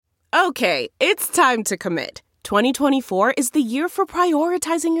Okay, it's time to commit. 2024 is the year for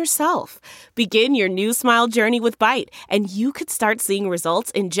prioritizing yourself. Begin your new smile journey with Byte, and you could start seeing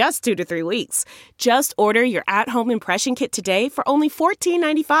results in just 2 to 3 weeks. Just order your at-home impression kit today for only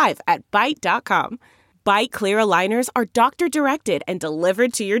 $14.95 at Byte.com. Byte Clear aligners are doctor-directed and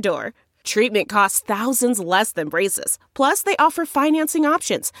delivered to your door. Treatment costs thousands less than braces. Plus, they offer financing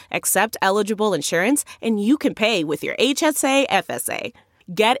options, accept eligible insurance, and you can pay with your HSA, FSA.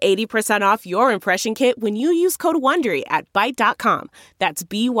 Get 80% off your impression kit when you use code WONDERY at Byte.com. That's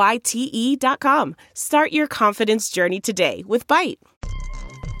BYTE.com. Start your confidence journey today with Byte.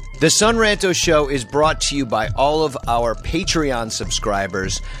 The Son Ranto Show is brought to you by all of our Patreon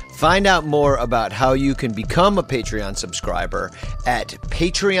subscribers. Find out more about how you can become a Patreon subscriber at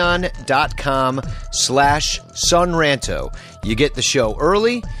patreon.com/sunranto. You get the show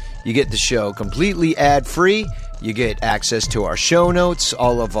early. You get the show completely ad-free. You get access to our show notes,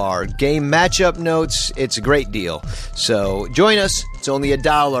 all of our game matchup notes. It's a great deal. So join us. It's only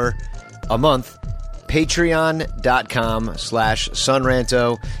 $1 a month.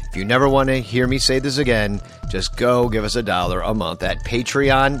 Patreon.com/sunranto. If you never want to hear me say this again, just go give us $1 a month at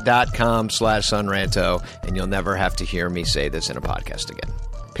patreon.com/sunranto, and you'll never have to hear me say this in a podcast again.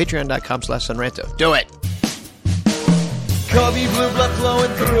 Patreon.com/sunranto. Do it. Cubby blue blood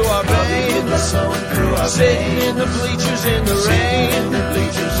flowing through our veins, sitting in the bleachers in the rain.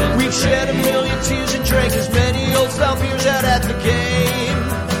 We've shed a million tears and drank as many old style beers out at the game.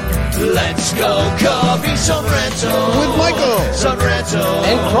 Let's go, Cubby Sunranto with Michael, Sunranto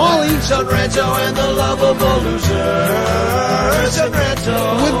and Crawley, Sunranto and the lovable loser.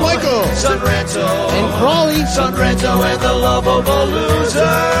 Sunranto with Michael, Sunranto and Crawley, Sunranto and the lovable losers.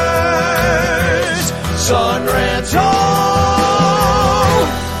 Sunranto.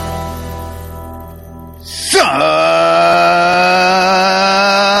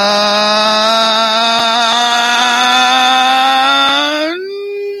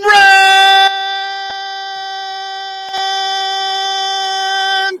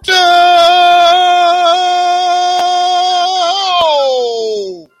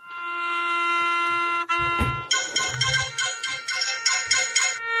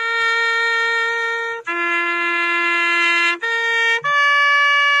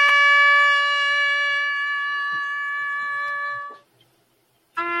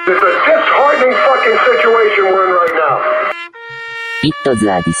 It was a disheartening fucking situation that we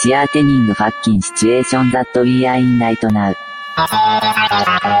are in right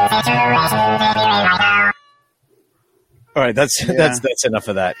now. All right, that's enough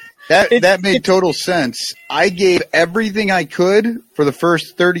of that. That made total sense. I gave everything I could for the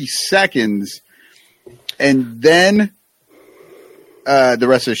first 30 seconds, and then the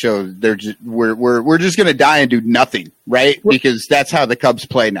rest of the show, we're just going to die and do nothing, right? Because that's how the Cubs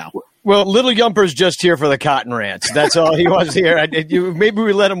play now. Well, Little Yumper's just here for the cotton rants. That's all he wants to hear. Maybe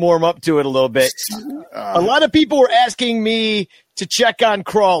we let him warm up to it a little bit. A lot of people were asking me to check on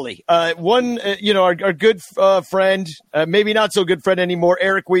Crawley. Our good friend, maybe not so good friend anymore,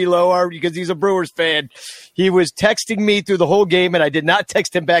 Eric Wheelo, because he's a Brewers fan. He was texting me through the whole game, and I did not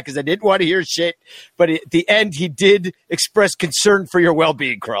text him back because I didn't want to hear shit. But at the end, he did express concern for your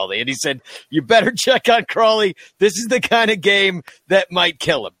well-being, Crawley. And he said, you better check on Crawley. This is the kind of game that might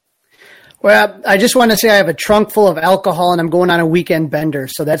kill him. Well, I just want to say I have a trunk full of alcohol and I'm going on a weekend bender.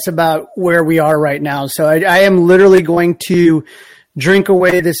 So that's about where we are right now. So I am literally going to drink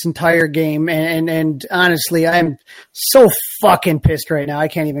away this entire game. And honestly, I'm so fucking pissed right now. I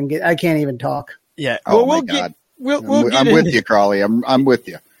can't even talk. Yeah. Oh, my God. I'm with you, Crawley. I'm with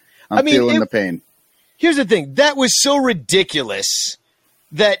you. I'm feeling the pain. Here's the thing. That was so ridiculous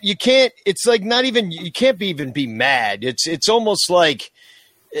that you can't, it's like not even, you can't even be mad. It's almost like,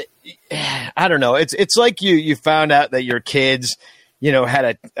 I don't know. It's like you found out that your kids,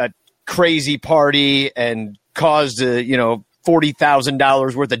 had a crazy party and caused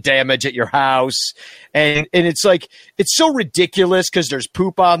 $40,000 worth of damage at your house, and it's like it's so ridiculous because there's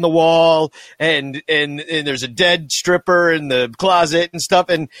poop on the wall and there's a dead stripper in the closet and stuff,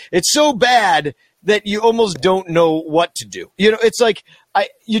 and it's so bad that you almost don't know what to do. It's like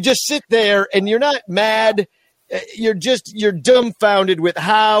you just sit there and you're not mad. You're dumbfounded with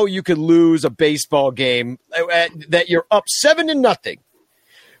how you could lose a baseball game that you're up 7-0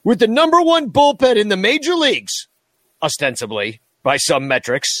 with the number one bullpen in the major leagues, ostensibly by some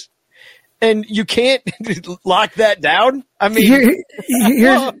metrics, and you can't lock that down. I mean,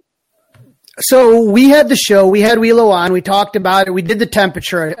 so we had the show, we had Wheelo on, we talked about it, we did the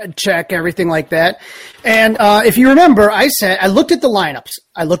temperature check, everything like that. And if you remember, I said, I looked at the lineups,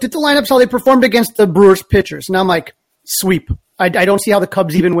 how they performed against the Brewers pitchers. And I'm like, sweep. I don't see how the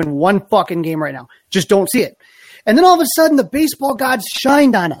Cubs even win one fucking game right now. Just don't see it. And then all of a sudden, the baseball gods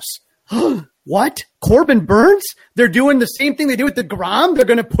shined on us. What? Corbin Burns? They're doing the same thing they do with DeGrom? They're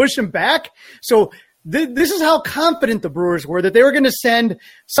going to push him back? So this is how confident the Brewers were that they were going to send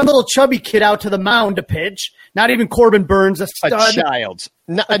some little chubby kid out to the mound to pitch. Not even Corbin Burns, a stud. A child.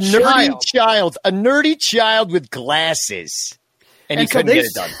 A nerdy child with glasses. And he couldn't get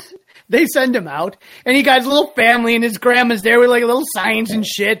it done. They send him out, and he got his little family, and his grandma's there with like little signs and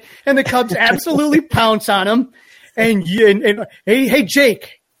shit, and the Cubs absolutely pounce on him. And hey,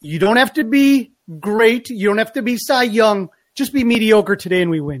 Jake, you don't have to be great. You don't have to be Cy Young. Just be mediocre today, and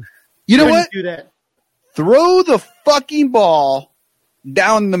we win. You know what? Do that. Throw the fucking ball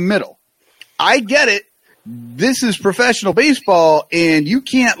down the middle. I get it. This is professional baseball, and you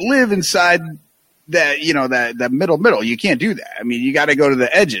can't live inside that, you know, that middle. You can't do that. I mean, you got to go to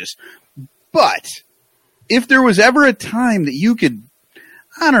the edges. But if there was ever a time that you could,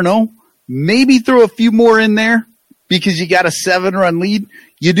 I don't know, maybe throw a few more in there because you got a 7-run lead,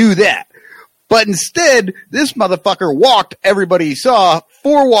 you do that. But instead, this motherfucker walked everybody he saw,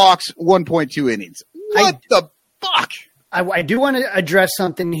 4 walks, 1.2 innings. What the fuck? I do want to address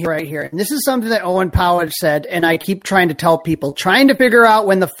something here, right here. And this is something that Owen Powell said, and I keep trying to tell people, trying to figure out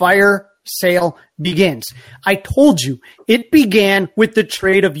when the fire sale begins. I told you, it began with the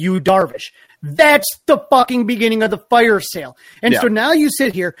trade of Yu Darvish. That's the fucking beginning of the fire sale. And so now you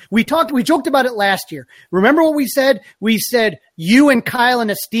sit here, we joked about it last year. Remember what we said? We said you and Kyle in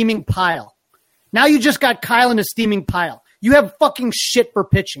a steaming pile. Now you just got Kyle in a steaming pile. You have fucking shit for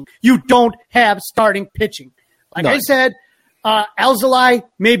pitching. You don't have starting pitching. Like I said, Alzolay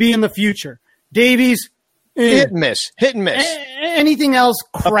maybe in the future. Davies, hit and miss. Anything else,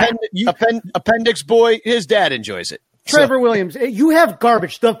 crap. Appendix boy, his dad enjoys it. Trevor Williams, you have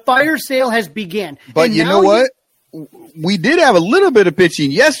garbage. The fire sale has began. But you know what? We did have a little bit of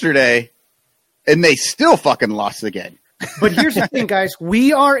pitching yesterday, and they still fucking lost again. But here's the thing, guys.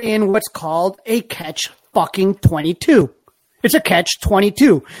 We are in what's called a catch-22. It's a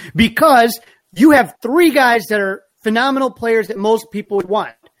catch-22 because you have 3 guys that are phenomenal players that most people would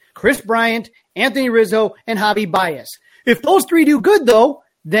want. Chris Bryant, Anthony Rizzo, and Javi Baez. If those 3 do good, though,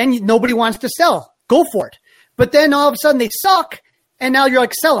 then nobody wants to sell. Go for it. But then all of a sudden they suck, and now you're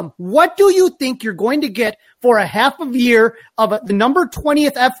like, sell them. What do you think you're going to get for a half of a year of the number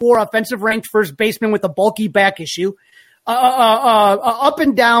 20th F4 offensive ranked first baseman with a bulky back issue, up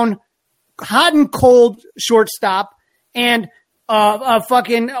and down, hot and cold shortstop, and a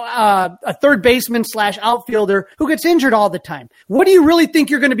third baseman / outfielder who gets injured all the time? What do you really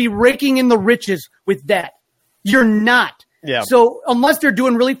think you're going to be raking in the riches with that? You're not. Yeah. So unless they're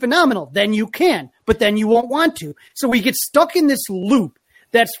doing really phenomenal, then you can, but then you won't want to. So we get stuck in this loop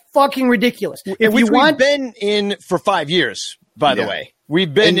that's fucking ridiculous. We've been in for 5 years, by the way.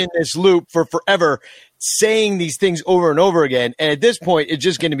 We've been in this loop for forever, saying these things over and over again. And at this point, it's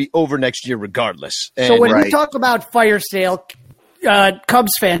just going to be over next year regardless. And so when we talk about fire sale,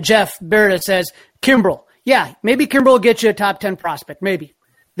 Cubs fan Jeff Berta says, Kimbrel. Yeah, maybe Kimbrel will get you a top 10 prospect. Maybe.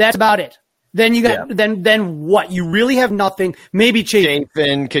 That's about it. Then you got then what? You really have nothing. Maybe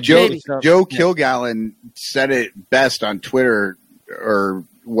Chafin. Joe Kilgallen said it best on Twitter or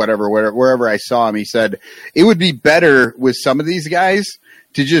whatever, wherever I saw him. He said it would be better with some of these guys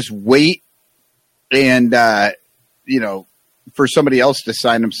to just wait and for somebody else to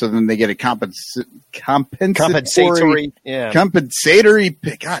sign them, so then they get a compensatory.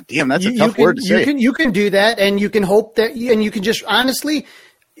 God damn, that's a tough word to say. You can do that, and you can hope that, and you can just honestly.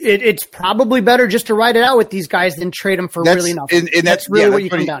 It's probably better just to ride it out with these guys than trade them for really nothing. And that's really what you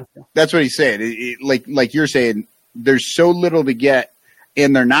come down to. That's what he's saying. Like you're saying, there's so little to get,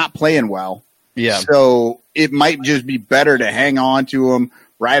 and they're not playing well. Yeah. So it might just be better to hang on to them,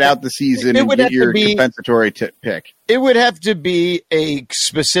 ride out the season, and get your compensatory pick. It would have to be a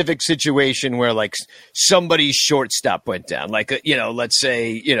specific situation where, like, somebody's shortstop went down. Like, let's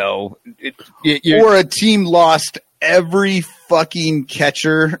say, or a team lost every fucking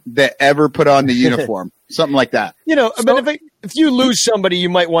catcher that ever put on the uniform. Something like that. But if you lose somebody, you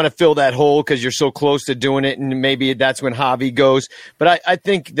might want to fill that hole because you're so close to doing it, and maybe that's when Javi goes. But I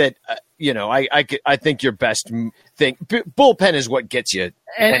think that, I think your best thing, bullpen is what gets you.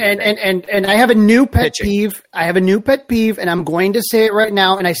 And I have a new pet peeve. And I'm going to say it right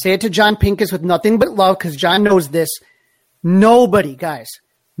now, and I say it to John Pincus with nothing but love because John knows this. Nobody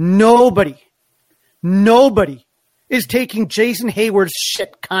is taking Jason Hayward's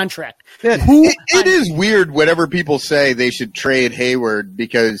shit contract. It is weird whenever people say they should trade Hayward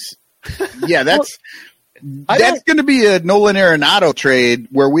because, that's That's going to be a Nolan Arenado trade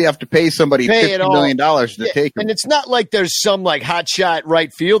where we have to pay somebody $50 million to take him. And it's not like there's some like hotshot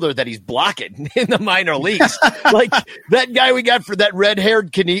right fielder that he's blocking in the minor leagues. Like that guy we got for that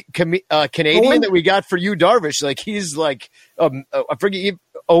red-haired Canadian that we got for you, Darvish. Like he's like I forget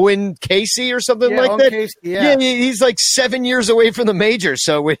Owen Casey or something like that. Casey, yeah, he's like 7 years away from the major.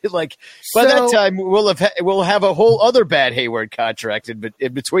 So we by that time we'll have a whole other bad Hayward contract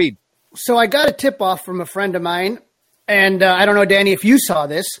in between. So I got a tip off from a friend of mine, and I don't know, Danny, if you saw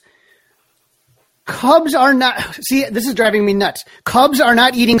this. Cubs are not – see, this is driving me nuts. Cubs are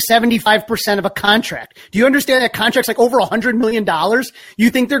not eating 75% of a contract. Do you understand that contract's like over $100 million? You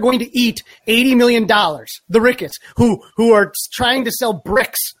think they're going to eat $80 million, the Ricketts, who are trying to sell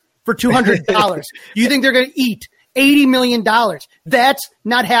bricks for $200. You think they're going to eat $80 million. That's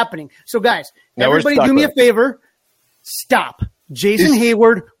not happening. So, guys, everybody do me a favor. Stop. Jason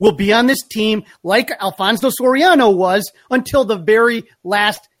Hayward will be on this team like Alfonso Soriano was until the very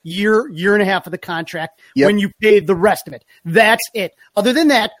last year and a half of the contract when you pay the rest of it. That's it. Other than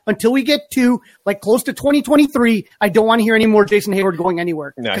that, until we get to like close to 2023, I don't want to hear any more Jason Hayward going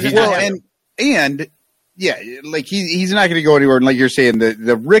anywhere. No, he's not. And like he's not going to go anywhere. And like you're saying,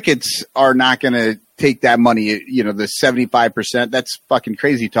 the Ricketts are not going to take that money, the 75%. That's fucking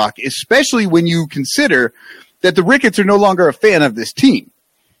crazy talk, especially when you consider that the Ricketts are no longer a fan of this team.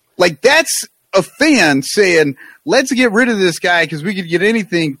 Like, that's a fan saying, let's get rid of this guy because we could get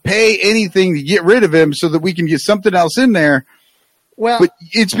anything, pay anything to get rid of him so that we can get something else in there. Well, but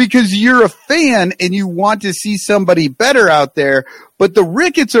it's because you're a fan and you want to see somebody better out there, but the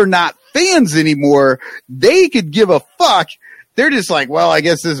Ricketts are not fans anymore. They could give a fuck. They're just like, well, I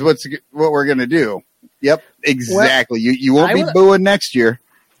guess this is what we're going to do. Yep, exactly. Well, you won't be booing next year.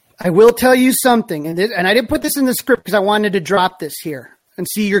 I will tell you something, and I didn't put this in the script because I wanted to drop this here and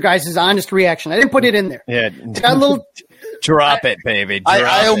see your guys' honest reaction. I didn't put it in there. Yeah, drop it, baby.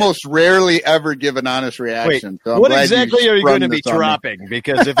 I almost rarely ever give an honest reaction. Wait, so what exactly are you going to be dropping?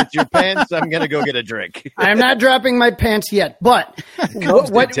 Because if it's your pants, I'm going to go get a drink. I'm not dropping my pants yet, but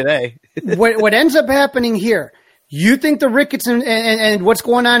what ends up happening here? You think the Ricketts and what's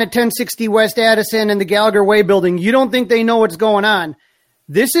going on at 1060 West Addison and the Gallagher Way building? You don't think they know what's going on?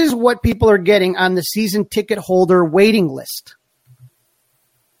 This is what people are getting on the season ticket holder waiting list.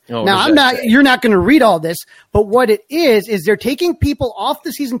 Oh, now, you're not going to read all this, but what it is they're taking people off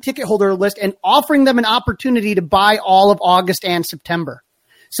the season ticket holder list and offering them an opportunity to buy all of August and September.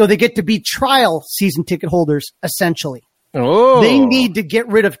 So they get to be trial season ticket holders, essentially. Oh. They need to get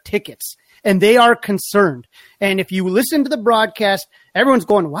rid of tickets, and they are concerned. And if you listen to the broadcast, everyone's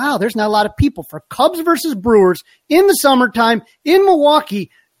going, wow, there's not a lot of people. For Cubs versus Brewers in the summertime in Milwaukee,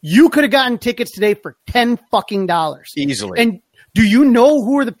 you could have gotten tickets today for $10 fucking easily. And do you know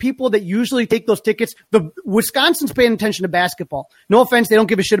who are the people that usually take those tickets? The Wisconsin's paying attention to basketball. No offense, they don't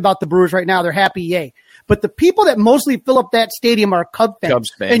give a shit about the Brewers right now. They're happy, yay. But the people that mostly fill up that stadium are Cubs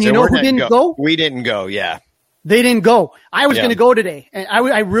fans. And you know who didn't go? We didn't go, yeah. They didn't go. I was going to go today. And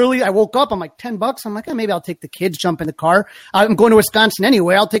I woke up, I'm like, $10. I'm like, maybe I'll take the kids, jump in the car. I'm going to Wisconsin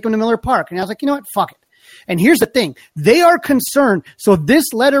anyway. I'll take them to Miller Park. And I was like, you know what? Fuck it. And here's the thing. They are concerned. So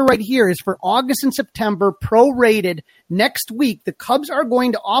this letter right here is for August and September, prorated next week. The Cubs are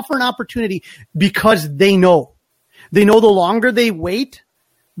going to offer an opportunity because they know the longer they wait,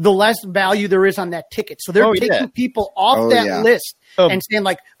 the less value there is on that ticket. So they're taking people off that list and saying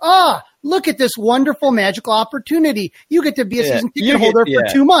like, look at this wonderful magical opportunity. You get to be a season ticket holder for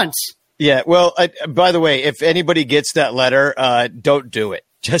 2 months. Yeah. Well, by the way, if anybody gets that letter, don't do it.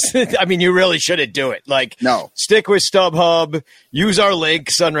 You really shouldn't do it. Stick with StubHub. Use our link,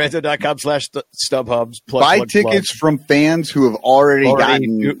 sunranto.com/StubHubs. Buy tickets from fans who have already got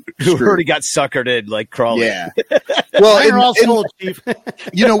suckered in, like Crawley. Yeah. Well, Chief.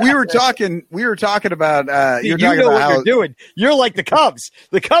 We were talking about. You know what you're doing. You're like the Cubs.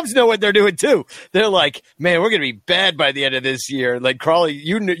 The Cubs know what they're doing too. They're like, man, we're going to be bad by the end of this year. Like Crawley,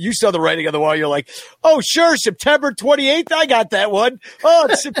 you saw the writing on the wall. You're like, oh sure, September 28th, I got that one. Oh,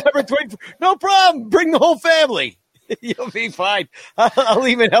 it's September 24th. No problem. Bring the whole family. You'll be fine. I'll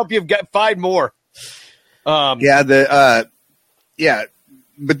even help you get 5 more. But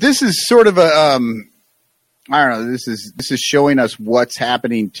this is sort of a I don't know. This is showing us what's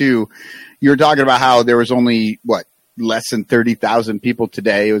happening too. You were talking about how there was only less than 30,000 people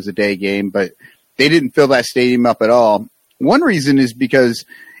today. It was a day game, but they didn't fill that stadium up at all. One reason is because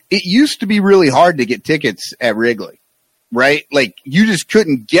it used to be really hard to get tickets at Wrigley, right? Like you just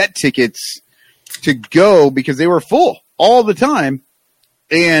couldn't get tickets to go because they were full all the time.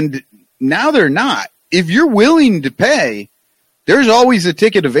 And now they're not. If you're willing to pay there's always a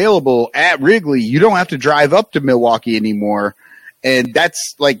ticket available at Wrigley. You don't have to drive up to Milwaukee anymore. And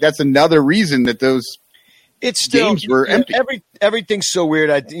that's another reason that those games were empty. Everything's so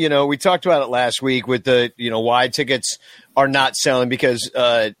weird. We talked about it last week with the, why tickets are not selling because,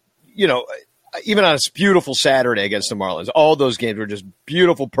 even on a beautiful Saturday against the Marlins, all those games were just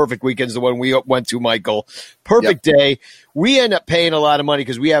beautiful, perfect weekends. The one we went to, Michael, perfect day. We end up paying a lot of money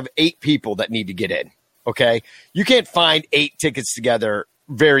because we have 8 people that need to get in. Okay. You can't find 8 tickets together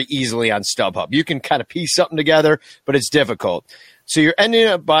very easily on StubHub. You can kind of piece something together, but it's difficult. So you're ending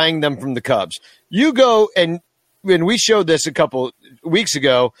up buying them from the Cubs. You go, and when we showed this a couple weeks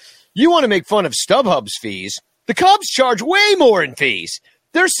ago, you want to make fun of StubHub's fees. The Cubs charge way more in fees.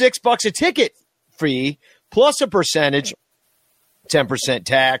 They're $6 a ticket fee plus a percentage, 10%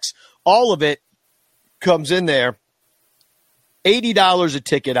 tax. All of it comes in there. $80 a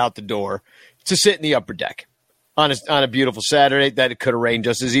ticket out the door to sit in the upper deck on a beautiful Saturday. That it could have rained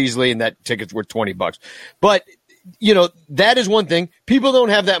just as easily, and that ticket's worth $20. But that is one thing. People don't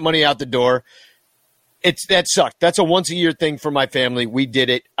have that money out the door. That sucked. That's a once a year thing for my family. We did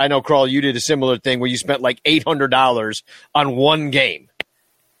it. I know, Carl, you did a similar thing where you spent like $800 on one game.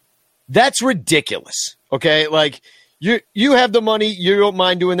 That's ridiculous. Okay. Like you have the money. You don't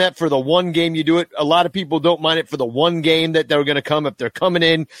mind doing that for the one game you do it. A lot of people don't mind it for the one game that they're going to come. If they're coming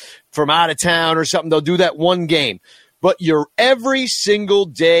in from out of town or something, they'll do that one game. But your every single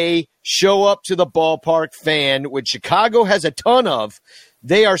day show up to the ballpark fan, which Chicago has a ton of,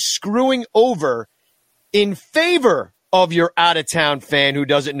 they are screwing over in favor of your out-of-town fan who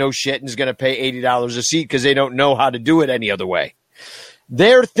doesn't know shit and is going to pay $80 a seat because they don't know how to do it any other way.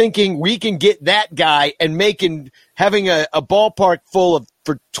 They're thinking we can get that guy and having a ballpark full of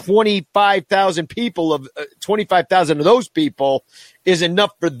for 25,000 people, of 25,000 of those people is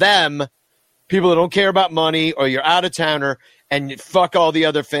enough for them. People that don't care about money, or you're out of towner, and fuck all the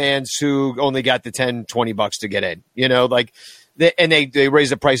other fans who only got the $10, $20 to get in. They raise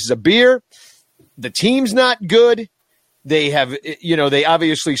the prices of beer. The team's not good. They have, they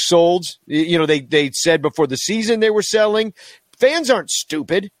obviously sold. They said before the season they were selling. Fans aren't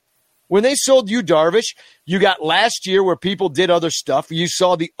stupid. When they sold you Darvish, you got last year where people did other stuff. You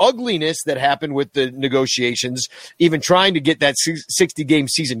saw the ugliness that happened with the negotiations, even trying to get that 60-game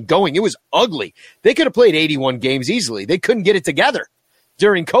season going. It was ugly. They could have played 81 games easily. They couldn't get it together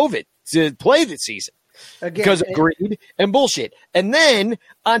during COVID to play the season because of greed and bullshit. And then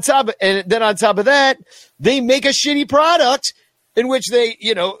on top of that, they make a shitty product in which they,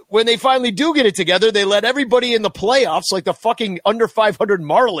 when they finally do get it together, they let everybody in the playoffs like the fucking under 500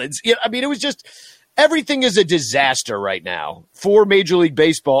 Marlins. It was just everything is a disaster right now for Major League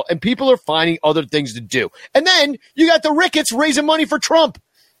Baseball, and people are finding other things to do. And then you got the Ricketts raising money for Trump,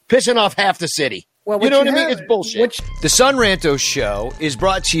 pissing off half the city. Well, you know what I mean? It's bullshit. The Son Ranto Show is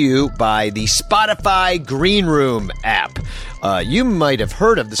brought to you by the Spotify Green Room app. You might have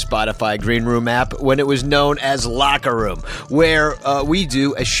heard of the Spotify Green Room app when it was known as Locker Room, where we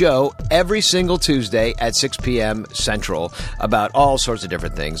do a show every single Tuesday at 6 p.m. Central about all sorts of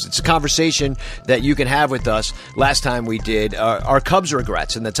different things. It's a conversation that you can have with us. Last time we did our Cubs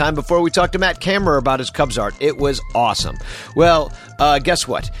regrets, and the time before we talked to Matt Kammerer about his Cubs art. It was awesome. Well, guess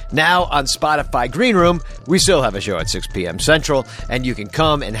what? Now on Spotify Green Room, we still have a show at 6 p.m. Central, and you can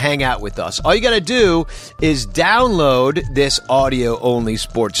come and hang out with us. All you got to do is download this audio-only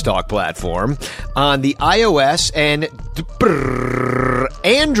sports talk platform on the iOS and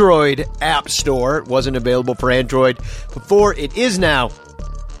Android App Store. It wasn't available for Android before. It is now.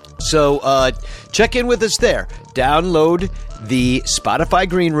 So check in with us there. Download the Spotify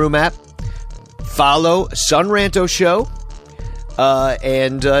Green Room app. Follow Son Ranto Show.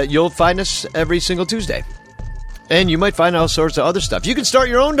 And you'll find us every single Tuesday. And you might find all sorts of other stuff. You can start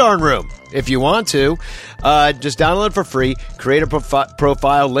your own darn room if you want to. Just download it for free. Create a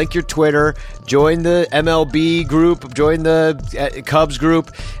profile. Link your Twitter. Join the MLB group. Join the Cubs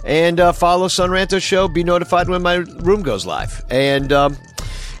group. And follow Son Ranto Show. Be notified when my room goes live. And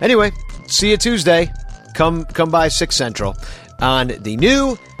anyway, see you Tuesday. Come by 6 Central on the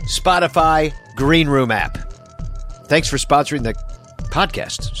new Spotify Green Room app. Thanks for sponsoring the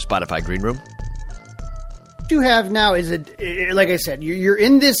podcast, Spotify Green Room. What you have now is, like I said, you're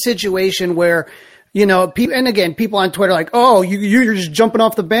in this situation where, people, and again, people on Twitter are like, oh, you're just jumping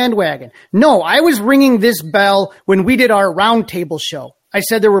off the bandwagon. No, I was ringing this bell when we did our roundtable show. I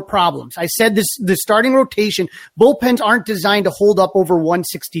said there were problems. I said the starting rotation, bullpens aren't designed to hold up over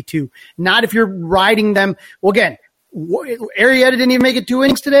 162. Not if you're riding them. Well, again, Arrieta didn't even make it 2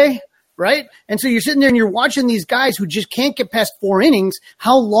 innings today. right? And so you're sitting there and you're watching these guys who just can't get past 4 innings.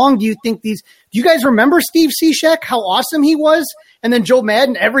 How long do you think do you guys remember Steve Cishek, how awesome he was? And then Joe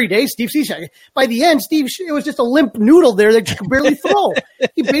Madden every day, Steve Cishek. By the end, it was just a limp noodle there that you could barely throw.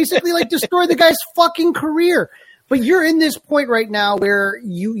 He basically destroyed the guy's fucking career. But you're in this point right now where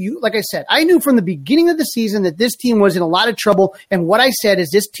you, like I said, I knew from the beginning of the season that this team was in a lot of trouble. And what I said is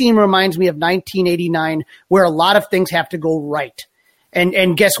this team reminds me of 1989, where a lot of things have to go right.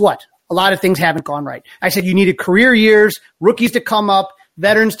 And guess what? A lot of things haven't gone right. I said you needed career years, rookies to come up,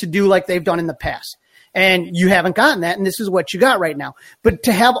 veterans to do like they've done in the past. And you haven't gotten that, and this is what you got right now. But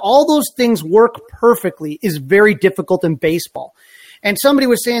to have all those things work perfectly is very difficult in baseball. And somebody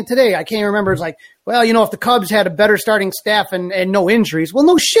was saying today, I can't remember, it's like, well, if the Cubs had a better starting staff and no injuries. Well,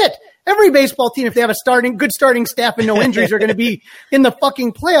 no shit. Every baseball team, if they have a good starting staff and no injuries, are going to be in the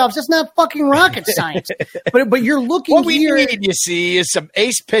fucking playoffs. That's not fucking rocket science. But you're looking what here. What we need, you see, is some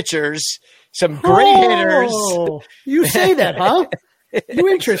ace pitchers, some great hitters. You say that, huh? You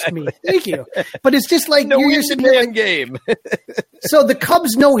interest me. Thank you. But it's just like you're sitting there like game. So the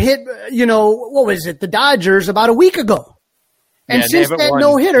Cubs no hit, what was it? The Dodgers about a week ago. And since that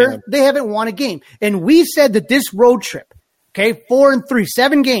no-hitter, they haven't won a game. And we said that this road trip, 4-3,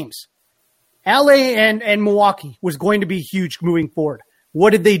 7 games, LA and Milwaukee was going to be huge moving forward. What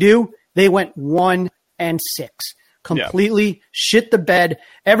did they do? They went 1-6. Completely shit the bed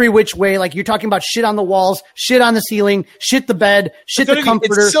every which way. Like you're talking about shit on the walls, shit on the ceiling, shit the bed, shit the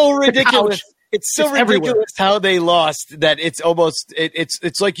comforter. It's so ridiculous. It's ridiculous everywhere. How they lost that it's almost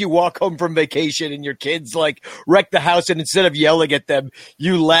it's like you walk home from vacation and your kids wreck the house, and instead of yelling at them,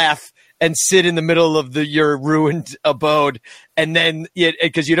 you laugh and sit in the middle of your ruined abode, and then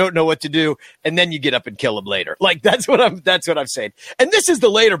because you don't know what to do, and then you get up and kill them later. That's what I'm saying. And this is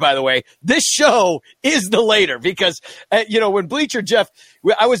the later, by the way. This show is the later because when Bleacher Jeff,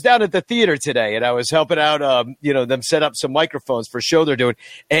 I was down at the theater today and I was helping out them set up some microphones for a show they're doing,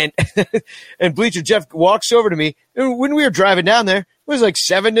 and and Bleacher Jeff walks over to me, and when we were driving down there, it was like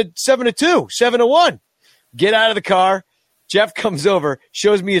 7-2, 7-1. Get out of the car. Jeff comes over,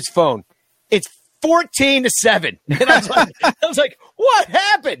 shows me his phone. It's 14-7. And I was like, what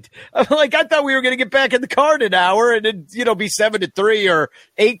happened? I'm like, I thought we were going to get back in the car in an hour and then, be 7-3 or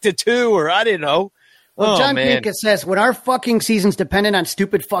 8-2 or I didn't know. Well, John Pinkett says, when our fucking season's dependent on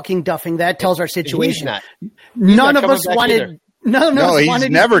stupid fucking duffing, that tells our situation. None of us wanted. No, he's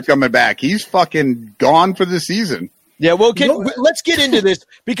never coming back. He's fucking gone for the season. Yeah, well, let's get into this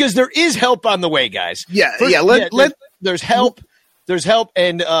because there is help on the way, guys. There's help. There's help,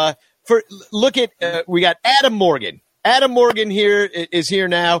 and we got Adam Morgan. Adam Morgan is here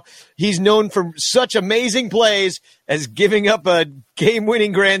now. He's known for such amazing plays as giving up a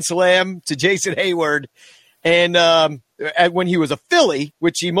game-winning grand slam to Jason Hayward, and when he was a Philly,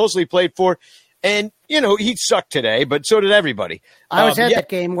 which he mostly played for. And, he sucked today, but so did everybody. I was at that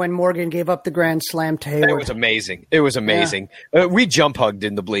game when Morgan gave up the grand slam to Hayward. It was amazing. Yeah. We jump hugged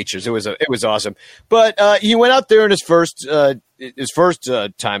in the bleachers. It was awesome. But he went out there in his first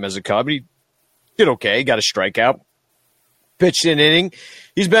time as a Cub. He did okay. He got a strikeout. Pitched an inning.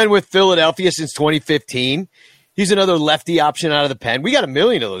 He's been with Philadelphia since 2015. He's another lefty option out of the pen. We got 1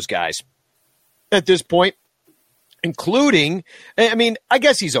 million of those guys at this point. Including, I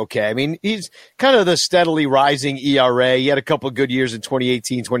guess he's okay. He's kind of the steadily rising ERA. He had a couple of good years in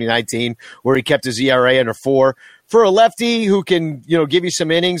 2018, 2019, where he kept his ERA under 4. For a lefty who can, give you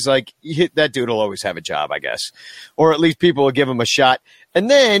some innings, that dude will always have a job, I guess. Or at least people will give him a shot. And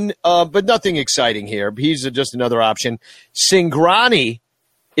then, but nothing exciting here. He's just another option. Cingrani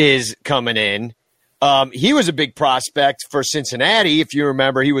is coming in. He was a big prospect for Cincinnati. If you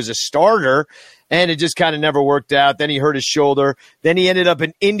remember, he was a starter. And it just kind of never worked out. Then he hurt his shoulder. Then he ended up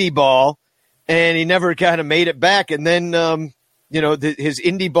in indie ball, and he never kind of made it back. And then, his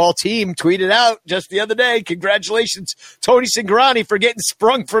indie ball team tweeted out just the other day, congratulations, Tony Cingrani, for getting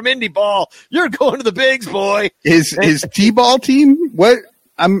sprung from indie ball. You're going to the bigs, boy. His T-ball team? What?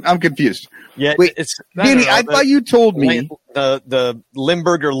 I'm confused. Yeah, wait, Danny, I thought you told me the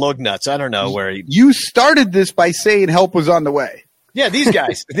Limburger Lugnuts. I don't know where you started this by saying help was on the way. Yeah, these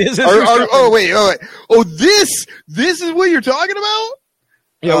guys. Wait. Oh, this is what you're talking about?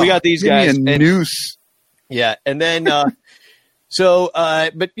 Yeah, we got these guys. Give me a noose. Yeah, and then but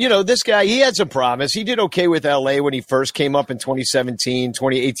this guy, he had some promise. He did okay with LA when he first came up in 2017.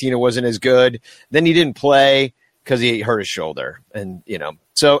 2018, it wasn't as good. Then he didn't play because he hurt his shoulder, and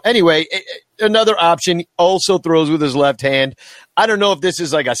So anyway, another option, also throws with his left hand. I don't know if this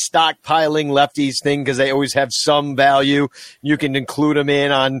is like a stockpiling lefties thing because they always have some value. You can include them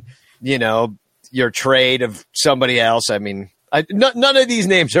in on, your trade of somebody else. None of these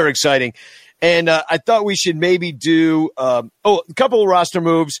names are exciting. And I thought we should maybe do a couple of roster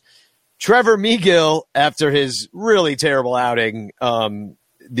moves. Trevor Megill, after his really terrible outing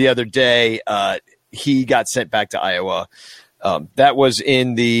the other day, he got sent back to Iowa. That was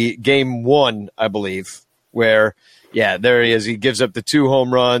in the game 1, I believe, where, there he is. He gives up the 2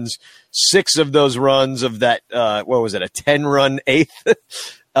 home runs. 6 of those runs of that, a 10-run 8th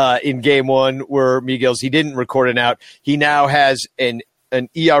in game 1 were Megill's. He didn't record an out. He now has an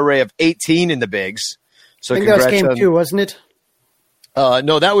ERA of 18 in the bigs. So I think that was game 2, wasn't it?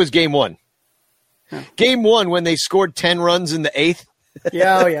 No, that was game 1. Oh. Game 1, when they scored 10 runs in the 8th.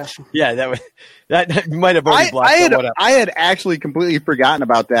 Yeah, oh yeah. Yeah, that might have already blocked someone up. I had actually completely forgotten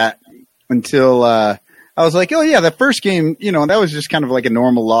about that until I was like, oh, yeah, the first game, that was just kind of like a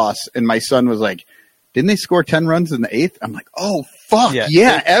normal loss. And my son was like, didn't they score 10 runs in the 8th? I'm like, oh, fuck.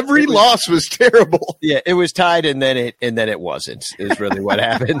 Yeah, every loss was terrible. Yeah, it was tied, and then it wasn't, is really what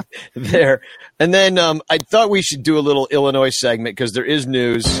happened there. And then I thought we should do a little Illinois segment because there is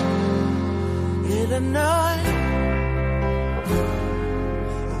news. Illinois.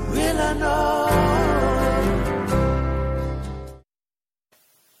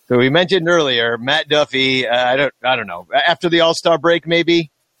 So we mentioned earlier, Matt Duffy, I don't know. After the All-Star break, maybe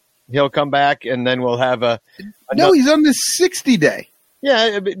he'll come back, and then we'll have No, he's on the 60 day.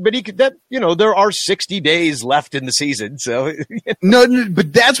 Yeah, but he could. There are 60 days left in the season, so no,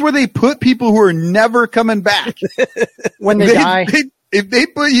 but that's where they put people who are never coming back when they die. If they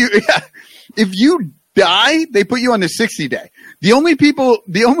put you, if you die, they put you on the 60 day. The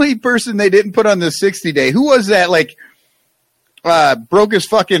only person they didn't put on the 60 day, who was that? Like. Broke his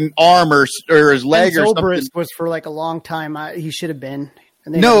fucking arm or his leg or something. Was for like a long time. He should have been.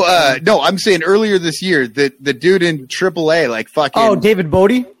 No, I'm saying earlier this year, the dude in AAA, like fucking. Oh, David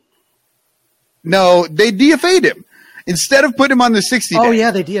Bodie? No, they DFA'd him. Instead of putting him on the 60 day. Oh,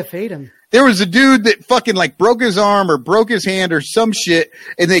 yeah, they DFA'd him. There was a dude that fucking like broke his arm or broke his hand or some shit,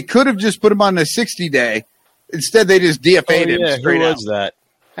 and they could have just put him on the 60 day. Instead, they just DFA'd him straight out. Who was that?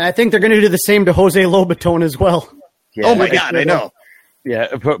 And I think they're going to do the same to Jose Lobaton as well. Yeah, oh my God, I know. Yeah,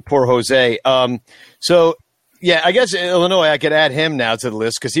 poor Jose. So yeah, I guess Illinois, I could add him now to the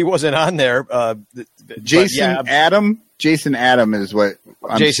list because he wasn't on there. Jason Adam is what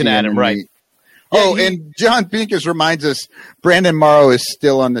I'm Jason Adam, right? And John Pincus reminds us Brandon Morrow is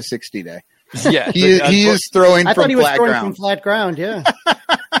still on the 60 day. Yeah, he is throwing I from thought he was flat throwing ground. from flat ground. Yeah.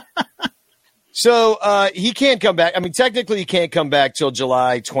 So he can't come back. I mean, technically, he can't come back till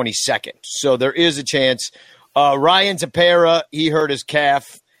July 22nd. So there is a chance. Ryan Tepera, he hurt his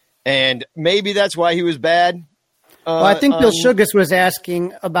calf, and maybe that's why he was bad. Well, I think Bill Sugas was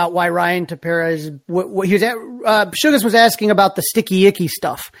asking about why Ryan Tepera is. Sugas was asking about the sticky icky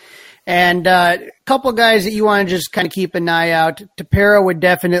stuff, and a couple of guys that you want to just kind of keep an eye out. Tepera would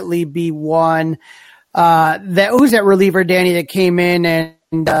definitely be one. Who's that reliever, Danny, that came in and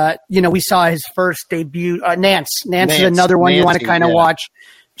we saw his first debut. Nance is another one you want to kind of watch.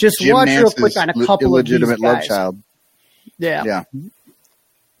 Just Jim watch Nance real quick on a couple of these guys. Illegitimate love child. Yeah.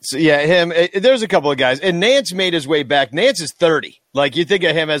 So him. There's a couple of guys, and Nance made his way back. Nance is 30. Like you think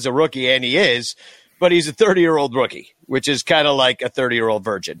of him as a rookie, and he is, but he's a 30-year-old rookie, which is kind of like a 30-year-old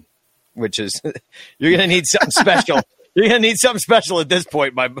virgin. Which is you're gonna need something special. You're gonna need something special at this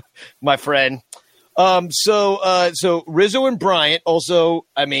point, my friend. So Rizzo and Bryant also.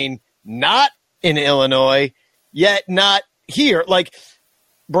 I mean, not in Illinois yet, not here. Like.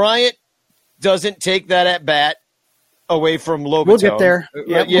 Bryant doesn't take that at bat away from Lobaton. We'll get there.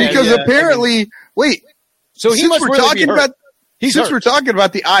 Because apparently, so he must really be hurt. We're talking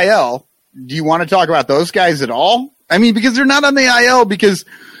about the IL, do you want to talk about those guys at all? I mean, because they're not on the IL because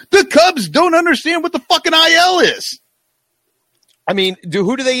the Cubs don't understand what the fucking IL is. I mean,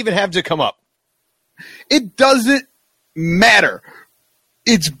 who do they even have to come up? It doesn't matter.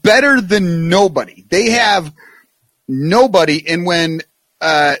 It's better than nobody. They have nobody, and when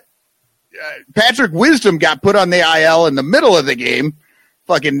Patrick Wisdom got put on the IL in the middle of the game,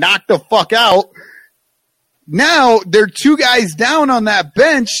 fucking knocked the fuck out. Now they're 2 guys down on that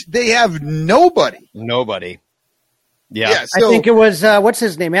bench. They have nobody. Yeah. So, I think it was, what's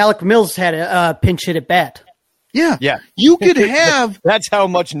his name? Alec Mills had a pinch hit at bat. Yeah. You could have. That's how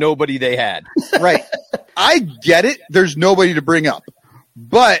much nobody they had. Right. I get it. There's nobody to bring up.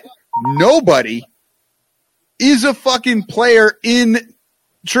 But nobody is a fucking player in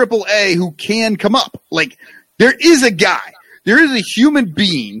AAA who can come up. Like, there is a guy. There is a human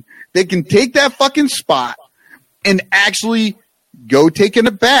being that can take that fucking spot and actually go take an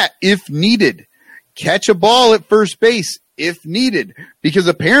at bat if needed. Catch a ball at first base if needed. Because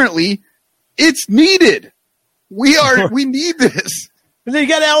apparently it's needed. We need this. And then you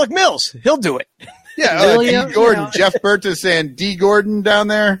got Alec Mills. He'll do it. Yeah, D. Gordon, Jeff Burtis and D. Gordon down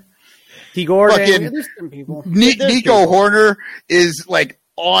there. D. Gordon. Fucking There's some people. Nico Horner is like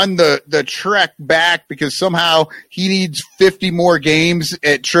on the trek back because somehow he needs 50 more games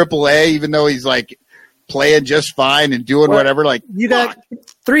at AAA, even though he's like playing just fine and doing whatever. Like you got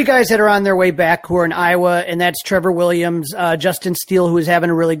three guys that are on their way back who are in Iowa, and that's Trevor Williams, Justin Steele, who is having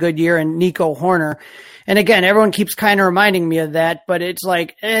a really good year, and Nico Horner. And again, everyone keeps kind of reminding me of that, but it's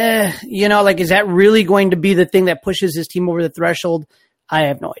like, like, is that really going to be the thing that pushes his team over the threshold? I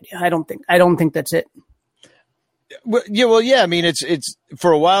have no idea. I don't think that's it. Well, yeah. I mean, it's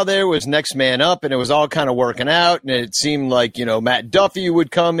for a while there was next man up, and it was all kind of working out, and it seemed like Matt Duffy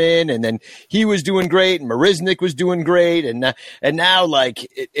would come in, and then he was doing great, and Marisnik was doing great, and now like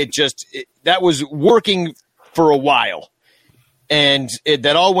that was working for a while. And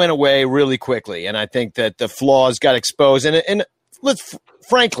that all went away really quickly. And I think that the flaws got exposed. And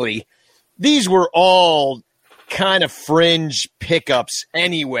frankly, these were all kind of fringe pickups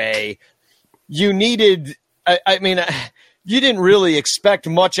anyway. You needed, you didn't really expect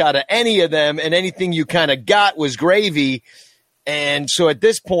much out of any of them. And anything you kind of got was gravy. And so at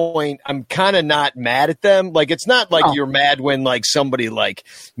this point, I'm kind of not mad at them. Like, it's not like you're mad when like somebody like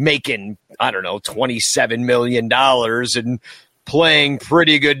making, I don't know, $27 million and playing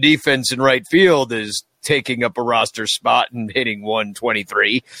pretty good defense in right field is taking up a roster spot and hitting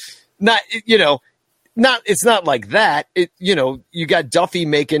 123. It's not like that. You got Duffy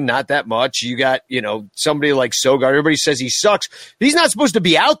making not that much. You got, somebody like Sogard. Everybody says he sucks. He's not supposed to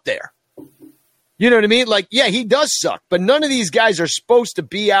be out there. You know what I mean? Like, yeah, he does suck, but none of these guys are supposed to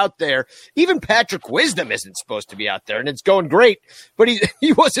be out there. Even Patrick Wisdom isn't supposed to be out there, and it's going great, but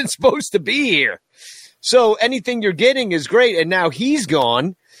he wasn't supposed to be here. So anything you're getting is great, and now he's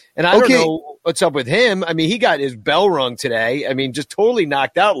gone, and I don't know what's up with him. I mean, he got his bell rung today. I mean, just totally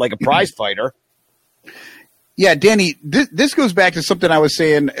knocked out like a prize fighter. Yeah, Danny, this goes back to something I was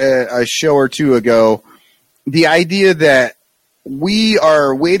saying a show or two ago. The idea that we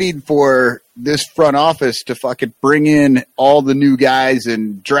are waiting for this front office to fucking bring in all the new guys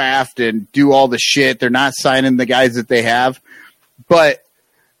and draft and do all the shit. They're not signing the guys that they have, but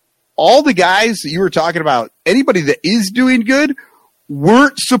all the guys that you were talking about, anybody that is doing good,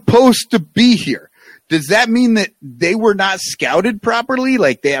 weren't supposed to be here. Does that mean that they were not scouted properly?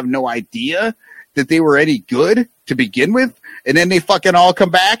 Like they have no idea that they were any good to begin with? And then they fucking all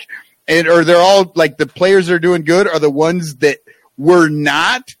come back? Or they're all like the players that are doing good are the ones that were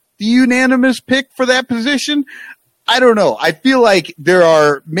not the unanimous pick for that position? I don't know. I feel like there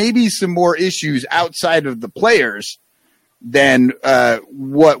are maybe some more issues outside of the players than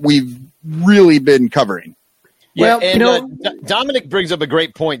what we've really been covering. Yeah, well, and Dominic brings up a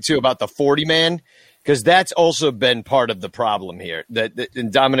great point too about the 40-man, because that's also been part of the problem here.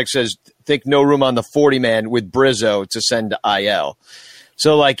 And Dominic says, think no room on the 40-man with Brizzo to send to IL.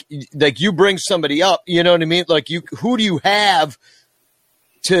 So like you bring somebody up, you know what I mean? Like who do you have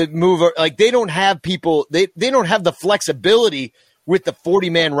to move? Like they don't have people. They don't have the flexibility with the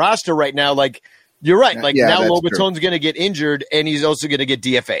 40-man roster right now. Like. You're right. Like now Lobaton's going to get injured and he's also going to get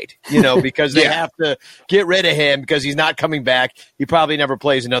DFA'd, because they have to get rid of him because he's not coming back. He probably never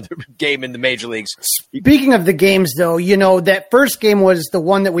plays another game in the major leagues. Speaking of the games, though, that first game was the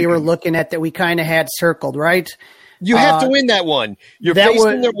one that we were looking at that we kind of had circled, right? You have to win that one. You're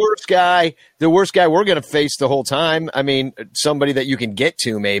facing the worst guy we're going to face the whole time. I mean, somebody that you can get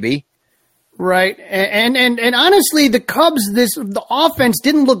to maybe. Right. And honestly, the Cubs, the offense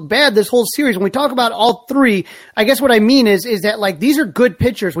didn't look bad this whole series. When we talk about all three, I guess what I mean is that like these are good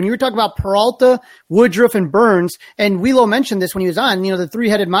pitchers. When you were talking about Peralta, Woodruff, and Burns, and Wheelo mentioned this when he was on, the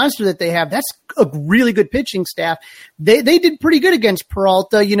three-headed monster that they have, that's a really good pitching staff. They did pretty good against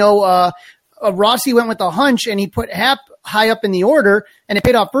Peralta. Rossi went with a hunch and he put Happ high up in the order, and it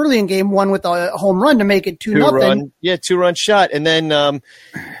paid off early in game one with a home run to make it 2-0. Yeah, 2-run shot. And then,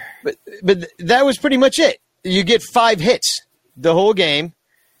 But that was pretty much it. You get 5 hits the whole game.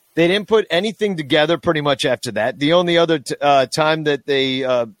 They didn't put anything together pretty much after that. The only other time that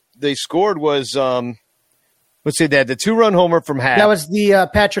they scored was let's see, they had the 2-run homer from Happ. That was the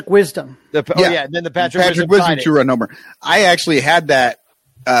Patrick Wisdom. Then the Patrick Wisdom 2-run homer. I actually had that.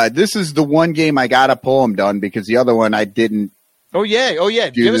 This is the one game I got a poem done because the other one I didn't. Oh yeah.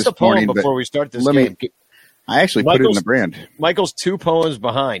 Give us a poem before we start this game. I actually put it in the brand. Michael's 2 poems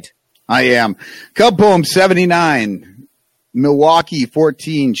behind. I am. Cub poem 79, Milwaukee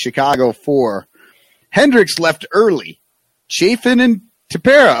 14, Chicago 4. Hendricks left early. Chafin and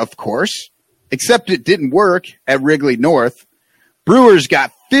Tepera, of course, except it didn't work at Wrigley North. Brewers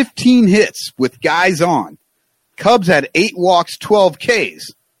got 15 hits with guys on. Cubs had 8 walks, 12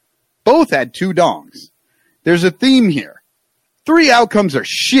 Ks. Both had 2 dongs. There's a theme here. 3 outcomes are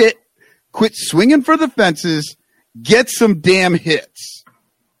shit. Quit swinging for the fences. Get some damn hits.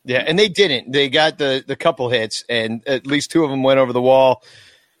 Yeah, and they didn't. They got the couple hits, and at least 2 of them went over the wall.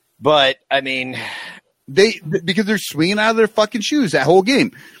 But, I mean... Because they're swinging out of their fucking shoes that whole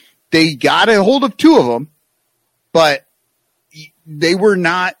game. They got a hold of 2 of them, but they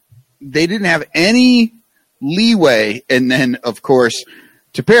didn't have any leeway. And then, of course,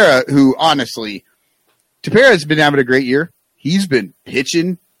 Tepera, who honestly, Tepera has been having a great year. He's been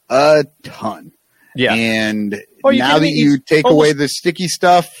pitching a ton. Yeah. And now that you take away the sticky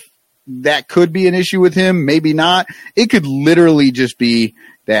stuff, that could be an issue with him. Maybe not. It could literally just be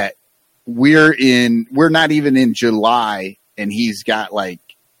that we're not even in July and he's got like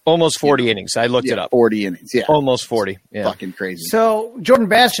almost 40 innings. I looked it up. 40 innings. Yeah. Almost 40. Yeah. Fucking crazy. So Jordan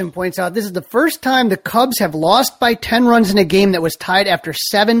Bastian points out this is the first time the Cubs have lost by 10 runs in a game that was tied after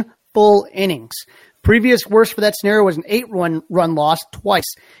 7 full innings. Previous worst for that scenario was an 8-run loss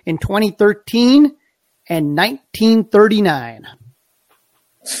twice in 2013 and 1939.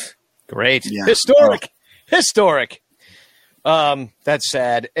 Great. Yeah. Historic. That's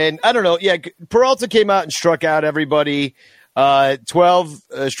sad. And I don't know. Yeah, Peralta came out and struck out everybody. 12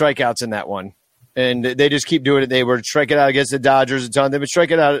 strikeouts in that one. And they just keep doing it. They were striking out against the Dodgers a ton. They've been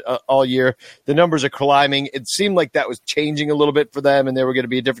striking out all year. The numbers are climbing. It seemed like that was changing a little bit for them, and they were going to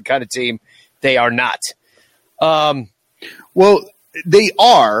be a different kind of team. They are not. Well, they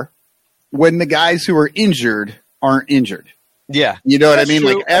are when the guys who are injured aren't injured. Yeah. You know what I mean?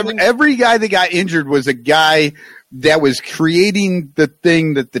 True. Like every guy that got injured was a guy that was creating the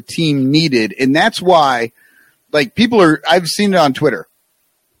thing that the team needed. And that's why, like, I've seen it on Twitter.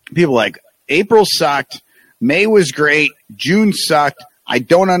 People like, April sucked. May was great. June sucked. I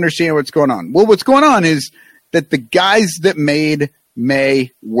don't understand what's going on. Well, what's going on is that the guys that made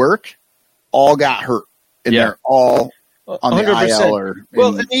May work all got hurt. And they're all on 100%. The IL or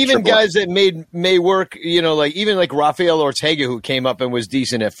and even guys that may work, like even like Rafael Ortega, who came up and was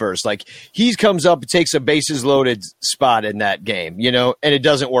decent at first. Like he comes up and takes a bases loaded spot in that game, and it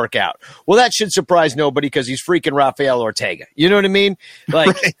doesn't work out. Well, that should surprise nobody because he's freaking Rafael Ortega. You know what I mean?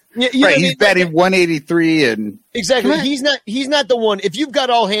 Like, right. He's batting 183 and exactly. He's not the one. If you've got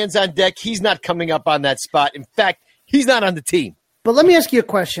all hands on deck, he's not coming up on that spot. In fact, he's not on the team. But let me ask you a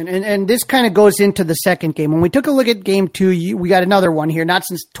question, and this kind of goes into the second game. When we took a look at game 2, we got another one here. Not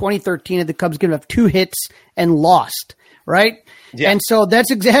since 2013 had the Cubs given up 2 hits and lost, right? Yeah. And so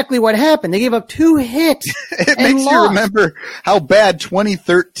that's exactly what happened. They gave up 2 hits It makes you remember how bad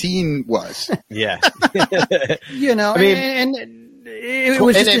 2013 was. Yeah. I mean, and it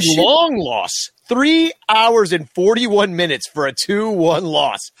was just a long loss. 3 hours and 41 minutes for a 2-1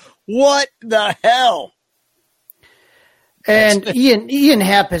 loss. What the hell? And Ian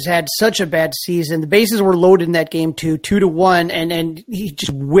Happ has had such a bad season. The bases were loaded in that game too, 2-1, and he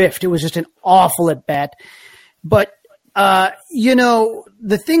just whiffed. It was just an awful at bat. But the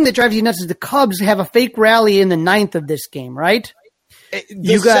thing that drives you nuts is the Cubs have a fake rally in the 9th of this game, right?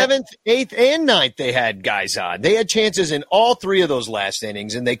 The 7th, 8th, and 9th they had guys on. They had chances in all 3 of those last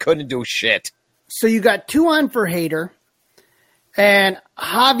innings, and they couldn't do shit. So you got 2 on for Hader and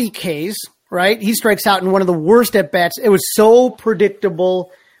Javi Case. Right, he strikes out in one of the worst at bats. It was so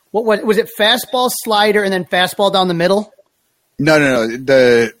predictable. What was it? Fastball, slider, and then fastball down the middle. No.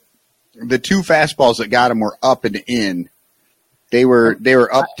 The 2 fastballs that got him were up and in. They were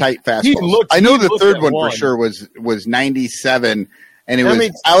up tight fastballs. I know the third one for sure was 97, and it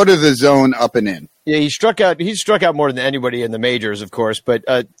was out of the zone, up and in. Yeah, he struck out. He struck out more than anybody in the majors, of course. But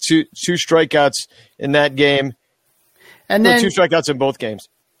 2 strikeouts in that game, and then 2 strikeouts in both games.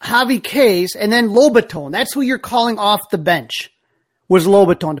 Javi Case, and then Lobaton. That's who you're calling off the bench, was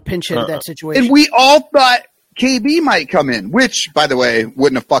Lobaton to pinch hit at that situation. And we all thought KB might come in, which, by the way,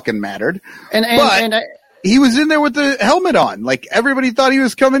 wouldn't have fucking mattered. But he was in there with the helmet on. Like, everybody thought he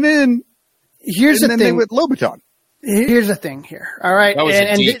was coming in. Here's the thing. They went Lobaton. Here's the thing here. All right.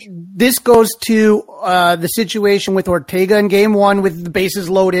 This goes to the situation with Ortega in game 1 with the bases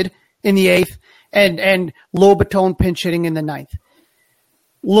loaded in the 8th and Lobaton pinch hitting in the 9th.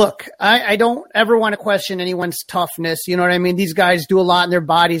 Look, I don't ever want to question anyone's toughness. You know what I mean? These guys do a lot and their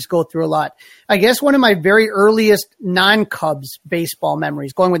bodies go through a lot. I guess one of my very earliest non-Cubs baseball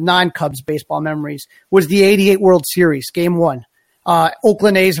memories, going with non-Cubs baseball memories, was the 88 World Series, game 1,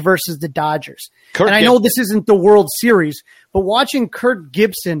 Oakland A's versus the Dodgers. I know this isn't the World Series, but watching Kurt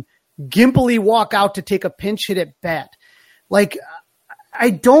Gibson gimpily walk out to take a pinch hit at bat, like, I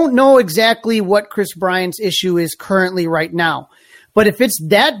don't know exactly what Chris Bryant's issue is currently right now. But if it's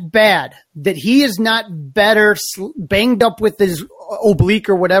that bad that he is not better, banged up with his oblique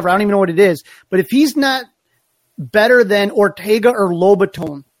or whatever, I don't even know what it is. But if he's not better than Ortega or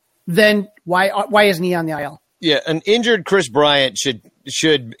Lobaton, then why isn't he on the IL? Yeah, an injured Chris Bryant should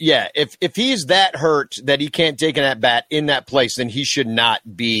if he's that hurt that he can't take an at bat in that place, then he should not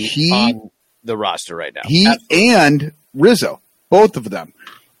be on the roster right now. And Rizzo, both of them.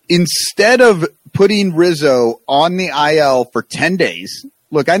 Instead of putting Rizzo on the IL for 10 days,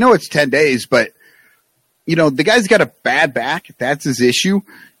 look, I know it's 10 days, but the guy's got a bad back. That's his issue.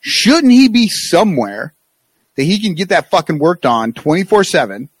 Shouldn't he be somewhere that he can get that fucking worked on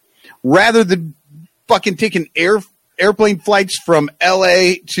 24/7 rather than fucking taking airplane flights from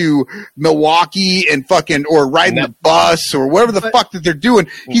LA to Milwaukee and or riding the bus or whatever the fuck that they're doing.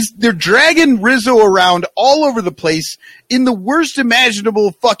 They're dragging Rizzo around all over the place in the worst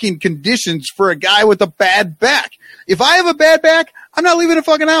imaginable fucking conditions for a guy with a bad back. If I have a bad back, I'm not leaving a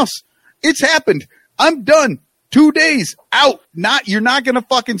fucking house. It's happened. I'm done. 2 days out. You're not going to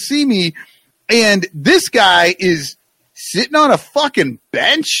fucking see me. And this guy is sitting on a fucking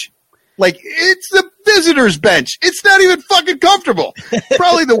bench. Like, it's the visitor's bench. It's not even fucking comfortable.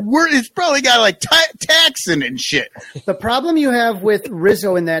 Probably the worst. It's probably got like taxing and shit. The problem you have with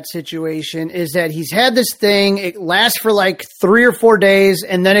Rizzo in that situation is that he's had this thing. It lasts for like 3 or 4 days,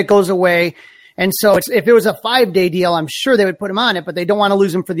 and then it goes away. And so if it was a 5-day deal, I'm sure they would put him on it, but they don't want to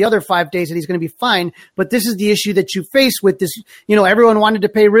lose him for the other 5 days that he's going to be fine. But this is the issue that you face with this. Everyone wanted to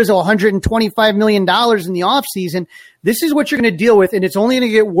pay Rizzo $125 million in the offseason. This is what you're going to deal with, and it's only going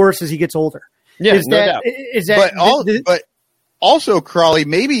to get worse as he gets older. Yeah, doubt. But also, Crawley,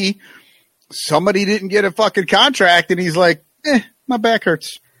 maybe somebody didn't get a fucking contract, and he's like, my back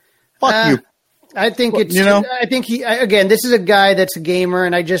hurts. Fuck you. I think it's, I think this is a guy that's a gamer,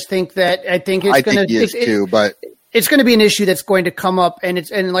 and I just think that, it's going to be an issue that's going to come up. And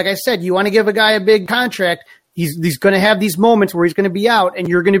like I said, you want to give a guy a big contract. He's going to have these moments where he's going to be out, and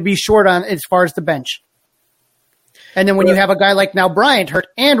you're going to be short on as far as the bench. And then when you have a guy like now Bryant hurt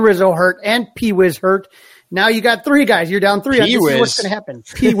and Rizzo hurt and P-Wiz hurt, now you got 3 guys. You're down 3. This is what's going to happen.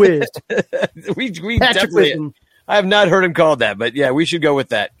 P-Wiz. we definitely. I have not heard him called that, but yeah, we should go with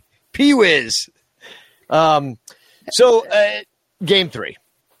that. P-Wiz. Game 3.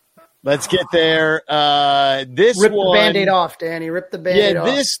 Let's get there. Rip the Band-Aid off, Danny. Rip the Band-Aid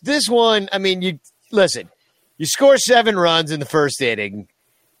off. This one, I mean, you score 7 runs in the first inning,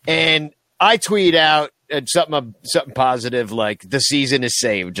 and I tweet out something positive like the season is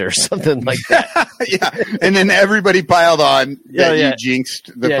saved or something like that. Yeah, and then everybody piled on that you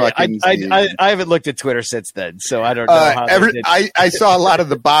jinxed the fucking season. I haven't looked at Twitter since then, so I don't know how I saw a lot of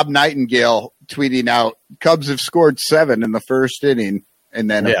the Bob Nightingale tweeting out Cubs have scored 7 in the first inning, and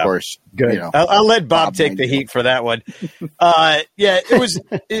then of course, good. I'll let Bob take the heat for that one. It was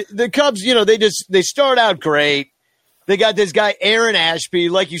the Cubs. They start out great. They got this guy Aaron Ashby,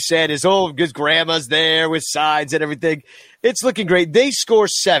 like you said, his grandma's there with sides and everything. It's looking great. They score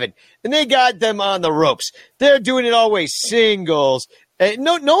 7, and they got them on the ropes. They're doing it always singles.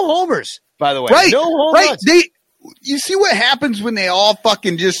 No homers, by the way. Right, no home right. runs. You see what happens when they all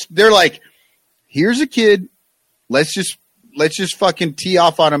fucking they're like, here's a kid. Let's just fucking tee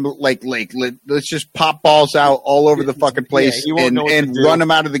off on him. Let's just pop balls out all over the fucking place and run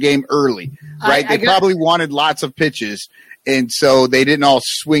him out of the game early. Right? They probably wanted lots of pitches, and so they didn't all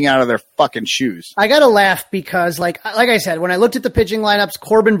swing out of their fucking shoes. I got to laugh because, like I said, when I looked at the pitching lineups,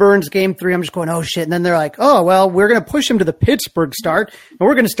 Corbin Burns game 3, I'm just going, oh shit. And then they're like, oh, well, we're going to push him to the Pittsburgh start, and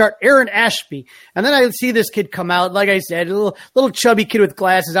we're going to start Aaron Ashby. And then I see this kid come out, like I said, a little chubby kid with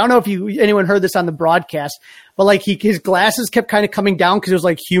glasses. I don't know if anyone heard this on the broadcast, but his glasses kept kind of coming down because it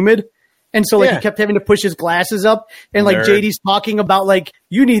was humid. And so he kept having to push his glasses up, and JD's talking about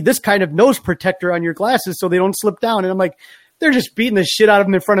you need this kind of nose protector on your glasses so they don't slip down. And I'm like, they're just beating the shit out of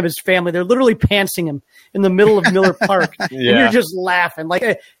him in front of his family. They're literally pantsing him in the middle of Miller Park. And you're just laughing.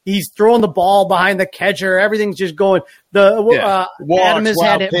 He's throwing the ball behind the catcher. Everything's just going. Adam has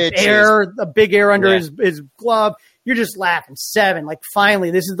had a big air under his glove. You're just laughing. 7.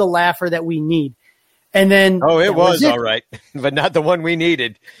 Finally, this is the laugher that we need. And then it was all right, but not the one we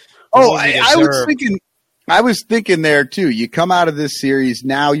needed. I was thinking there too. You come out of this series,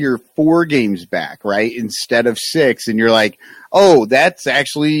 now you're 4 games back, right? Instead of 6. And you're like, oh, that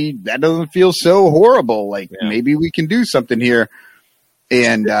doesn't feel so horrible. Maybe we can do something here.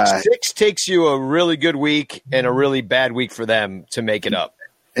 And 6 takes you a really good week and a really bad week for them to make it up.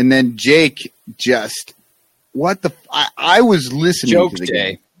 And then Jake I was listening to the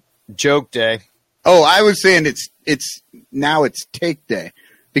game. Joke day. Oh, I was saying it's take day.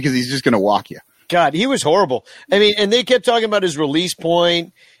 Because he's just going to walk you. God, he was horrible. I mean, and they kept talking about his release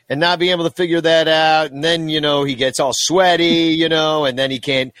point and not being able to figure that out. And then, he gets all sweaty, and then he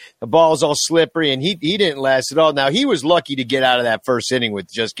can't – the ball's all slippery, and he didn't last at all. Now, he was lucky to get out of that first inning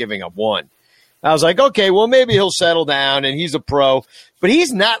with just giving up one. I was like, okay, well, maybe he'll settle down, and he's a pro. But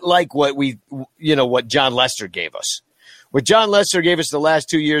he's not like what what John Lester gave us. What John Lester gave us the last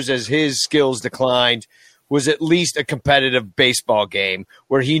 2 years as his skills declined was at least a competitive baseball game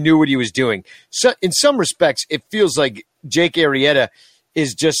where he knew what he was doing. So in some respects, it feels like Jake Arrieta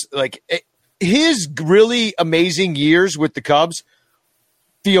is just like his really amazing years with the Cubs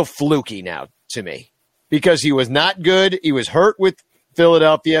feel fluky now to me because he was not good. He was hurt with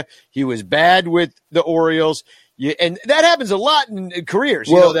Philadelphia. He was bad with the Orioles. And that happens a lot in careers.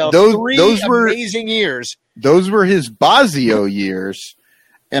 Well, those were amazing years. Those were his Bosio years.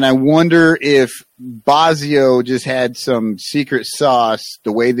 And I wonder if Bosio just had some secret sauce,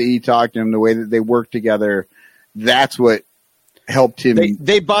 the way that he talked to him, the way that they worked together. That's what helped him.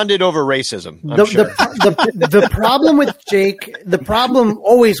 They bonded over racism. The problem with Jake, the problem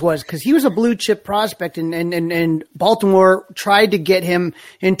always was because he was a blue chip prospect, and Baltimore tried to get him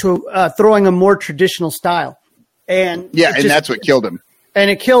into throwing a more traditional style. And that's what killed him. And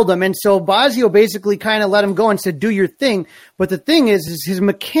it killed him. And so Bosio basically kind of let him go and said, do your thing. But the thing is his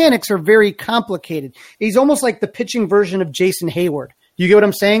mechanics are very complicated. He's almost like the pitching version of Jason Hayward. You get what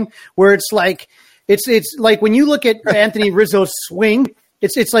I'm saying? Where it's like when you look at Anthony Rizzo's swing,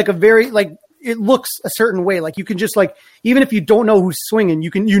 it's like a very like it looks a certain way. Like you can just like even if you don't know who's swinging,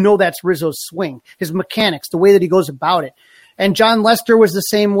 you know that's Rizzo's swing. His mechanics, the way that he goes about it. And John Lester was the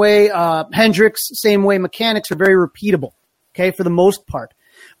same way. Hendricks, same way. Mechanics are very repeatable. Okay, for the most part.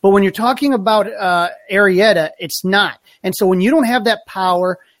 But when you're talking about Arrieta, it's not. And so when you don't have that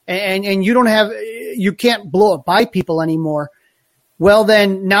power and you can't blow it by people anymore, well,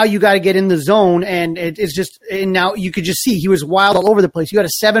 then now you got to get in the zone. And it's just, and now you could just see he was wild all over the place. You got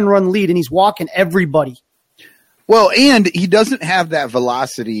a 7-run lead and he's walking everybody. Well, and he doesn't have that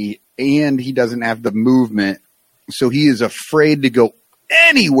velocity and he doesn't have the movement. So he is afraid to go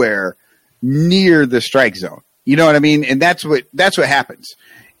anywhere near the strike zone. You know what I mean? And that's what happens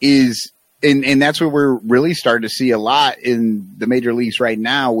is, and that's what we're really starting to see a lot in the major leagues right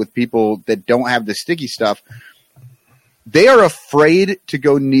now with people that don't have the sticky stuff. They are afraid to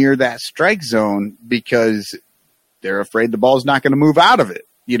go near that strike zone because they're afraid the ball's not going to move out of it.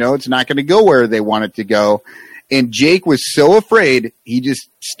 It's not going to go where they want it to go. And Jake was so afraid, he just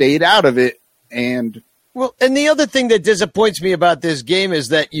stayed out of it. And the other thing that disappoints me about this game is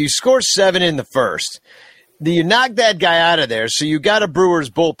that you score 7 in the first. You knock that guy out of there, so you got a Brewers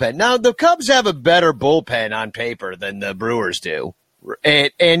bullpen. Now, the Cubs have a better bullpen on paper than the Brewers do.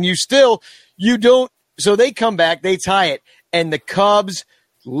 And you don't – so they come back, they tie it, and the Cubs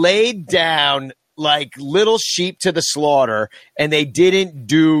laid down like little sheep to the slaughter, and they didn't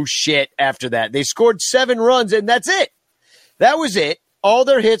do shit after that. They scored 7 runs, and that's it. That was it. All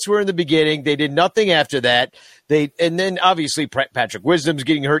their hits were in the beginning. They did nothing after that. And then obviously Patrick Wisdom's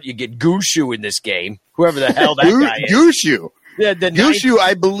getting hurt. You get Gushu in this game, whoever the hell that guy is. Gushu. Yeah, Gushu,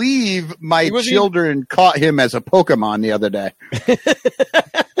 I believe my children caught him as a Pokemon the other day.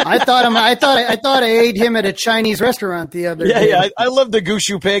 I thought I ate him at a Chinese restaurant the other day. Yeah, I love the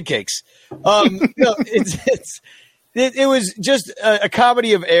Gushu pancakes. It was just a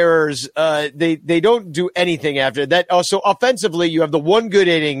comedy of errors. They don't do anything after that. Also, offensively, you have the one good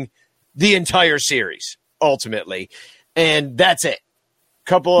inning the entire series, ultimately. And that's it.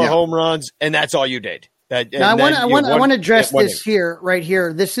 Couple of home runs, and that's all you did. Now, I want to address this right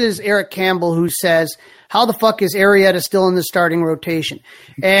here. This is Eric Campbell who says, how the fuck is Arrieta still in the starting rotation?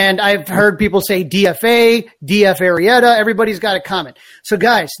 And I've heard people say DFA, DF Arrieta. Everybody's got a comment. So,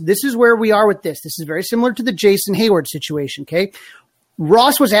 guys, this is where we are with this. This is very similar to the Jason Hayward situation, okay?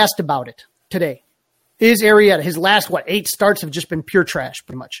 Ross was asked about it today. Is Arrieta, his last, 8 starts have just been pure trash,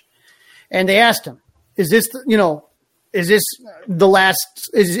 pretty much. And they asked him, is this the last,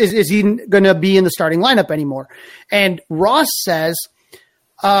 is he going to be in the starting lineup anymore? And Ross says,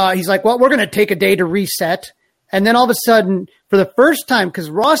 he's like, well, we're going to take a day to reset. And then all of a sudden, for the first time, because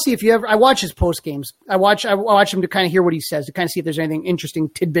Rossi, I watch his post games. I watch him to kind of hear what he says, to kind of see if there's anything interesting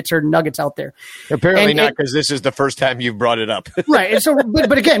tidbits or nuggets out there. Apparently not, because this is the first time you've brought it up. Right. And so,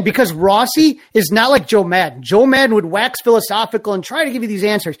 but again, because Rossi is not like Joe Madden. Joe Madden would wax philosophical and try to give you these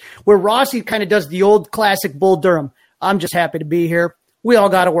answers, where Rossi kind of does the old classic Bull Durham. I'm just happy to be here. We all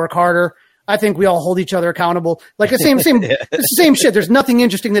got to work harder. I think we all hold each other accountable. Like the same, yeah. It's the same shit. There's nothing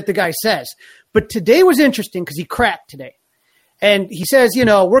interesting that the guy says. But today was interesting because he cracked today. And he says,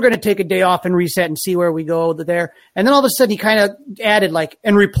 we're going to take a day off and reset and see where we go there. And then all of a sudden he kind of added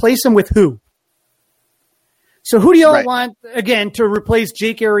and replace him with who? So who do y'all want, again, to replace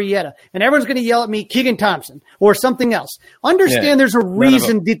Jake Arrieta? And everyone's going to yell at me, Keegan Thompson or something else. Understand there's a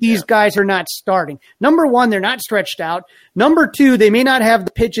reason that these guys are not starting. Number one, they're not stretched out. Number two, they may not have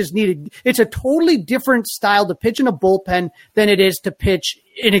the pitches needed. It's a totally different style to pitch in a bullpen than it is to pitch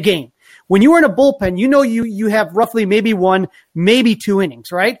in a game. When you are in a bullpen, you know you have roughly maybe 1, maybe 2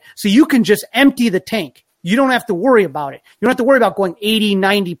 innings, right? So you can just empty the tank. You don't have to worry about it. You don't have to worry about going 80,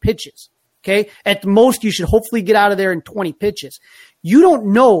 90 pitches. Okay. At the most, you should hopefully get out of there in 20 pitches. You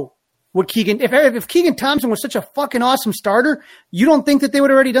don't know what Keegan, if Keegan Thompson was such a fucking awesome starter, you don't think that they would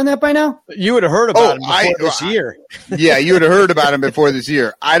have already done that by now? You would have heard about him before this year. Yeah, you would have heard about him before this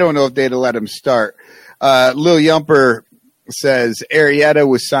year. I don't know if they'd have let him start. Lil Yumper says Arrieta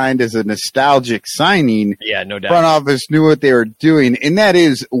was signed as a nostalgic signing. Yeah, no doubt. Front office knew what they were doing, and that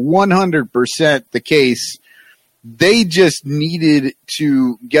is 100% the case. They just needed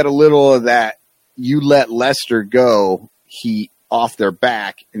to get a little of that you let Lester go heat off their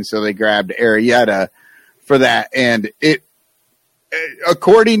back, and so they grabbed Arrieta for that. And it,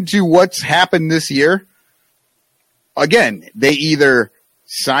 according to what's happened this year, again, they either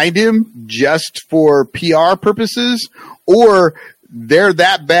signed him just for PR purposes, or they're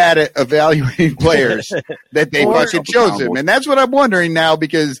that bad at evaluating players that they fucking chose him. And that's what I'm wondering now,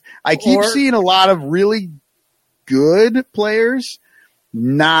 because I keep seeing a lot of really good players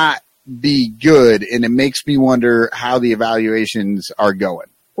not be good, and it makes me wonder how the evaluations are going.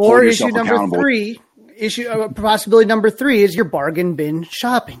 Or issue number 3, possibility number 3 is your bargain bin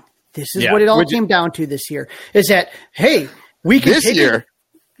shopping. This is what it all came down to this year, is that, hey, we can this take year.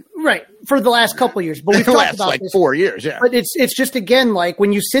 Right, for the last couple of years, but we've talked about like this 4 years, yeah. But it's just, again, like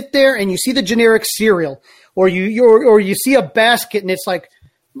when you sit there and you see the generic cereal, or you see a basket, and it's like,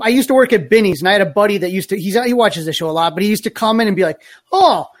 I used to work at Binny's, and I had a buddy that he watches the show a lot, but he used to come in and be like,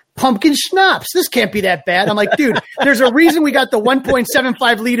 "Oh, pumpkin schnapps, this can't be that bad." I'm like, dude, there's a reason we got the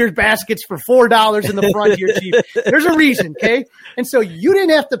 1.75 liters baskets for $4 in the front here, Chief. There's a reason, okay? And so you didn't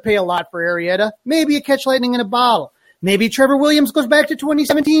have to pay a lot for Arrieta. Maybe you catch lightning in a bottle. Maybe Trevor Williams goes back to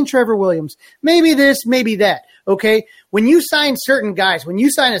 2017 Trevor Williams. Maybe this, maybe that, okay? When you sign certain guys, when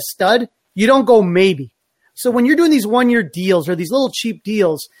you sign a stud, you don't go maybe. So when you're doing these 1-year deals or these little cheap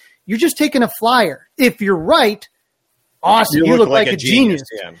deals, you're just taking a flyer. If you're right, awesome. You look like a genius.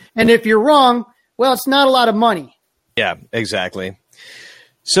 Yeah. And if you're wrong, well, it's not a lot of money. Yeah, exactly.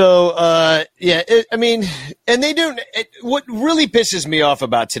 So, and they don't. What really pisses me off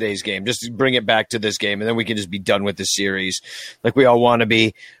about today's game, just to bring it back to this game, and then we can just be done with the series like we all want to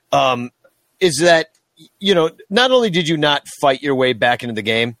be, is that, not only did you not fight your way back into the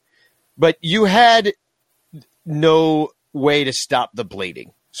game, but you had no way to stop the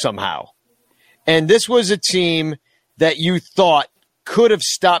bleeding somehow. And this was a team that you thought could have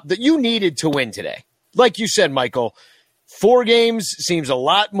stopped, that you needed to win today. Like you said, Michael, 4 games seems a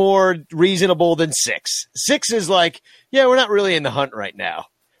lot more reasonable than 6. 6 is like, yeah, we're not really in the hunt right now.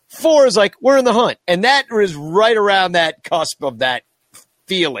 4 is like, we're in the hunt. And that is right around that cusp of that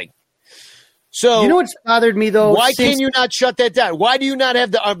feeling. So, you know what's bothered me though? Why can you not shut that down? Why do you not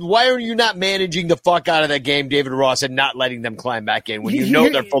have why are you not managing the fuck out of that game, David Ross, and not letting them climb back in when you know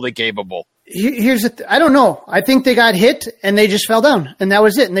they're fully capable? Here's I don't know. I think they got hit and they just fell down, and that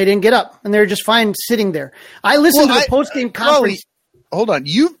was it. And they didn't get up, and they were just fine sitting there. I listened to the post-game conference. Hold on.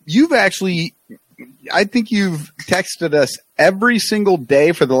 You've actually, I think you've texted us every single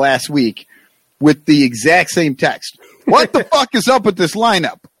day for the last week with the exact same text. What the fuck is up with this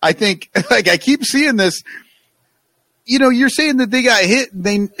lineup? I think, I keep seeing this. You're saying that they got hit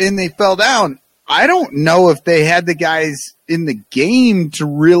and they fell down. I don't know if they had the guys in the game to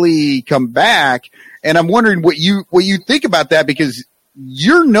really come back. And I'm wondering what you think about that, because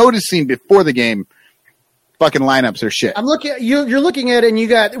you're noticing before the game, fucking lineups are shit. I'm looking at you're looking at it, and you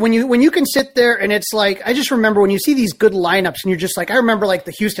got when you can sit there and it's like, I just remember when you see these good lineups and you're just like, I remember like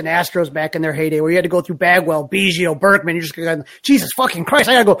the Houston Astros back in their heyday where you had to go through Bagwell, Biggio, Berkman. You're just going, Jesus fucking Christ,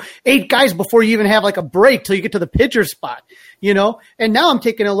 I gotta go 8 guys before you even have like a break till you get to the pitcher spot, And now I'm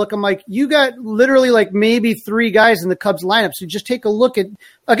taking a look. I'm like, you got literally like maybe 3 guys in the Cubs lineup. So just take a look at,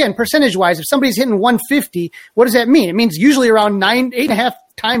 again, percentage wise, if somebody's hitting 150, what does that mean? It means usually around 8.5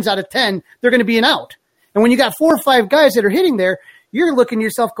 times out of 10 they're going to be an out. And when you got 4 or 5 guys that are hitting there, you're looking at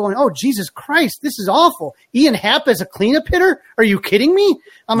yourself going, oh, Jesus Christ, this is awful. Ian Happ as a cleanup hitter? Are you kidding me?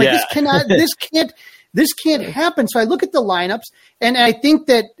 I'm like, this can't happen. So I look at the lineups, and I think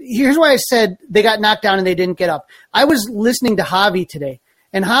that here's why I said they got knocked down and they didn't get up. I was listening to Javi today,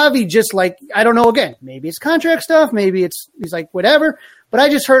 and Javi just like, I don't know, again, maybe it's contract stuff, maybe he's like, whatever. But I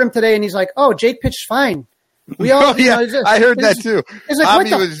just heard him today, and he's like, oh, Jake pitched fine. We all, I heard that too.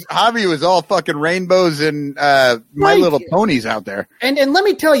 Javi was all fucking rainbows and My Little Ponies out there. And let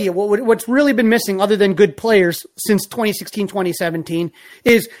me tell you what's really been missing, other than good players since 2016, 2017,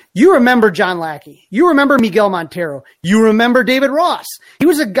 is you remember John Lackey, you remember Miguel Montero, you remember David Ross. He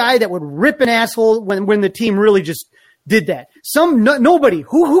was a guy that would rip an asshole when the team really just did that. Nobody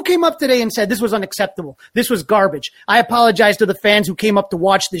who came up today and said this was unacceptable. This was garbage. I apologize to the fans who came up to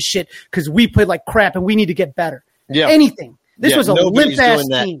watch this shit because we played like crap and we need to get better. Yeah. Anything. This was a limp ass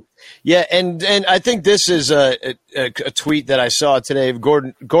team. Yeah, and I think this is a tweet that I saw today.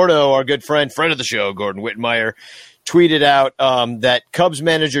 Gordo, our good friend of the show, Gordon Whitmire, tweeted out that Cubs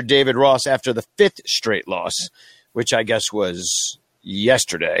manager David Ross, after the 5th straight loss, which I guess was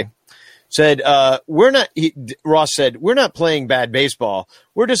yesterday, said, Ross said, we're not playing bad baseball.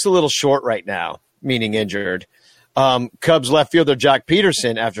 We're just a little short right now, meaning injured. Cubs left fielder Jock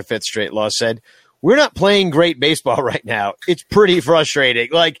Peterson, after 5th straight loss, said, we're not playing great baseball right now. It's pretty frustrating.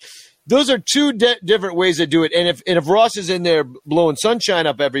 Like, those are two different ways to do it. And if Ross is in there blowing sunshine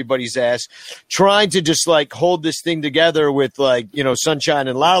up everybody's ass, trying to just like hold this thing together with sunshine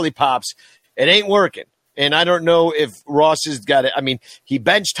and lollipops, it ain't working. And I don't know if Ross has got it. I mean, he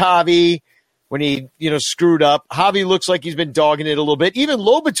benched Javi when he, screwed up. Javi looks like he's been dogging it a little bit. Even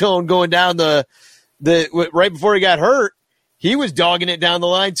Lobaton going down the right before he got hurt, he was dogging it down the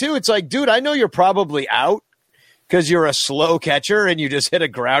line too. It's like, dude, I know you're probably out because you're a slow catcher and you just hit a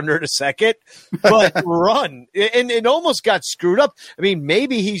grounder to second, but run. And it almost got screwed up. I mean,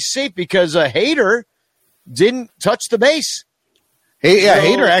 maybe he's safe because Hader didn't touch the base.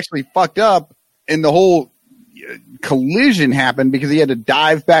 Hader actually fucked up. And the whole collision happened because he had to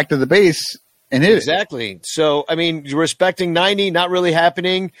dive back to the base and hit it. Exactly. So, I mean, respecting 90, not really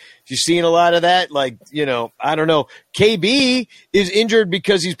happening. You're seeing a lot of that. Like, I don't know. KB is injured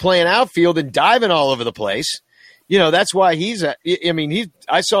because he's playing outfield and diving all over the place. That's why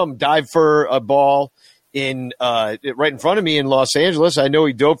I saw him dive for a ball right in front of me in Los Angeles. I know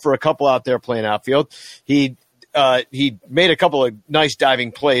he dove for a couple out there playing outfield. He made a couple of nice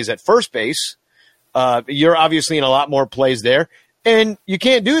diving plays at first base. You're obviously in a lot more plays there, and you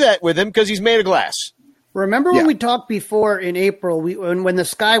can't do that with him because he's made of glass. Remember when we talked before in April, when the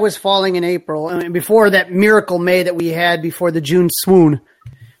sky was falling in April, and before that miracle May that we had before the June swoon,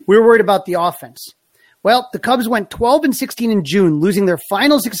 we were worried about the offense. Well, the Cubs went 12-16 in June, losing their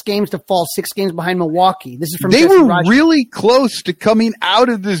final 6 games to fall 6 games behind Milwaukee. This is from They Jesse were Rogers. really close to coming out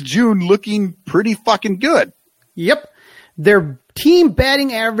of this June looking pretty fucking good. Yep. Their team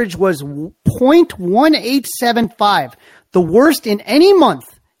batting average was .1875, the worst in any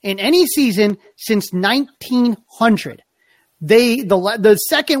month in any season since 1900. The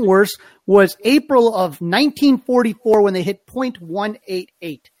second worst was April of 1944 when they hit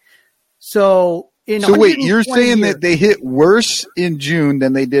 .188. So wait, you're saying that they hit worse in June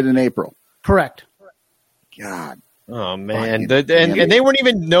than they did in April? Correct. God. Oh man, and they weren't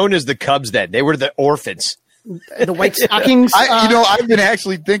even known as the Cubs then. They were the Orphans. The White Stockings. I've been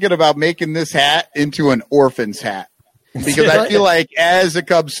actually thinking about making this hat into an orphan's hat because I feel like as a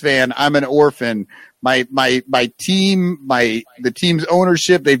Cubs fan, I'm an orphan. My team, the team's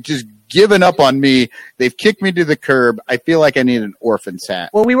ownership, they've just given up on me. They've kicked me to the curb. I feel like I need an orphan's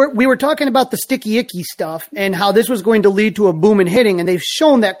hat. Well, we were talking about the sticky icky stuff and how this was going to lead to a boom in hitting, and they've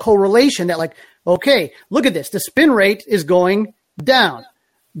shown that correlation that like, okay, look at this. The spin rate is going down.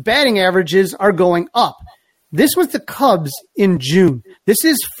 Batting averages are going up. This was the Cubs in June. This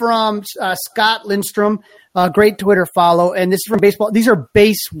is from Scott Lindstrom, great Twitter follow, and this is from baseball. These are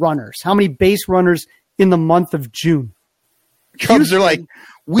base runners. How many base runners in the month of June? Cubs are like,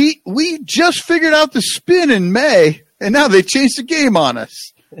 we just figured out the spin in May, and now they changed the game on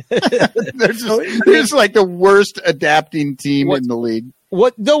us. they're just like the worst adapting team in the league.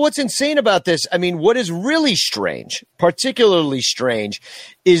 What's insane about this, I mean, what is really strange, particularly strange,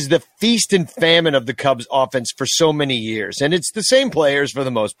 is the feast and famine of the Cubs offense for so many years. And it's the same players for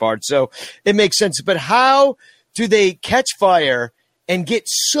the most part, so it makes sense. But how do they catch fire and get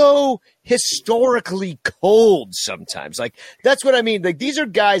so historically cold sometimes? Like, that's what I mean. Like, these are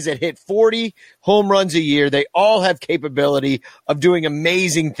guys that hit 40 home runs a year. They all have capability of doing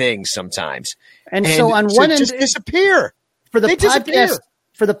amazing things sometimes. And so on one end, just disappear. For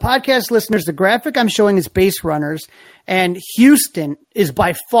the podcast listeners, the graphic I'm showing is base runners, and Houston is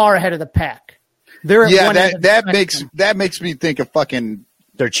by far ahead of the pack. They're at that makes me think a fucking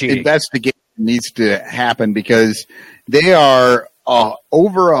they're cheating. Investigation needs to happen because they are over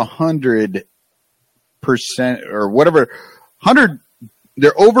 100% or whatever 100.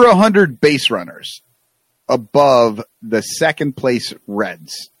 They're over 100 base runners above the second place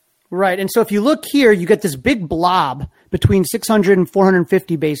Reds. Right. And so if you look here, you get this big blob between 600 and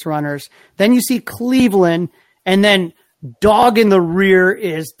 450 base runners. Then you see Cleveland, and then dog in the rear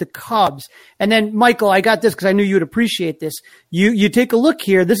is the Cubs. And then, Michael, I got this because I knew you would appreciate this. You take a look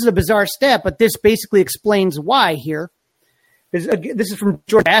here. This is a bizarre stat, but this basically explains why here. This is from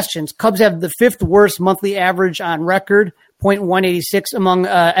George Bastian's. Cubs have the 5th worst monthly average on record, .186 among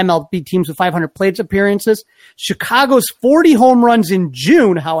MLB teams with 500 plate appearances. Chicago's 40 home runs in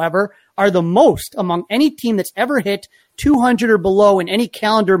June, however, are the most among any team that's ever hit 200 or below in any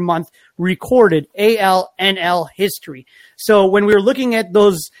calendar month recorded AL/NL history. So when we were looking at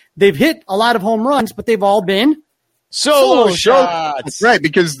those, they've hit a lot of home runs, but they've all been solo shots. That's right,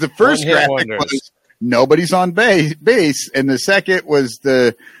 because the first graphic was nobody's on base, and the second was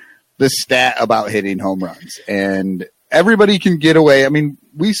the stat about hitting home runs. And everybody can get away. I mean,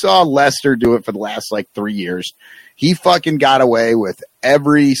 we saw Lester do it for the last 3 years. He fucking got away with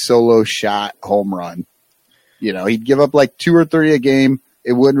every solo shot home run. You know, he'd give up 2 or 3 a game.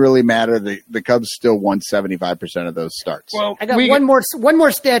 It wouldn't really matter. The Cubs still won 75% of those starts. Well, I got one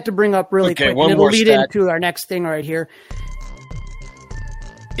more stat to bring up really quick, and it'll lead into our next thing right here.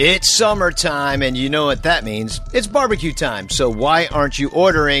 It's summertime, and you know what that means. It's barbecue time. So why aren't you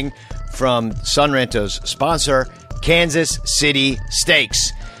ordering from Ranto's sponsor, Kansas City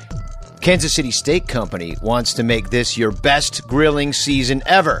Steaks? Kansas City Steak Company wants to make this your best grilling season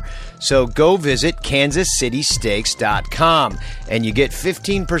ever. So go visit kansascitysteaks.com and you get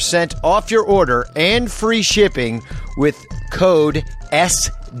 15% off your order and free shipping with code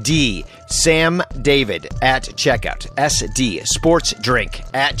SD, Sam David at checkout. SD, sports drink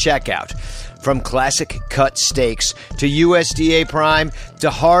at checkout. From classic cut steaks to USDA prime to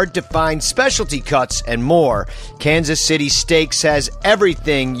hard-to-find specialty cuts and more, Kansas City Steaks has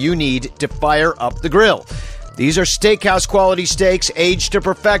everything you need to fire up the grill. These are steakhouse quality steaks aged to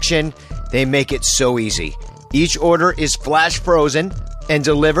perfection. They make it so easy. Each order is flash frozen and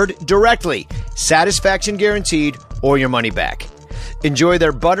delivered directly. Satisfaction guaranteed or your money back. Enjoy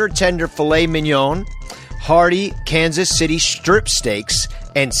their butter tender filet mignon, hearty Kansas City strip steaks,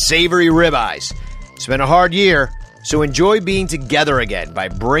 and savory ribeyes. It's been a hard year, so enjoy being together again by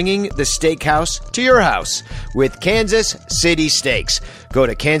bringing the steakhouse to your house with Kansas City Steaks. Go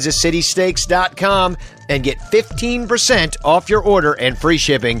to kansascitysteaks.com and get 15% off your order and free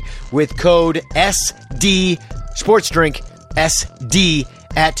shipping with code SD, sports drink SD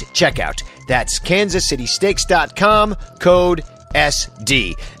at checkout. That's kansascitysteaks.com, code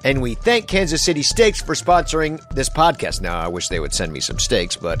SD. And we thank Kansas City Steaks for sponsoring this podcast. Now, I wish they would send me some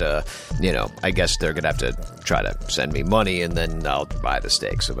steaks, but, I guess they're going to have to try to send me money and then I'll buy the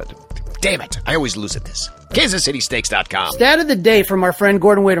steaks. But damn it, I always lose at this. KansasCitySteaks.com. Stat of the day from our friend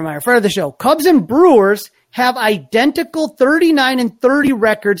Gordon Wadermeyer, friend of the show. Cubs and Brewers have identical 39-30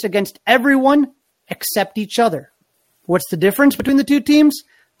 records against everyone except each other. What's the difference between the two teams?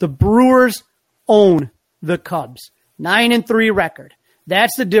 The Brewers own the Cubs. 9-3 record.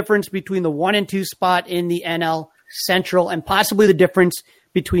 That's the difference between the 1 and 2 spot in the NL Central, and possibly the difference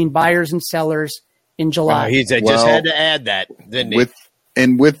between buyers and sellers in July. Just had to add that, didn't he?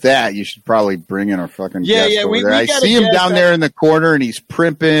 With that, you should probably bring in our fucking guest over there. I see him down there in the corner, and he's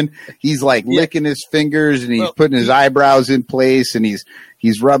primping. He's licking his fingers, and he's putting his eyebrows in place, and he's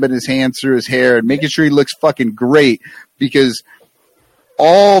rubbing his hands through his hair and making sure he looks fucking great, because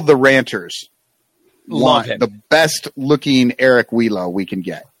all the ranters want the best looking Eric Wheelo we can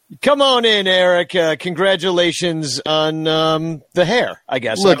get. Come on in, Eric. Congratulations on the hair, I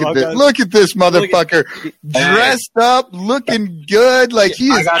guess. Look at this motherfucker. Dressed up, looking good, like he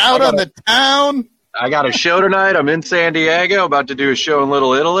is out on the town. I got a show tonight. I'm in San Diego, about to do a show in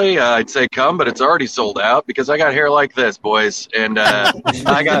Little Italy. I'd say come, but it's already sold out because I got hair like this, boys. And I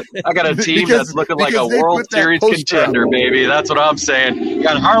got a team that's looking like a World Series contender, baby. That's what I'm saying. You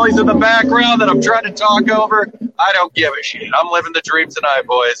got Harley's in the background that I'm trying to talk over. I don't give a shit. I'm living the dream tonight,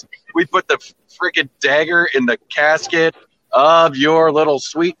 boys. We put the freaking dagger in the casket of your little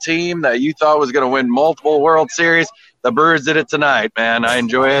sweet team that you thought was going to win multiple World Series. The Brewers did it tonight, man. I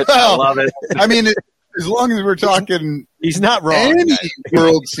enjoy it. I love it. I mean, as long as we're talking, he's not wrong. Any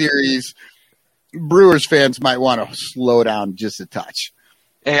World Series, Brewers fans might want to slow down just a touch.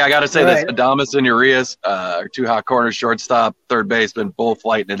 Hey, I got to say this: Adames and Urias, our two hot corners, shortstop, third baseman, both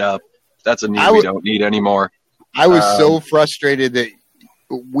lighting it up. That's a need we don't need anymore. I was so frustrated that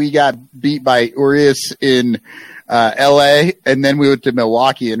we got beat by Urias in L.A. and then we went to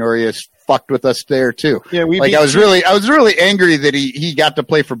Milwaukee and Urias fucked with us there too. Yeah, I was really angry that he got to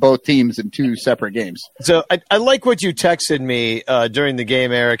play for both teams in two separate games. So I like what you texted me during the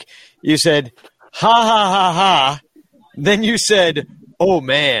game, Eric. You said, ha, ha, ha, ha. Then you said, oh,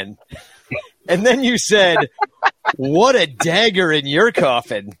 man. And then you said, what a dagger in your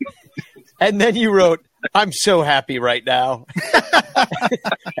coffin. And then you wrote, I'm so happy right now.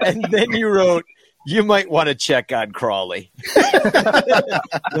 And then you wrote, you might want to check on Crawley.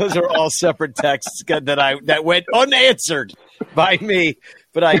 Those are all separate texts that went unanswered by me.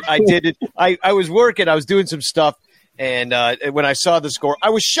 But I did it. I was working. I was doing some stuff. And when I saw the score, I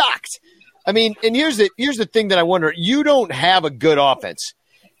was shocked. I mean, and here's the thing that I wonder. You don't have a good offense.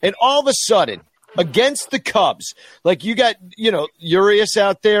 And all of a sudden, against the Cubs, like you got, Urias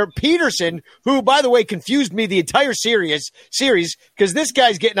out there, Peterson, who, by the way, confused me the entire series because this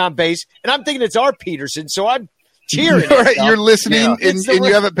guy's getting on base, and I'm thinking it's our Peterson, so I'm cheering. You're listening, and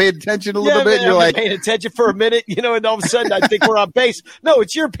you haven't paid attention a little bit. You're like paying attention for a minute, and all of a sudden I think we're on base. No,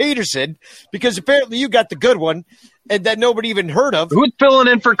 it's your Peterson because apparently you got the good one. And that nobody even heard of. Who's filling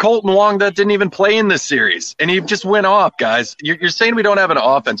in for Colton Wong that didn't even play in this series? And he just went off, guys. You're saying we don't have an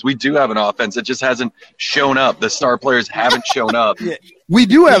offense. We do have an offense. It just hasn't shown up. The star players haven't shown up. We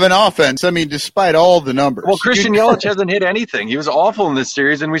do have an offense. I mean, despite all the numbers. Well, Christian Yelich hasn't hit anything. He was awful in this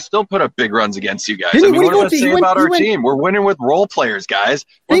series, and we still put up big runs against you guys. What does that say about our team? We're winning with role players, guys.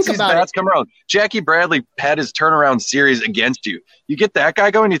 Once these bats come around. Jackie Bradley had his turnaround series against you. You get that guy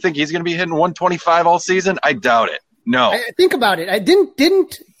going, you think he's going to be hitting 125 all season? I doubt it. No. Think about it. I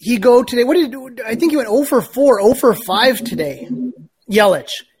didn't he go today? I think he went 0 for 4, 0 for 5 today. Yelich.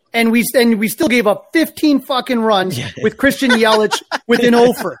 And we still gave up 15 fucking runs with Christian Yelich with an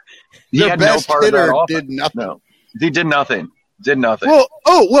 0 for. The best hitter did nothing. No. He did nothing. Well,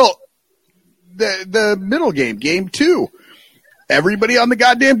 the middle game 2. Everybody on the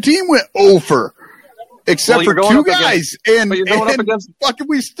goddamn team went 0 for. Except for 2 guys. And fucking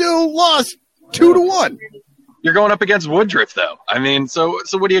we still lost 2-1. You're going up against Woodruff, though. I mean, so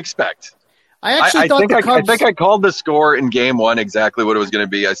what do you expect? I think I called the score in game 1 exactly what it was going to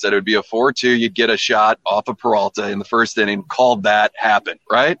be. I said it would be a 4-2. You'd get a shot off of Peralta in the first inning. Called that happen,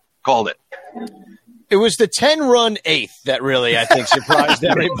 right? Called it. It was the 10-run 8th that really, I think, surprised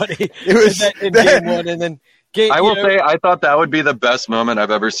everybody. It was in game 1, and then I will say I thought that would be the best moment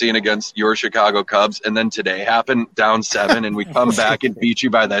I've ever seen against your Chicago Cubs, and then today happened down 7, and we come back and beat you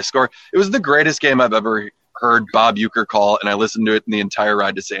by that score. It was the greatest game I've ever heard Bob Uecker call, and I listened to it in the entire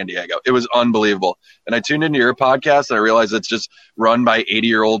ride to San Diego. It was unbelievable. And I tuned into your podcast, and I realized it's just run by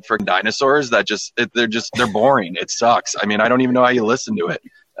 80-year-old freaking dinosaurs that they're boring. It sucks. I mean, I don't even know how you listen to it.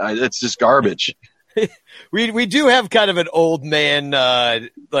 It's just garbage. We do have kind of an old man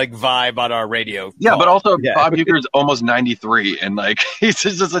like vibe on our radio. Yeah, but also Bob Uecker's almost 93, and like it's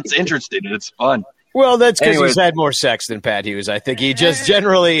interesting and it's fun. Well, that's because he's had more sex than Pat Hughes. I think he just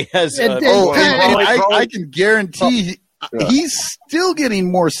generally has. I can guarantee he's still getting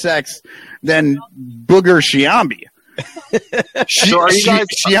more sex than Booger Sciambi.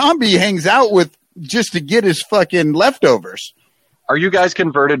 Sciambi hangs out with just to get his fucking leftovers. Are you guys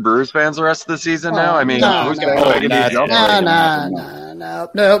converted Brewers fans the rest of the season now? I mean, who's going to play?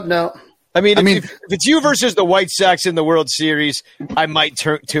 No. I mean, if it's you versus the White Sox in the World Series, I might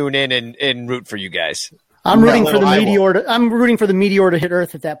tune in and root for you guys. I'm rooting for the meteor to hit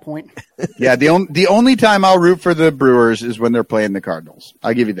Earth at that point. Yeah, the only time I'll root for the Brewers is when they're playing the Cardinals.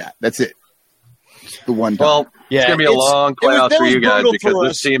 I'll give you that. That's it. It's the one time. Well, it's going to be a long playoff for you guys because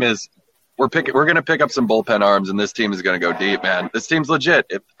this team is we're going to pick up some bullpen arms, and this team is going to go deep, man. This team's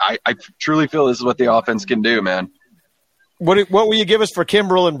legit. I truly feel this is what the offense can do, man. What will you give us for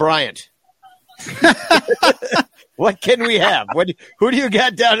Kimbrel and Bryant? What can we have? Who do you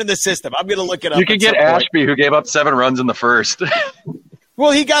got down in the system? I'm going to look it up. You can get Ashby, who gave up 7 runs in the first.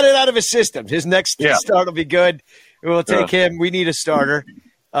 Well, he got it out of his system. His next start will be good. We'll take him. We need a starter.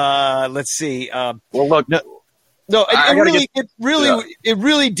 Let's see. Well, look. No, it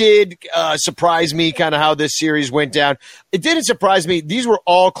really did surprise me kind of how this series went down. It didn't surprise me. These were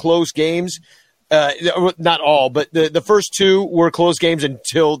all close games. Not all, but the first 2 were close games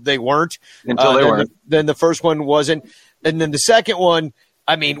until they weren't. Then the first one wasn't. And then the second one,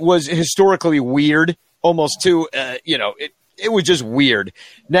 I mean, was historically weird, almost too, it was just weird.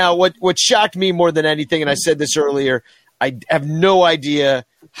 Now, what shocked me more than anything, and I said this earlier, I have no idea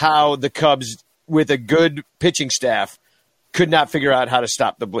how the Cubs, with a good pitching staff, could not figure out how to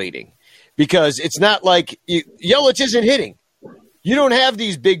stop the bleeding. Because it's not like Yelich isn't hitting. You don't have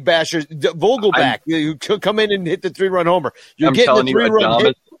these big bashers, Vogelback, who could come in and hit the 3-run homer. You're getting the 3-run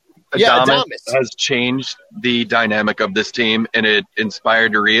hit. Adames has changed the dynamic of this team, and it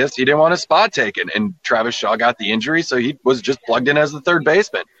inspired Urias. He didn't want a spot taken, and Travis Shaw got the injury, so he was just plugged in as the third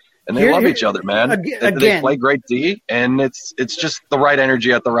baseman. and they love each other, man. They play great D, and it's just the right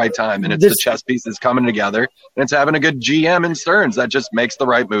energy at the right time, and it's the chess pieces coming together, and it's having a good GM in Stearns that just makes the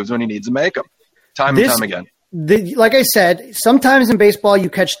right moves when he needs to make them, time and time again. Like I said, sometimes in baseball you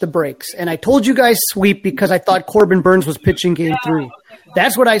catch the breaks, and I told you guys sweep because I thought Corbin Burns was pitching game 3.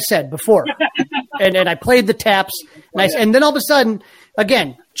 That's what I said before, and I played the taps, and then all of a sudden,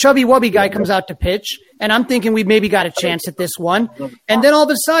 again, chubby wubby guy comes out to pitch, and I'm thinking we maybe got a chance at this one, and then all of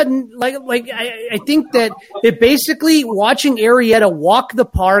a sudden, I think that it basically watching Arrieta walk the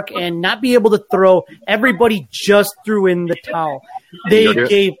park and not be able to throw, everybody just threw in the towel. They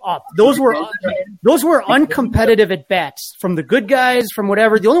gave up. Those were uncompetitive at bats from the good guys, from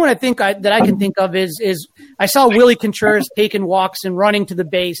whatever. The only one that I can think of is I saw Willie Contreras taking walks and running to the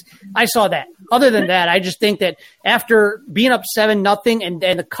base. I saw that. Other than that, I just think that after being up 7-0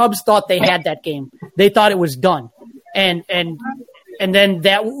 and the Cubs thought they had that game, they thought it was done, and then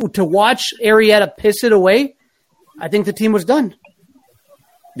that to watch Arrieta piss it away, I think the team was done.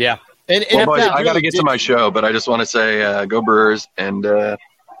 Yeah. Well, boys, I got to get to my show, but I just want to say go Brewers, and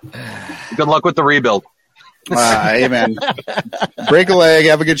good luck with the rebuild. Hey, man. Break a leg,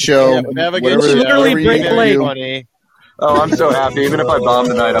 have a good show. Yeah, have a good show. Literally break a leg. Oh, I'm so happy. Even if I bomb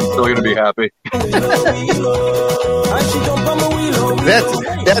tonight, I'm still going to be happy.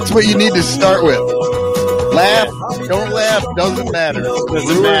 That's what you need to start with. Laugh, don't laugh, doesn't matter.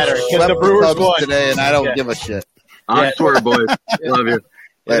 Doesn't matter. Because the Brewers won today, and I don't give a shit. I swear, boys. Love you.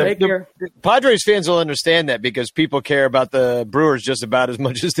 The Padres fans will understand that because people care about the Brewers just about as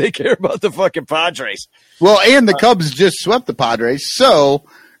much as they care about the fucking Padres. Well, and the Cubs just swept the Padres, so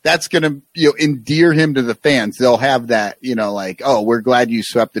that's going to endear him to the fans. They'll have that, like, oh, we're glad you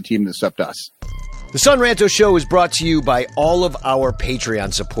swept the team that swept us. The Son Ranto Show is brought to you by all of our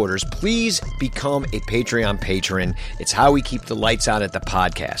Patreon supporters. Please become a Patreon patron. It's how we keep the lights on at the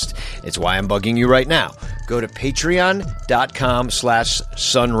podcast. It's why I'm bugging you right now. Go to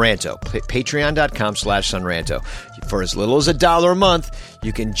patreon.com/sunranto. Patreon.com/sunranto. For as little as $1 a month,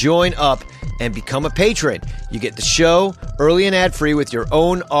 you can join up and become a patron. You get the show early and ad-free with your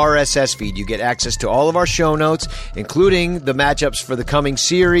own RSS feed. You get access to all of our show notes, including the matchups for the coming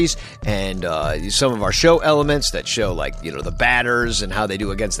series and some of our show elements that show, like, the batters and how they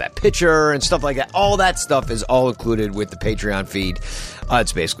do against that pitcher and stuff like that. All that stuff is all included with the Patreon feed.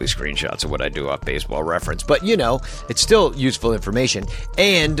 It's basically screenshots of what I do off Baseball Reference. But, it's still useful information.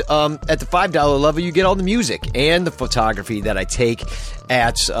 And at the $5 level, you get all the music and the photography that I take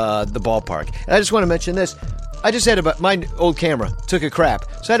at the ballpark. And I just want to mention this. I just had to buy my old camera. Took a crap.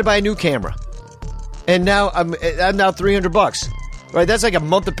 So I had to buy a new camera. And now I'm now $300. Right, that's like a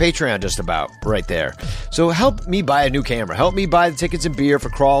month of Patreon just about right there. So help me buy a new camera. Help me buy the tickets and beer for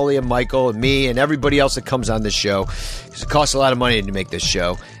Crawley and Michael and me and everybody else that comes on this show. Because it costs a lot of money to make this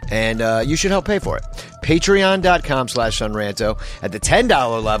show. And you should help pay for it. Patreon.com/sunranto. At the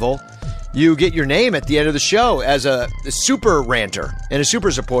 $10 level, you get your name at the end of the show as a super ranter and a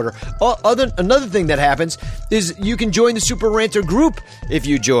super supporter. Another thing that happens is you can join the Super Ranter group if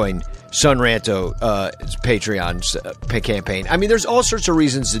you join Son Ranto Patreon's campaign. I mean, there's all sorts of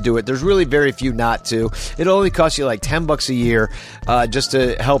reasons to do it. There's really very few not to. It only costs you like $10 a year just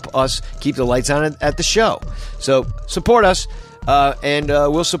to help us keep the lights on at the show. So support us, and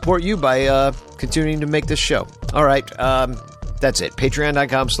we'll support you by continuing to make this show. All right. That's it.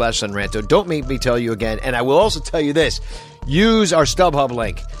 Patreon.com/sunranto. Don't make me tell you again. And I will also tell you this. Use our StubHub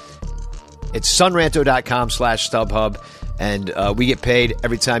link. It's sunranto.com/StubHub. And we get paid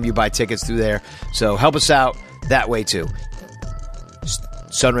every time you buy tickets through there. So help us out that way too.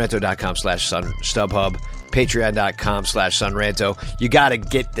 Sunranto.com/StubHub. Patreon.com/sunranto. You got to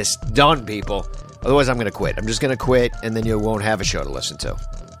get this done, people. Otherwise, I'm going to quit. I'm just going to quit, and then you won't have a show to listen to.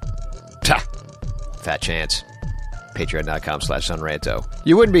 Fat chance. Patreon.com/sunranto.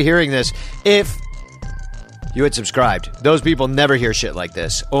 You wouldn't be hearing this if you had subscribed. Those people never hear shit like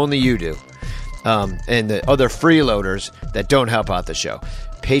this. Only you do. And the other freeloaders that don't help out the show.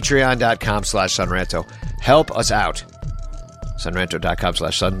 Patreon.com/sunranto. Help us out.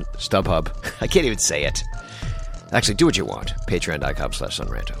 Sunranto.com/StubHub. I can't even say it. Actually, do what you want.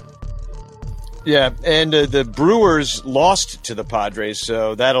 Patreon.com/sunranto. Yeah, and the Brewers lost to the Padres,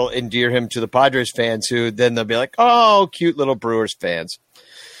 so that'll endear him to the Padres fans who then they'll be like, oh, cute little Brewers fans.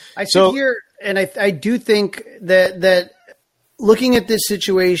 I sit here, and I do think that looking at this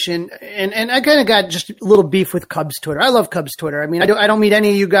situation, and I kind of got just a little beef with Cubs Twitter. I love Cubs Twitter. I mean, I don't meet any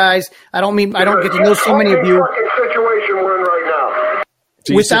of you guys. I don't get to know so many of you. Situation we're in right now.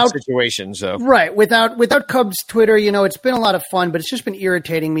 So without situations, though. Right. Without Cubs Twitter, it's been a lot of fun, but it's just been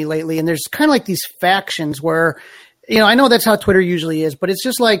irritating me lately. And there's kind of like these factions where, I know that's how Twitter usually is, but it's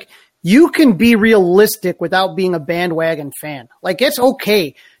just like you can be realistic without being a bandwagon fan. Like, it's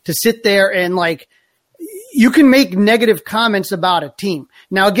okay to sit there and like, you can make negative comments about a team.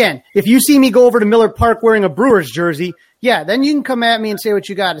 Now, again, if you see me go over to Miller Park wearing a Brewers jersey, yeah, then you can come at me and say what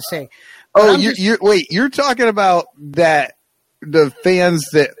you got to say. But you're talking about that the fans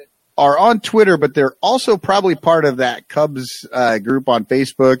that are on Twitter, but they're also probably part of that Cubs group on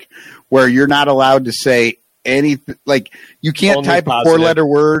Facebook where you're not allowed to say anything. Like, you can't Only type positive. A 4-letter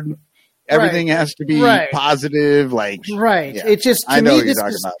word. Everything has to be positive. Like, right. Yeah. It's just, to I know me, what you're this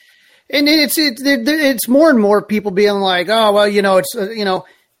talking is, about. and it's more and more people being like, oh, well,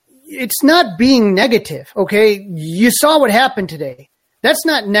 it's not being negative. Okay. You saw what happened today. That's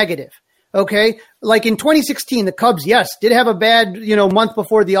not negative. Okay. Like in 2016, the Cubs, yes, did have a bad, month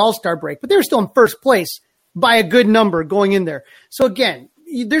before the All-Star break, but they were still in first place by a good number going in there. So again,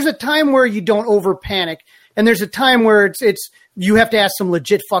 there's a time where you don't over panic, and there's a time where it's you have to ask some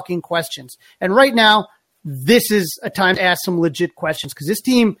legit fucking questions. And right now, this is a time to ask some legit questions, because this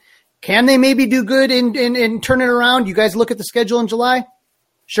team, can they maybe do good and turn it around? You guys look at the schedule in July?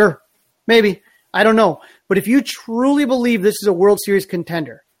 Sure. Maybe. I don't know. But if you truly believe this is a World Series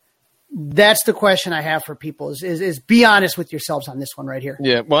contender, that's the question I have for people is be honest with yourselves on this one right here.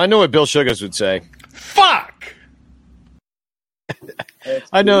 Yeah, well, I know what Bill Sugars would say. Fuck!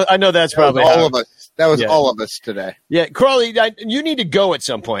 I know that's probably all of us. That was all of us today. Yeah, Crawley, you need to go at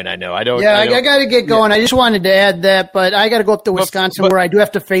some point. I know. I don't. Yeah, I got to get going. Yeah. I just wanted to add that, but I got to go up to Wisconsin where I do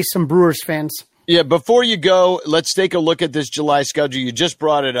have to face some Brewers fans. Yeah, before you go, let's take a look at this July schedule. You just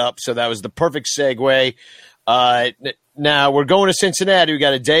brought it up, so that was the perfect segue. Now we're going to Cincinnati. We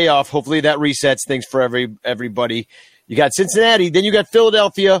got a day off. Hopefully that resets things for everybody. You got Cincinnati, then you got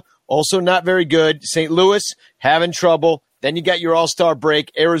Philadelphia, also not very good. St. Louis having trouble. Then you got your All-Star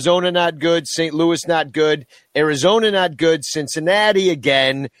break. Arizona not good. St. Louis not good. Arizona not good. Cincinnati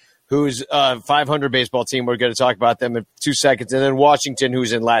again, who's a 500 baseball team. We're going to talk about them in 2 seconds. And then Washington,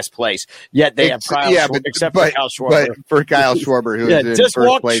 who's in last place. Yet they have Kyle Schwarber, except for Kyle Schwarber. But for Kyle Schwarber, who is in just first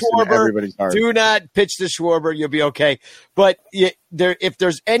walk place Schwarber. in everybody's heart. Do not pitch to Schwarber. You'll be okay. But if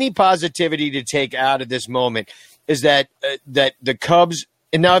there's any positivity to take out of this moment is that the Cubs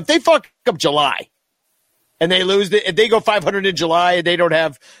 – and now if they fuck up July – and they lose, if they go 500 in July and they don't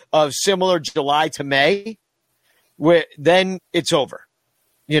have a similar July to May, then it's over.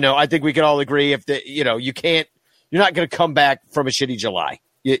 I think we can all agree you're not going to come back from a shitty July.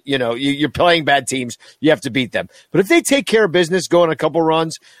 You're playing bad teams. You have to beat them. But if they take care of business, go on a couple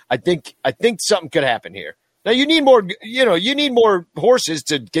runs, I think something could happen here. Now you need more, you need more horses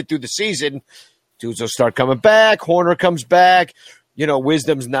to get through the season. Dudes will start coming back. Horner comes back.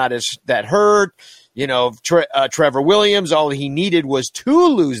 Wisdom's not that hurt. Trevor Williams, all he needed was to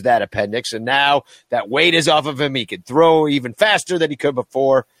lose that appendix, and now that weight is off of him. He could throw even faster than he could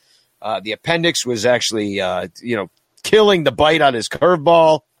before. The appendix was actually, killing the bite on his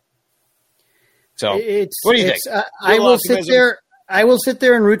curveball. So, what do you think? I will sit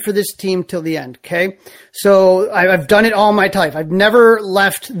there and root for this team till the end. Okay. So I've done it all my life. I've never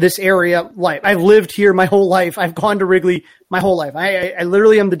left this area life. I've lived here my whole life. I've gone to Wrigley my whole life. I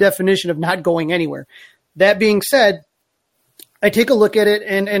literally am the definition of not going anywhere. That being said, I take a look at it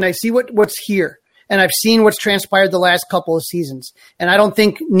and I see what's here. And I've seen what's transpired the last couple of seasons. And I don't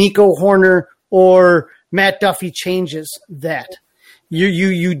think Nico Horner or Matt Duffy changes that.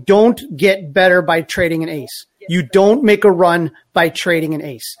 You don't get better by trading an ace. You don't make a run by trading an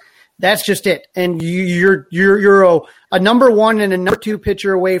ace. That's just it. And you're a number one and a number two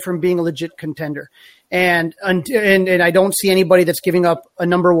pitcher away from being a legit contender. And I don't see anybody that's giving up a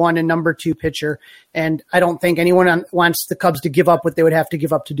number one and number two pitcher. And I don't think anyone wants the Cubs to give up what they would have to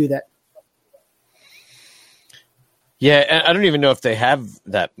give up to do that. Yeah, I don't even know if they have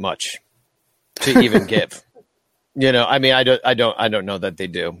that much to even give. I don't know that they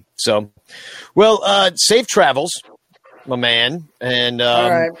do. So, well, safe travels, my man, and all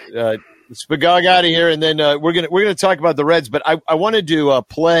right. Spagog out of here, and then we're gonna talk about the Reds. But I wanted to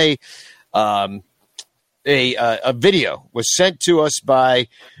play a video was sent to us by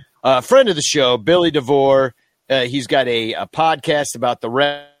a friend of the show, Billy DeVore. He's got a podcast about the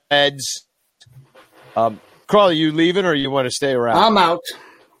Reds. Crawley, you leaving or you want to stay around? I'm out.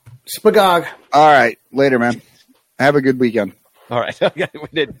 Spagog. All right. Later, man. Have a good weekend. All right. Okay, we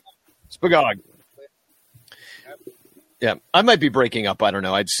did. Spagog. Yeah, I might be breaking up. I don't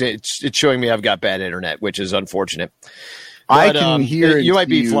know. It's showing me I've got bad internet, which is unfortunate. But, I can hear it. You might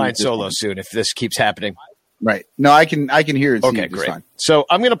be flying solo soon if this keeps happening. Right. No, I can hear it. Okay, great. Fine. So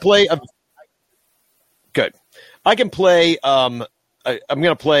I'm going to play good. I can play I'm going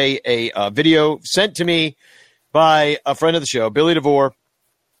to play a video sent to me by a friend of the show, Billy DeVore,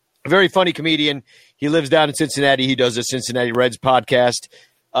 a very funny comedian. He lives down in Cincinnati. He does a Cincinnati Reds podcast.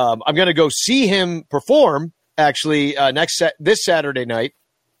 I'm going to go see him perform, actually, this Saturday night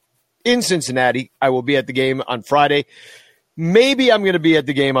in Cincinnati. I will be at the game on Friday. Maybe I'm going to be at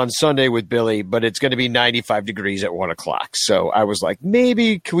the game on Sunday with Billy, but it's going to be 95 degrees at 1 o'clock. So I was like,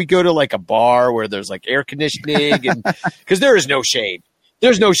 maybe can we go to like a bar where there's like air conditioning? And because there is no shade.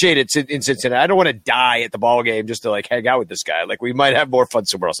 There's no shade in Cincinnati. I don't want to die at the ball game just to like hang out with this guy. Like we might have more fun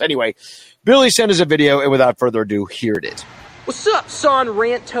somewhere else. Anyway, Billy sent us a video, and without further ado, here it is. What's up, Son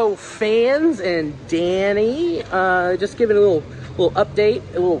Ranto fans and Danny? Just giving a little update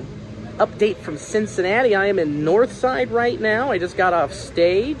from Cincinnati. I am in Northside right now. I just got off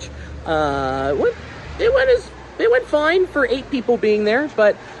stage. It went fine for 8 people being there,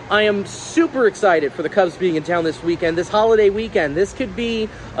 but I am super excited for the Cubs being in town this weekend, this holiday weekend. This could be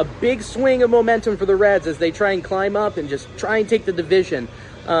a big swing of momentum for the Reds as they try and climb up and just try and take the division.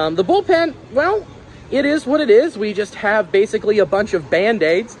 The bullpen, well, it is what it is. We just have basically a bunch of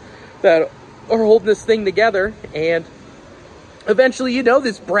Band-Aids that are holding this thing together, and eventually,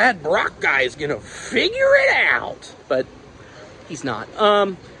 this Brad Brock guy is going to figure it out. But he's not.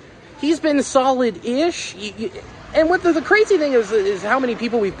 He's been solid-ish. And what the crazy thing is how many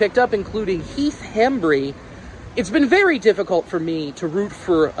people we've picked up, including Heath Hembree. It's been very difficult for me to root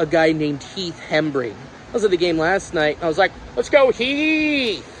for a guy named Heath Hembree. I was at the game last night. I was like, let's go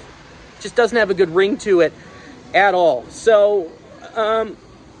Heath. Just doesn't have a good ring to it at all. So,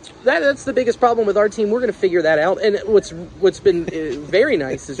 that's the biggest problem with our team. We're going to figure that out. And what's been very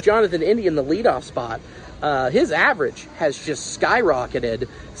nice is Jonathan India in the leadoff spot. His average has just skyrocketed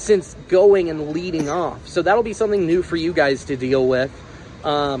since going and leading off. So that'll be something new for you guys to deal with.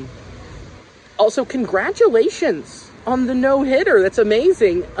 Also, congratulations on the no-hitter. That's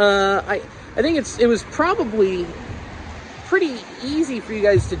amazing. I think it was probably pretty easy for you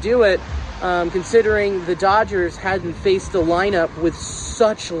guys to do it, considering the Dodgers hadn't faced a lineup with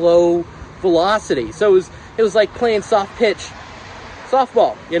such low velocity. So it was like playing soft pitch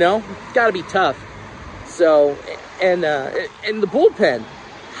softball, It's got to be tough. So, and the bullpen,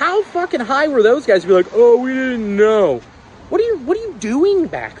 how fucking high were those guys to be like, oh, we didn't know. What are you doing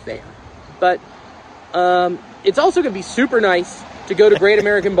back there? But it's also going to be super nice to go to Great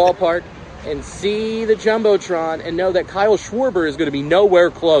American Ballpark and see the Jumbotron and know that Kyle Schwarber is going to be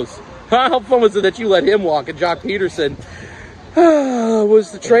nowhere close. How fun was it that you let him walk and Jock Peterson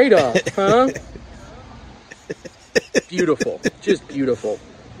was the trade-off, huh? Beautiful. Just beautiful.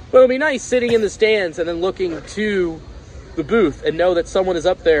 But it'll be nice sitting in the stands and then looking to the booth and know that someone is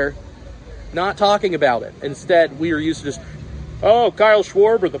up there not talking about it. Instead, we are used to just, oh, Kyle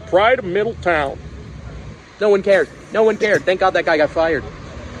Schwarber, the pride of Middletown. No one cared. Thank God that guy got fired.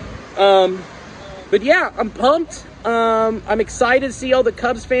 But yeah, I'm pumped. I'm excited to see all the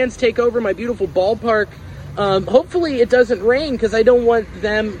Cubs fans take over my beautiful ballpark. Hopefully it doesn't rain because I don't want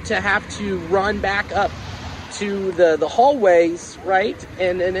them to have to run back up to the hallways, right?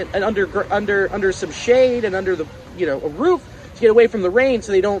 And under some shade and under the a roof to get away from the rain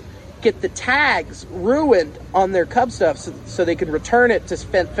so they don't get the tags ruined on their Cub stuff so they can return it to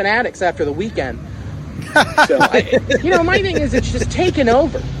Fanatics after the weekend. So my thing is it's just taken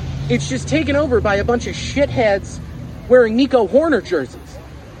over. It's just taken over by a bunch of shitheads wearing Nico Horner jerseys.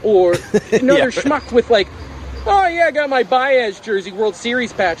 Or another schmuck with like, oh yeah, I got my Baez jersey World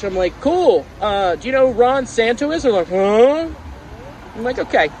Series patch. I'm like, cool. Do you know who Ron Santo is? They're like, huh? I'm like,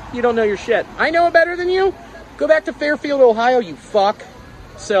 okay, you don't know your shit. I know it better than you. Go back to Fairfield, Ohio, you fuck.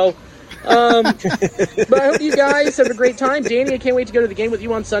 So, but I hope you guys have a great time. Danny, I can't wait to go to the game with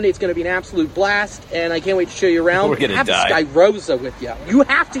you on Sunday. It's going to be an absolute blast, and I can't wait to show you around. We're going to have die. Sky Rosa with you. You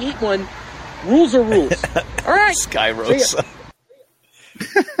have to eat one. Rules are rules. All right. Sky Rosa.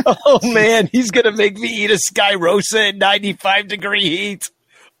 Oh, man, he's going to make me eat a Sky Rosa at 95-degree heat.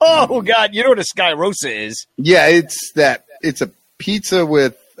 Oh, God, you know what a Sky Rosa is? Yeah, it's a pizza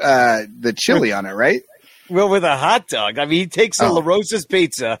with the chili on it, right? Well, with a hot dog. I mean, he takes a La Rosa's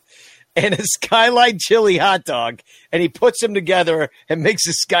pizza and a Skyline chili hot dog, and he puts them together and makes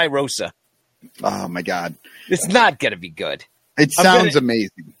a Sky Rosa. Oh, my God. It's not going to be good. It sounds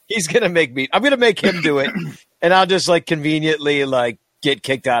amazing. He's going to make me – I'm going to make him do it, and I'll just, conveniently, get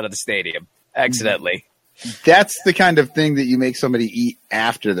kicked out of the stadium accidentally. That's the kind of thing that you make somebody eat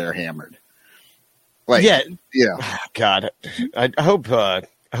after they're hammered. Yeah. Oh, God, I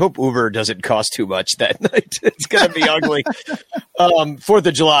hope Uber doesn't cost too much that night. It's going to be ugly. 4th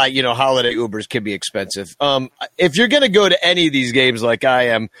of July, holiday Ubers can be expensive. If you're going to go to any of these games like I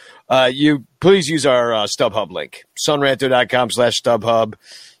am, you please use our StubHub link, sunranto.com/StubHub.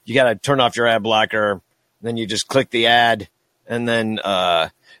 You got to turn off your ad blocker. Then you just click the ad, and then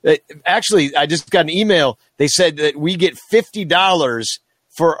actually, I just got an email. They said that we get $50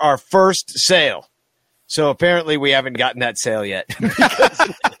 for our first sale. So apparently we haven't gotten that sale yet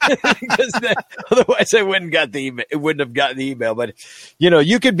because otherwise I wouldn't have gotten the email. But,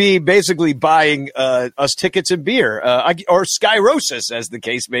 you could be basically buying us tickets and beer or Skyrosis, as the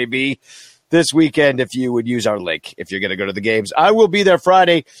case may be, this weekend if you would use our link if you're going to go to the games. I will be there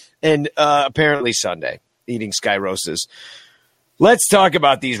Friday and apparently Sunday eating Skyrosis. Let's talk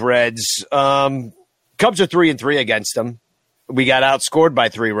about these Reds. Cubs are 3-3 against them. We got outscored by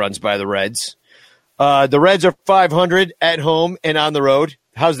 3 runs by the Reds. The Reds are 500 at home and on the road.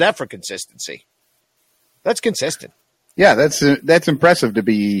 How's that for consistency? That's consistent. Yeah, that's impressive to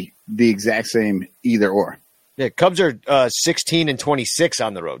be the exact same either or. Yeah, Cubs are 16-26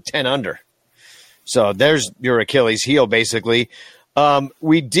 on the road, 10 under. So there's your Achilles heel, basically.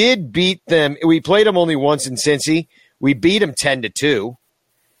 We did beat them. We played them only once in Cincy. We beat them 10-2,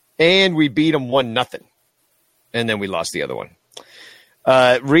 and we beat them 1-0, and then we lost the other one.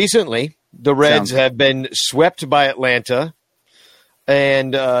 Recently, the Reds have been swept by Atlanta,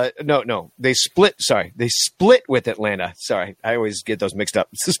 and they split. Sorry, they split with Atlanta. Sorry, I always get those mixed up.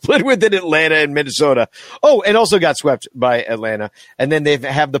 Split with Atlanta and Minnesota. Oh, and also got swept by Atlanta, and then they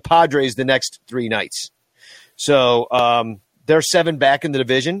have the Padres the next 3 nights. So they're 7 back in the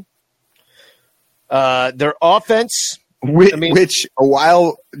division. Their offense, which a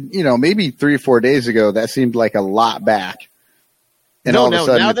while, maybe 3 or 4 days ago, that seemed like a lot back. And all of a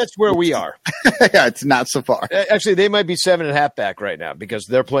sudden, now that's where we are. Yeah, it's not so far. Actually, they might be 7.5 back right now because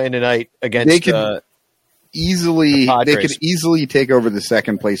they're playing tonight against. They could easily take over the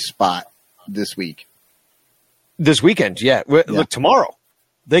second place spot this week. This weekend, yeah. Look, tomorrow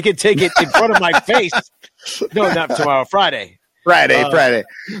they could take it in front of my face. No, not tomorrow. Friday. Friday.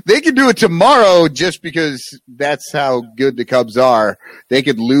 They could do it tomorrow just because that's how good the Cubs are. They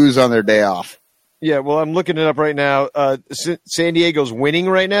could lose on their day off. Yeah, well, I'm looking it up right now. San Diego's winning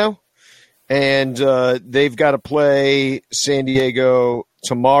right now, and they've got to play San Diego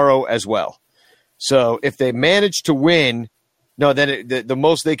tomorrow as well. So if they manage to win, then the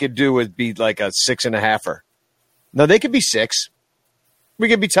most they could do would be like a 6.5er. No, they could be 6. We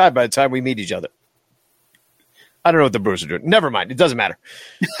could be tied by the time we meet each other. I don't know what the Brewers are doing. Never mind. It doesn't matter.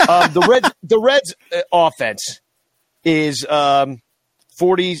 The Reds offense is 40.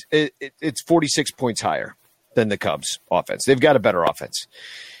 It's 46 points higher than the Cubs offense. They've got a better offense.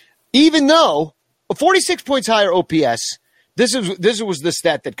 Even though 46 points higher OPS, this was the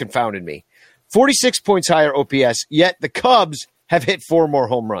stat that confounded me. 46 points higher OPS, yet the Cubs have hit 4 more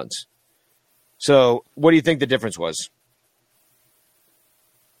home runs. So what do you think the difference was?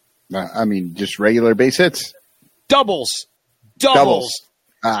 I mean, just regular base hits. Doubles.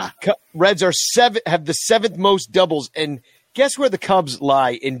 Reds are have the 7th most doubles, and guess where the Cubs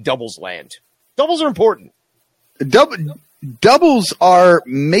lie in doubles land? Doubles are important. Doubles are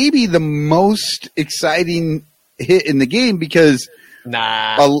maybe the most exciting hit in the game because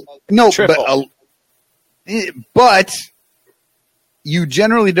but you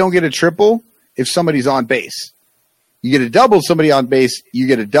generally don't get a triple if somebody's on base. You get a double, somebody on base, you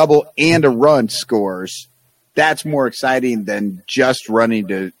get a double and a run scores. That's more exciting than just running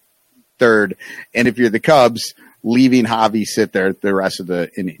to third. And if you're the Cubs, leaving Javi sit there the rest of the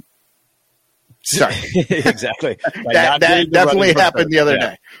inning. Sorry. Exactly. that definitely happened the other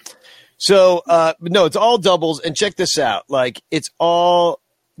day. So, no, it's all doubles. And check this out. Like, it's all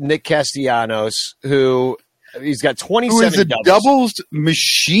Nick Castellanos, who he's got 27 Who is a doubles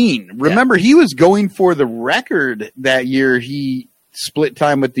machine. Remember, he was going for the record that year. He split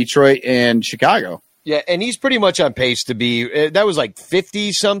time with Detroit and Chicago. Yeah, and he's pretty much on pace to be – that was like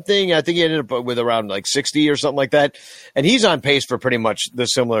 50-something. I think he ended up with around like 60 or something like that. And he's on pace for pretty much the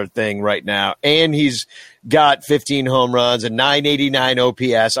similar thing right now. And he's got 15 home runs and 989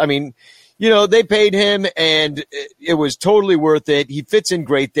 OPS. I mean, they paid him, and it was totally worth it. He fits in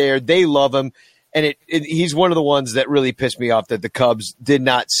great there. They love him. And he's one of the ones that really pissed me off that the Cubs did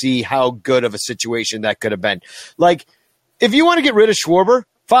not see how good of a situation that could have been. Like, if you want to get rid of Schwarber,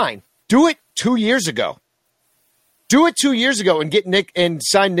 fine. Do it 2 years ago. Do it 2 years ago and get Nick and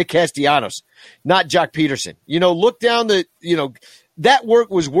sign Nick Castellanos, not Jock Peterson. Look down that work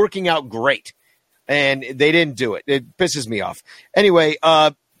was working out great, and they didn't do it. It pisses me off. Anyway,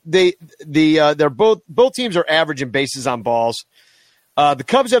 they're both teams are average in bases on balls. The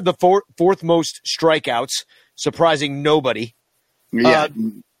Cubs have the fourth most strikeouts, surprising nobody. Yeah,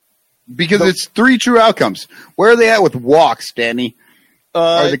 because it's 3 true outcomes. Where are they at with walks, Danny?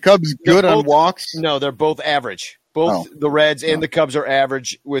 Are the Cubs good on walks? No, they're both average. Both the Reds and the Cubs are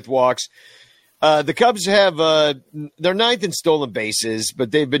average with walks. The Cubs have they're ninth in stolen bases,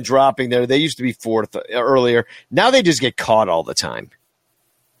 but they've been dropping there. They used to be fourth earlier. Now they just get caught all the time.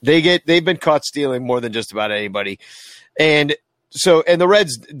 They've been caught stealing more than just about anybody, and the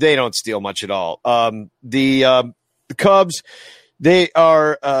Reds, they don't steal much at all. The Cubs, they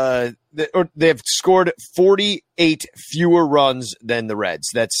have scored 48 fewer runs than the Reds.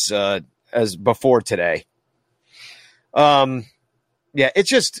 That's as before today. It's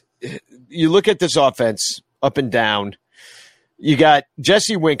just. You look at this offense up and down. You got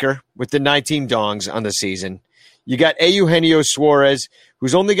Jesse Winker with the 19 dongs on the season. You got Eugenio Suarez,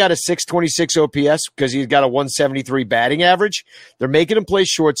 who's only got a 626 OPS because he's got a 173 batting average. They're making him play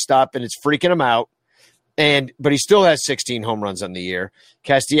shortstop, and it's freaking him out. But he still has 16 home runs on the year.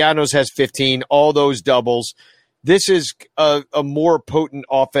 Castellanos has 15, all those doubles. This is a more potent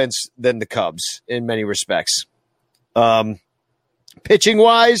offense than the Cubs in many respects.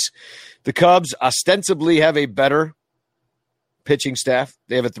 Pitching-wise, the Cubs ostensibly have a better pitching staff.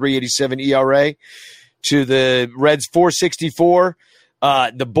 They have a 3.87 ERA to the Reds' 4.64.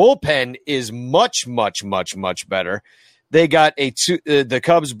 The bullpen is much, much, much, much better. They got the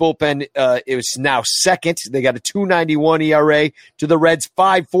Cubs bullpen is now second. They got a 2.91 ERA to the Reds'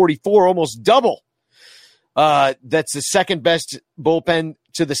 5.44, almost double. That's the second best bullpen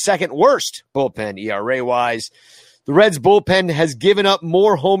to the second worst bullpen ERA-wise. The Reds' bullpen has given up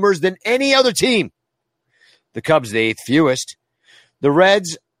more homers than any other team. The Cubs, the eighth fewest. The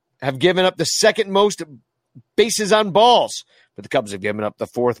Reds have given up the second most bases on balls, but the Cubs have given up the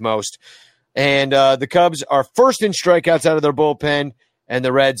fourth most. And the Cubs are first in strikeouts out of their bullpen, and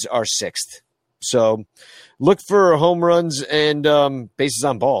the Reds are sixth. So look for home runs and bases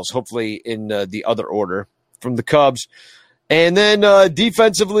on balls, hopefully in the other order from the Cubs. And then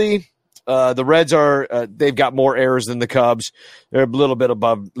defensively, the Reds they've got more errors than the Cubs. They're a little bit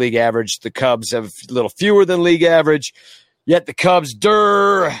above league average. The Cubs have a little fewer than league average. Yet the Cubs,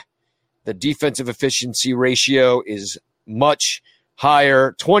 the defensive efficiency ratio is much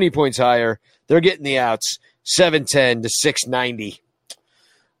higher, 20 points higher. They're getting the outs, 710 to 690.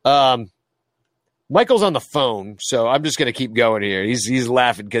 Michael's on the phone, so I'm just going to keep going here. He's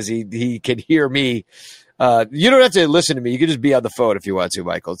laughing because he can hear me. You don't have to listen to me. You can just be on the phone if you want to,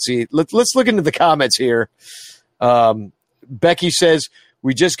 Michael. See, let's look into the comments here. Becky says,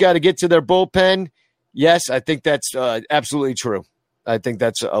 we just got to get to their bullpen. Yes, I think that's absolutely true. I think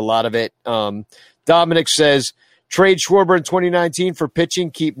that's a lot of it. Dominic says, trade Schwarber in 2019 for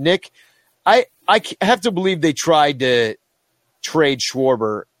pitching, keep Nick. I have to believe they tried to trade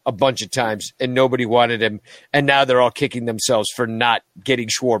Schwarber a bunch of times and nobody wanted him, and now they're all kicking themselves for not getting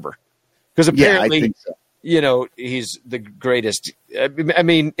Schwarber. Because apparently, I think so. He's the greatest. I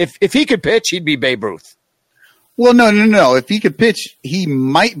mean, if he could pitch, he'd be Babe Ruth. Well, no. If he could pitch, he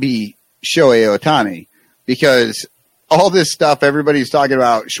might be Shohei Ohtani, because all this stuff everybody's talking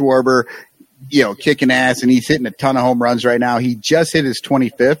about Schwarber, kicking ass, and he's hitting a ton of home runs right now. He just hit his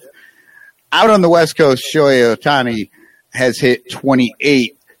 25th. Out on the West Coast, Shohei Ohtani has hit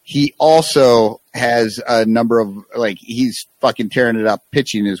 28. He also has a number of, he's fucking tearing it up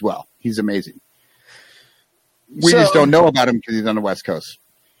pitching as well. He's amazing. We just don't know about him because he's on the West Coast.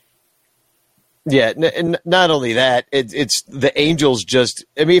 Yeah, and not only that, it's the Angels just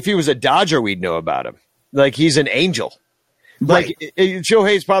 – I mean, if he was a Dodger, we'd know about him. Like, he's an Angel. Right.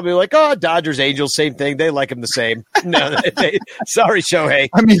 Shohei's probably like, oh, Dodgers, Angels, same thing. They like him the same. No, sorry, Shohei.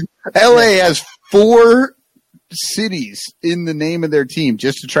 I mean, L.A. has 4 cities in the name of their team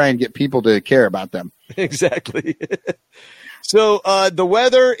just to try and get people to care about them. Exactly. So the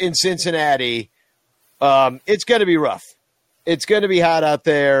weather in Cincinnati – it's going to be rough. It's going to be hot out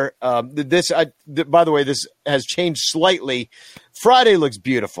there. By the way, this has changed slightly. Friday looks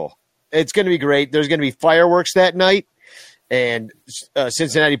beautiful. It's going to be great. There's going to be fireworks that night, and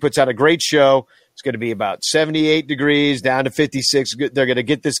Cincinnati puts out a great show. It's going to be about 78 degrees down to 56. They're going to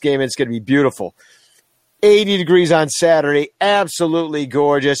get this game, and it's going to be beautiful. 80 degrees on Saturday, absolutely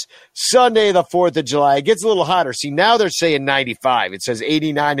gorgeous. Sunday, the 4th of July, it gets a little hotter. See, now they're saying 95. It says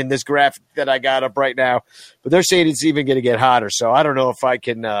 89 in this graphic that I got up right now, but they're saying it's even going to get hotter. So I don't know if I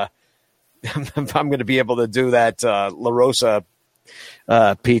can, if I'm going to be able to do that La Rosa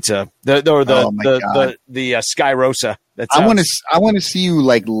pizza, the Sky Rosa. I want to see you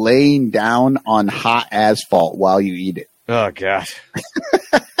laying down on hot asphalt while you eat it. Oh God.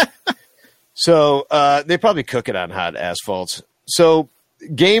 So they probably cook it on hot asphalt. So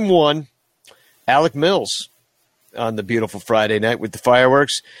game 1, Alec Mills on the beautiful Friday night with the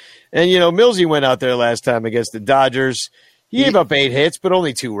fireworks. And, Millsy went out there last time against the Dodgers. He gave up 8 hits, but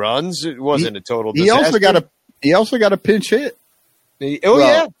only 2 runs. It wasn't a total disaster. He also got a pinch hit.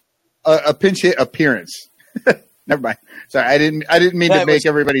 Yeah. a pinch hit appearance. Never mind. Sorry, I didn't mean to make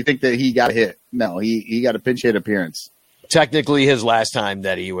everybody think that he got hit. No, he got a pinch hit appearance. Technically, his last time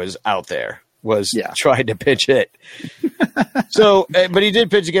that he was out there was trying to pitch hit. So, but he did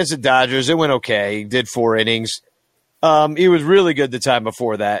pitch against the Dodgers. It went okay. He did 4 innings. He was really good the time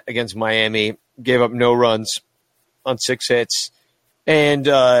before that against Miami. Gave up no runs on 6 hits. And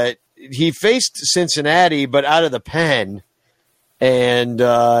he faced Cincinnati, but out of the pen, and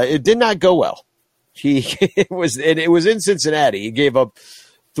it did not go well. It was in Cincinnati. He gave up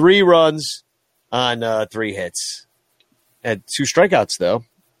 3 runs on 3 hits. Had 2 strikeouts, though.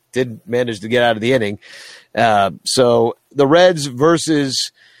 Did manage to get out of the inning. So the Reds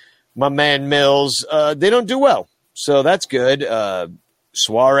versus my man Mills, they don't do well. So that's good.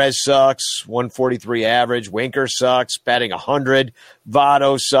 Suarez sucks, 143 average. Winker sucks, batting 100.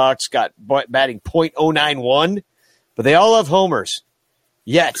 Votto sucks, got batting .091. But they all have homers.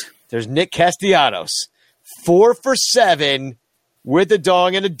 Yet there's Nick Castellanos, 4 for 7 with a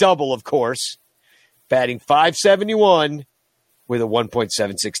dong and a double, of course, batting .571 with a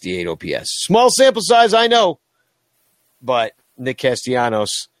 1.768 OPS. Small sample size, I know, but Nick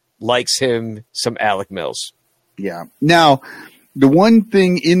Castellanos likes him some Alec Mills. Yeah. Now, the one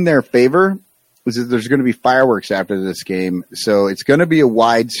thing in their favor is that there's going to be fireworks after this game, so it's going to be a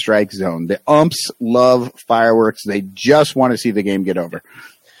wide strike zone. The umps love fireworks. They just want to see the game get over.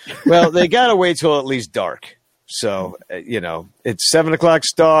 Well, they got to wait till at least dark. So, it's 7 o'clock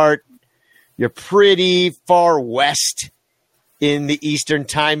start. You're pretty far west in the Eastern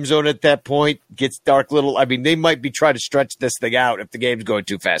time zone at that point. Gets dark little. I mean, they might be trying to stretch this thing out if the game's going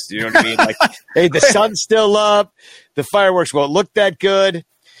too fast. You know what I mean? Like, hey, the sun's still up. The fireworks won't look that good.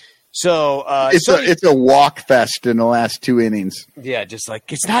 So it's a walk fest in the last 2 innings. Yeah, just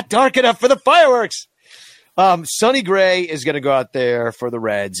like it's not dark enough for the fireworks. Sonny Gray is going to go out there for the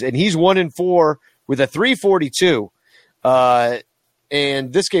Reds, and he's 1-4 with a 3.42.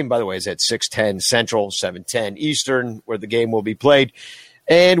 And this game, by the way, is at 6:10 Central, 7:10 Eastern, where the game will be played.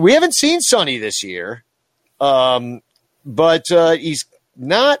 And we haven't seen Sonny this year, but he's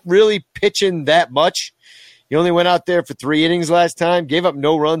not really pitching that much. He only went out there for 3 innings last time, gave up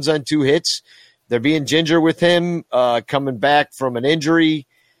no runs on 2 hits. They're being ginger with him, coming back from an injury.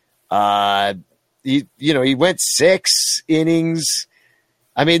 He went 6 innings.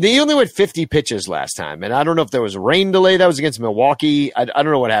 I mean, he only went 50 pitches last time, and I don't know if there was a rain delay. That was against Milwaukee. I don't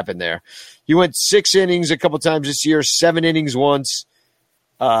know what happened there. He went 6 innings a couple times this year, 7 innings once.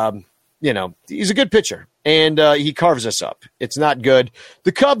 He's a good pitcher, and he carves us up. It's not good.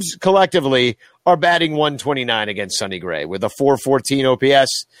 The Cubs collectively are batting 129 against Sonny Gray with a 414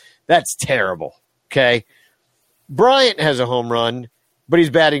 OPS. That's terrible, okay? Bryant has a home run, but he's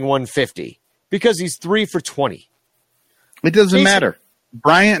batting 150 because he's 3 for 20. It doesn't matter.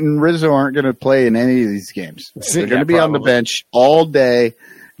 Bryant and Rizzo aren't going to play in any of these games. They're going to be on the bench all day.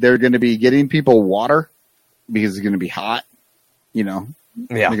 They're going to be getting people water because it's going to be hot. Yeah.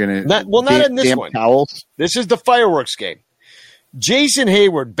 They're going to not in this one. Towels. This is the fireworks game. Jason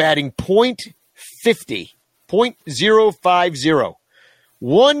Hayward batting .50. 0.050.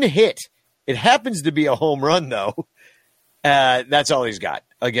 1 hit. It happens to be a home run, though. That's all he's got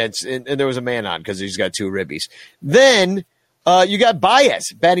against. And there was a man on because he's got 2 ribbies. Then you got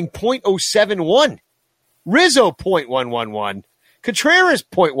Baez batting .071. Rizzo .111. Contreras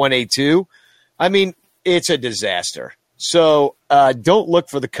 .182. I mean, it's a disaster. So don't look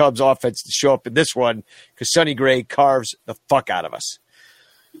for the Cubs offense to show up in this one because Sonny Gray carves the fuck out of us.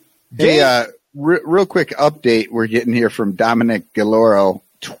 Hey, real quick update we're getting here from Dominic Galoro.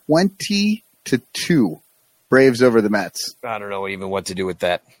 20-2 Braves over the Mets. I don't know even what to do with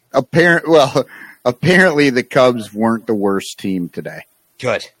that. Apparently the Cubs weren't the worst team today.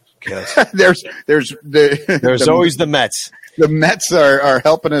 Good. there's always the Mets. The Mets are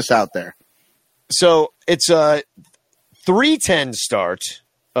helping us out there. So it's a 3:10 start,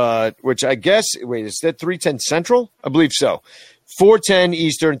 which I guess is that 3:10 Central? I believe so. 4:10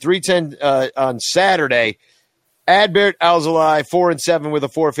 Eastern, 3:10 on Saturday. Adbert Alzolay 4-7 with a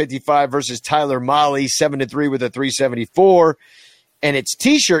 4.55 versus Tyler Mahle 7-3 with a 3.74. And it's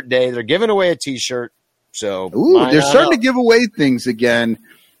T-shirt day. They're giving away a T-shirt. So they're starting to give away things again,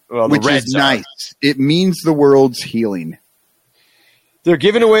 which is nice. It means the world's healing. They're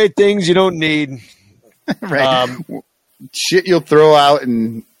giving away things you don't need. Right. Shit you'll throw out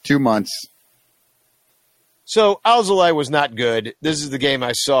in 2 months. So Alzolay was not good. This is the game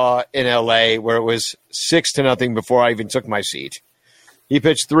I saw in L.A. where it was 6-0 before I even took my seat. He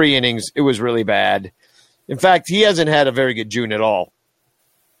pitched 3 innings. It was really bad. In fact, he hasn't had a very good June at all.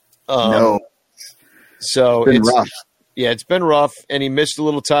 No. So it's been rough. Yeah, it's been rough, and he missed a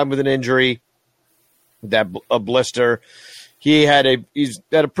little time with an injury, a blister. He's had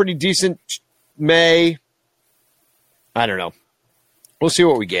a pretty decent May. I don't know. We'll see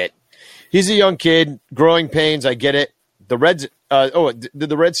what we get. He's a young kid, growing pains. I get it. The Reds. Did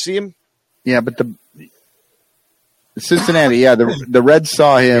the Reds see him? Yeah, but the Cincinnati. Yeah, the Reds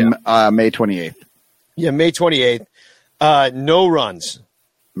saw him May 28th. Yeah, May 28th. No runs.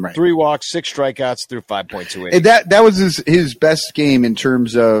 Right. 3 walks, 6 strikeouts through 5.2 innings. That was his best game in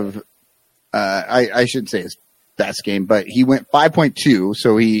terms of I shouldn't say his best game, but he went 5.2,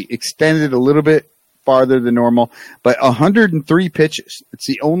 so he extended a little bit farther than normal, but 103 pitches. It's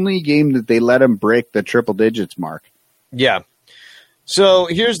the only game that they let him break the triple digits mark. Yeah. So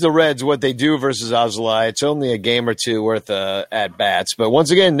here's the Reds, what they do versus Alzolay. It's only a game or two worth at bats, but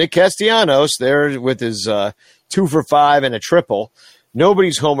once again, Nick Castellanos there with his 2 for 5 and a triple.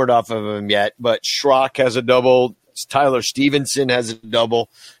 Nobody's homered off of him yet, but Schrock has a double. Tyler Stevenson has a double.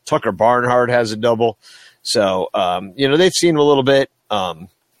 Tucker Barnhart has a double. So, they've seen a little bit.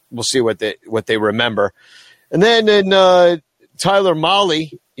 We'll see what they remember. And then in Tyler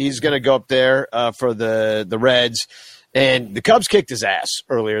Mahle, he's going to go up there for the Reds. And the Cubs kicked his ass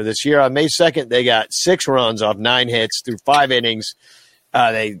earlier this year. On May 2nd, they got 6 runs off 9 hits through 5 innings.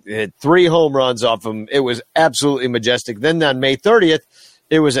 They had 3 home runs off him. It was absolutely majestic. Then on May 30th,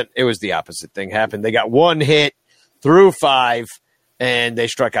 it was the opposite thing happened. They got 1 hit through 5, and they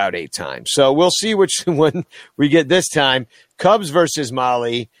struck out 8 times. So we'll see which one we get this time. Cubs versus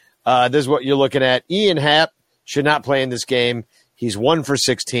Mahle. This is what you're looking at. Ian Happ should not play in this game. He's 1 for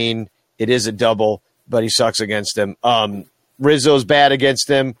 16. It is a double, but he sucks against him. Rizzo's bad against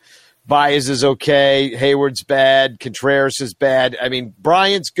him. Baez is okay. Hayward's bad. Contreras is bad. I mean,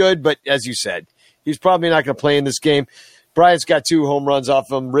 Bryant's good, but as you said, he's probably not going to play in this game. Bryant's got 2 home runs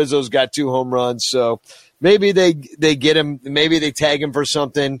off him. Rizzo's got 2 home runs. So maybe they get him. Maybe they tag him for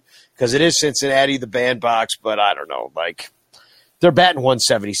something because it is Cincinnati, the bandbox. But I don't know. Like, they're batting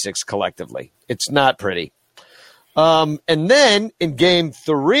 176 collectively. It's not pretty. And then in game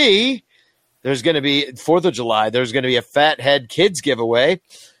 3, there's going to be 4th of July. There's going to be a Fathead Kids giveaway.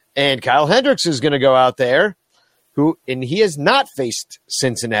 And Kyle Hendricks is going to go out there, and he has not faced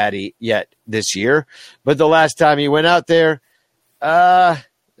Cincinnati yet this year. But the last time he went out there,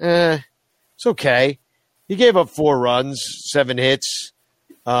 it's okay. He gave up 4 runs, 7 hits,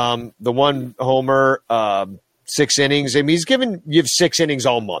 the 1 homer, 6 innings. I mean, he's given you 6 innings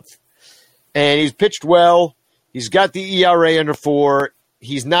all month. And he's pitched well. He's got the ERA under 4.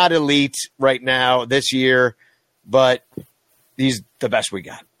 He's not elite right now this year, but he's the best we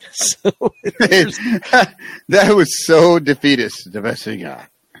got. So that was so defeatist. The best we got.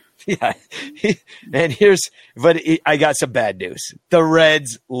 Yeah. And I got some bad news. The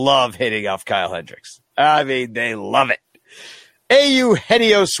Reds love hitting off Kyle Hendricks. I mean, they love it.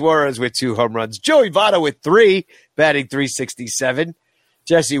 Eugenio Suarez with 2 home runs. Joey Votto with 3, batting .367.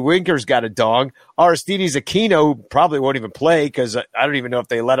 Jesse Winker's got a dong. Aristides Aquino probably won't even play because I don't even know if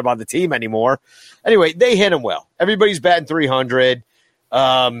they let him on the team anymore. Anyway, they hit him well. Everybody's batting .300.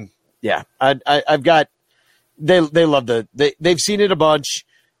 Yeah, I've got. They love they've seen it a bunch.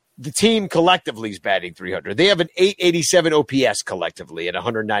 The team collectively is batting .300. They have an .887 OPS collectively at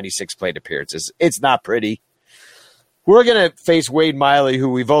 196 plate appearances. It's not pretty. We're gonna face Wade Miley, who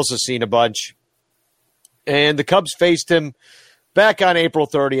we've also seen a bunch, and the Cubs faced him back on April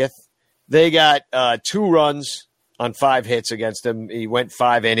 30th. They got 2 runs on 5 hits against him. He went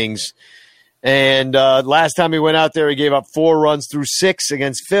 5 innings. And last time he went out there, he gave up 4 runs through 6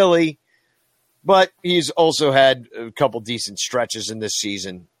 against Philly. But he's also had a couple decent stretches in this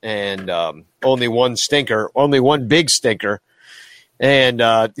season. And only one big stinker.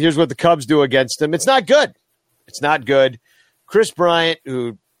 And here's what the Cubs do against him. It's not good. It's not good. Chris Bryant,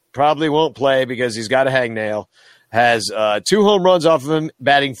 who probably won't play because he's got a hangnail, has 2 home runs off of him,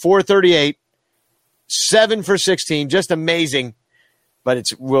 batting .438, 7 for 16, just amazing. But it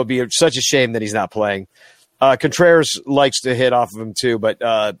will be such a shame that he's not playing. Contreras likes to hit off of him too, but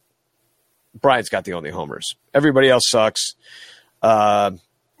Bryant's got the only homers. Everybody else sucks. Well,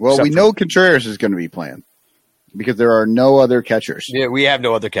 we know Contreras is going to be playing because there are no other catchers. Yeah, we have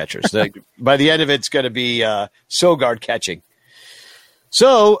no other catchers. By the end of it, it's going to be Sogard catching.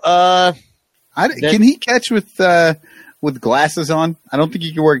 So, can he catch with glasses on? I don't think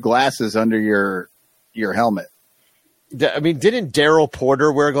you can wear glasses under your helmet. I mean, didn't Daryl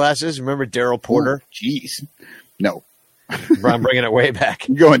Porter wear glasses? Remember Daryl Porter? Jeez. No. I'm bringing it way back.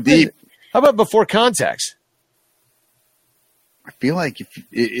 You're going deep. How about before contacts? I feel like if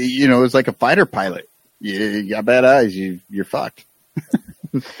it's like a fighter pilot. You got bad eyes, you're fucked.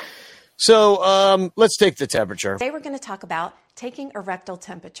 So let's take the temperature. Today we're going to talk about taking a rectal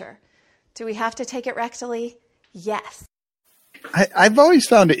temperature. Do we have to take it rectally? Yes. I've always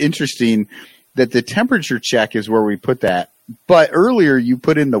found it interesting that the temperature check is where we put that. But earlier you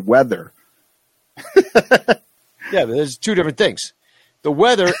put in the weather. Yeah, but there's two different things. The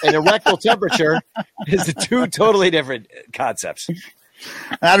weather and the rectal temperature is the two totally different concepts.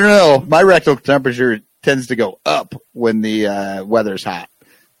 I don't know. My rectal temperature tends to go up when the weather's hot.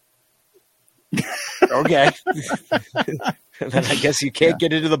 Okay. Then I guess you can't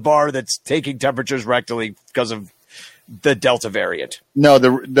get into the bar that's taking temperatures rectally because of the Delta variant. No,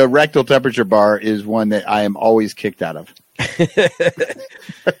 the rectal temperature bar is one that I am always kicked out of.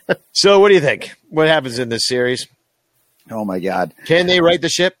 So what do you think? What happens in this series? Oh, my God. Can they right the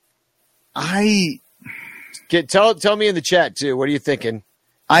ship? Tell me in the chat, too. What are you thinking?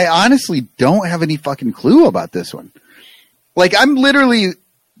 I honestly don't have any fucking clue about this one. Like, I'm literally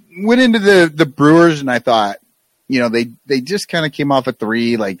went into the Brewers and I thought, they just kind of came off a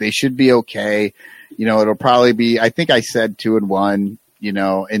 3. Like, they should be okay. It'll probably be, I think I said 2-1,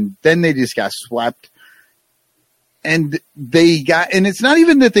 and then they just got swept. And and it's not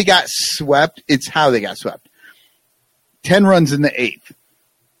even that they got swept, it's how they got swept. 10 runs in the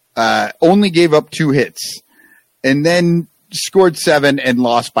 8th. Only gave up 2 hits. And then scored 7 and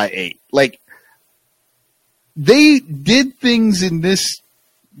lost by 8. Like, they did things in this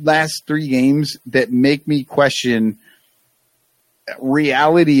last 3 games that make me question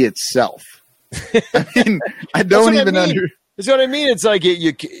reality itself. I mean, I don't even understand. That's what I mean. It's like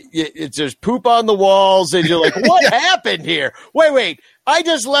it's there's poop on the walls, and you're like, "What happened here?" Wait! I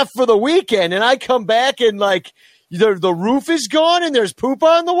just left for the weekend, and I come back, and like the roof is gone, and there's poop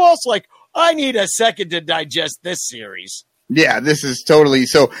on the walls. Like, I need a second to digest this series. Yeah, this is totally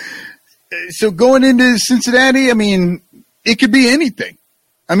so. So going into Cincinnati, I mean, it could be anything.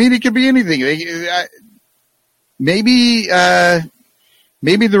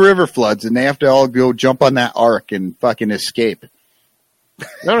 Maybe the river floods and they have to all go jump on that ark and fucking escape.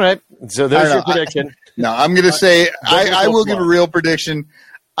 All right. So there's your prediction. I'm going to say I will give a real prediction.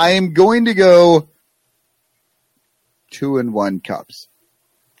 I am going to go 2-1 Cubs.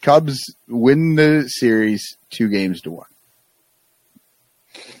 Cubs win the series 2-1.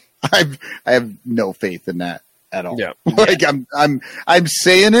 I have no faith in that at all. Yeah. Like I'm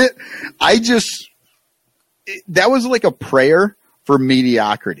saying it. That was like a prayer for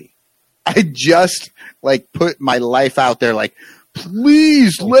mediocrity. I just like put my life out there. Like,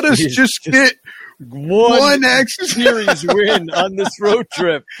 please let us just get one extra series win on this road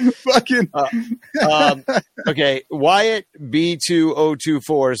trip. Fucking. Okay. Wyatt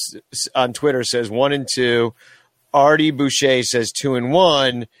B2024 on Twitter says 1-2. Artie Boucher says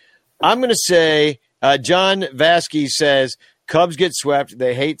 2-1. I'm going to say John Vasquez says Cubs get swept.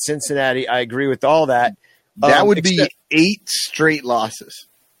 They hate Cincinnati. I agree with all that. That would be 8 straight losses.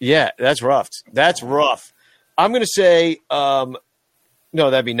 Yeah, that's rough. I'm going to say, no,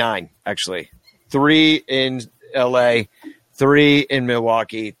 that'd be 9, actually. 3 in L.A., 3 in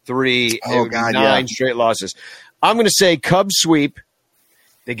Milwaukee, 3. Oh, God, 9 straight losses. I'm going to say Cubs sweep.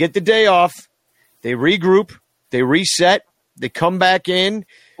 They get the day off. They regroup. They reset. They come back in.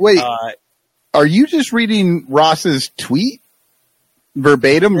 Wait, are you just reading Ross's tweet?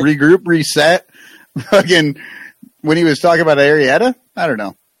 Verbatim, regroup, reset? Fucking when he was talking about Arrieta? I don't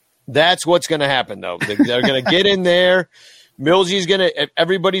know. That's what's going to happen, though. They're going to get in there.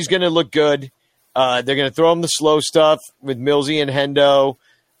 Everybody's going to look good. They're going to throw them the slow stuff with Millsy and Hendo.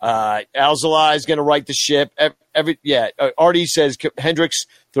 Alzolay is going to right the ship. Artie says Hendricks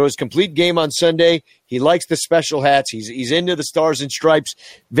throws complete game on Sunday. He likes the special hats. He's into the stars and stripes.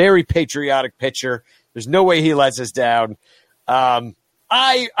 Very patriotic pitcher. There's no way he lets us down.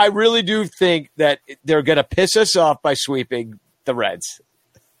 I really do think that they're going to piss us off by sweeping the Reds.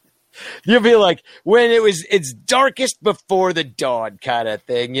 You'll be like, when it's darkest before the dawn kind of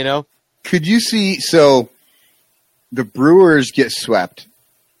thing, Could you see, so the Brewers get swept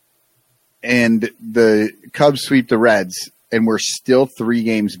and the Cubs sweep the Reds and we're still 3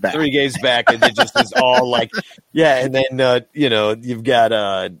 games back. 3 games back, and it just is all like, yeah, and then, you've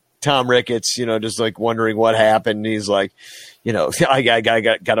got Tom Ricketts, just like wondering what happened. He's like, I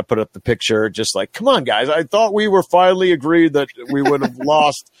got to put up the picture, just like, come on, guys. I thought we were finally agreed that we would have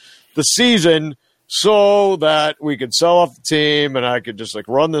lost the season so that we could sell off the team and I could just like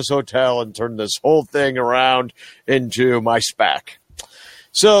run this hotel and turn this whole thing around into my SPAC.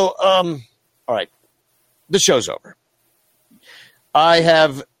 So, all right, the show's over. I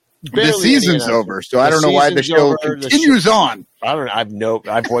have the season's over, so I don't know why the show continues on. I don't know.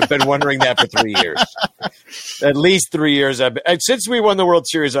 I've been wondering that for 3 years. At least 3 years. Since we won the World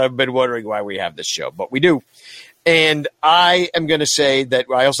Series, I've been wondering why we have this show, but we do. And I am going to say that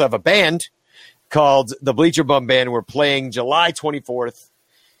I also have a band called the Bleacher Bum Band. We're playing July 24th,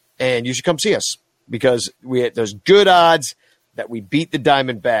 and you should come see us because there's good odds that we beat the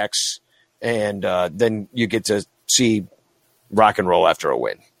Diamondbacks, and then you get to see rock and roll after a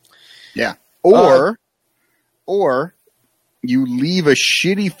win. Yeah. Or you leave a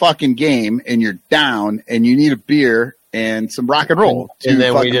shitty fucking game and you're down and you need a beer and some rock and roll. And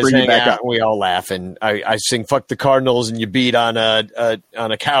then we just hang out and we all laugh. And I sing "Fuck the Cardinals" and you beat on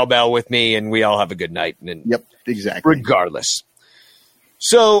a cowbell with me and we all have a good night. And yep, exactly. Regardless.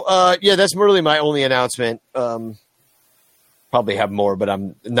 So, that's really my only announcement. Probably have more, but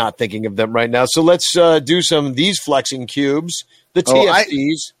I'm not thinking of them right now. So let's do some of these flexing cubes, the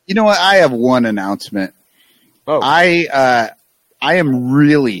TFCs. You know what? I have one announcement. Oh, I am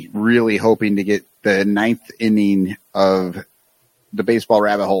really, really hoping to get the 9th inning of the baseball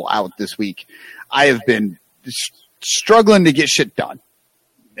rabbit hole out this week. I have been struggling to get shit done,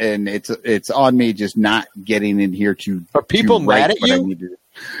 and it's on me just not getting in here to. Are people mad at you?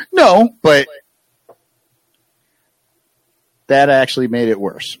 No, but that actually made it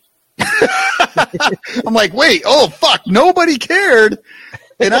worse. I'm like, wait, oh fuck, nobody cared,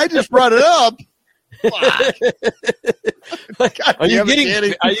 and I just brought it up. Are you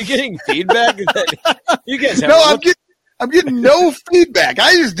getting feedback? You guys have no, I'm getting no feedback.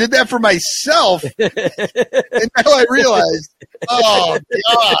 I just did that for myself, and now I realized, oh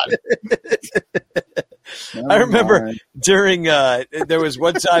god. I remember during there was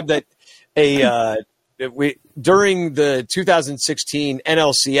one time that during the 2016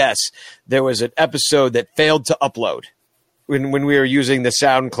 NLCS there was an episode that failed to upload when we were using the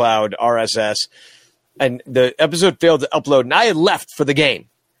SoundCloud RSS. And the episode failed to upload, and I had left for the game.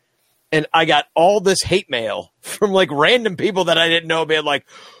 And I got all this hate mail from, like, random people that I didn't know, being like,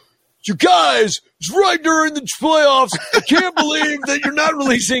 you guys, it's right during the playoffs. I can't believe that you're not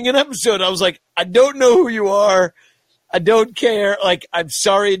releasing an episode. I was like, I don't know who you are. I don't care. Like, I'm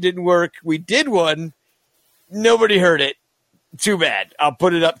sorry it didn't work. We did one. Nobody heard it. Too bad. I'll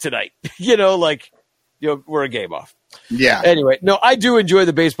put it up tonight. We're a game off. Yeah. Anyway, no, I do enjoy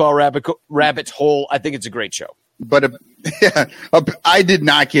the baseball rabbit's hole. I think it's a great show. But I did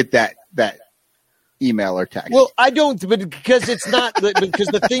not get that email or text. Well, I don't, but because it's not because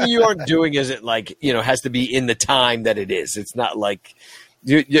the thing you aren't doing isn't has to be in the time that it is. It's not like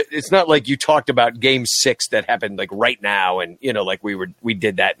you talked about Game 6 that happened like right now, and we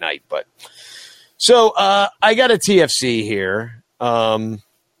did that night. But so I got a TFC here.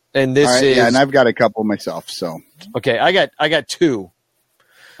 And this is and I've got a couple myself. So okay, I got two.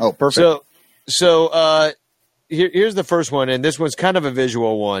 Oh, perfect. So here's the first one, and this one's kind of a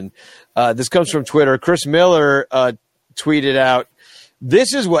visual one. This comes from Twitter. Chris Miller tweeted out,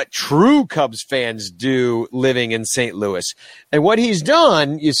 "This is what true Cubs fans do living in St. Louis." And what he's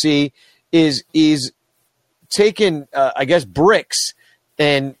done, you see, is he's taken, bricks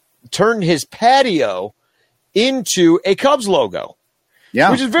and turned his patio into a Cubs logo. Yeah,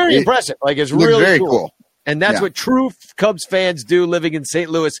 which is very impressive. Like, it's really very cool. And that's what true Cubs fans do living in St.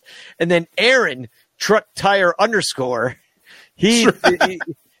 Louis. And then Aaron Truck Tire _ he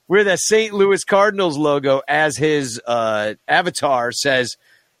with a St. Louis Cardinals logo as his avatar says,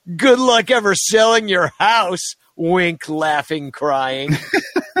 "Good luck ever selling your house." Wink, laughing, crying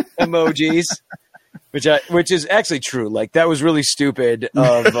emojis. Which is actually true. Like, that was really stupid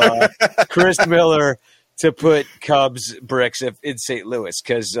of Chris Miller to put Cubs bricks in St. Louis,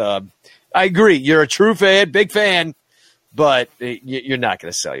 because I agree, you're a true fan, big fan, but you're not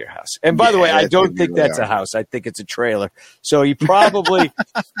going to sell your house. And by the way, I don't think that's a house. I think it's a trailer. So he probably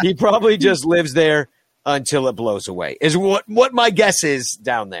just lives there until it blows away, is what my guess is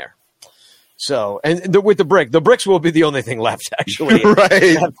down there. So, and with the bricks will be the only thing left, actually,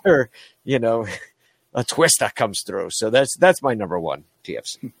 right after a twist that comes through. So that's my number one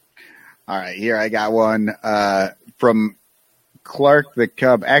TFC. All right, here I got one from Clark the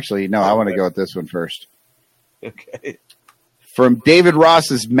Cub. Actually, no, I want to go with this one first. Okay. From David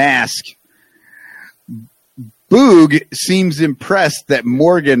Ross's Mask. Boog seems impressed that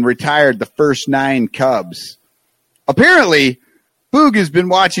Morgan retired the first 9 Cubs. Apparently, Boog has been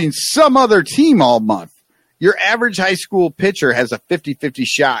watching some other team all month. Your average high school pitcher has a 50-50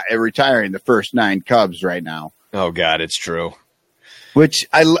 shot at retiring the first 9 Cubs right now. Oh, God, it's true. Which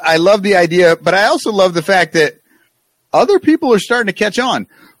I love the idea, but I also love the fact that other people are starting to catch on.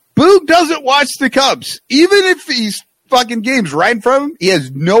 Boog doesn't watch the Cubs. Even if he's fucking games right in front of him, he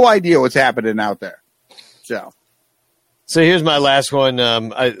has no idea what's happening out there. So here's my last one.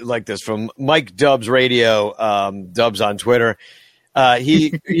 I like this from Mike Dubs Radio, Dubs on Twitter.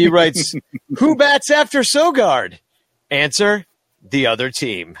 He writes, "Who bats after Sogard?" Answer, the other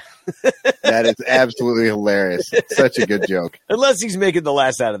team. That is absolutely hilarious. Such a good joke. Unless he's making the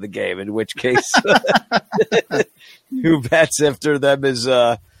last out of the game, in which case, who bats after them is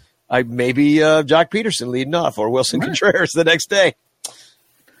maybe Jock Peterson leading off or Wilson Contreras the next day.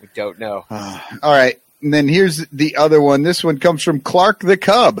 We don't know. All right. And then here's the other one. This one comes from Clark the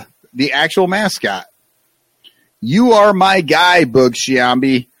Cub, the actual mascot. "You are my guy, Boog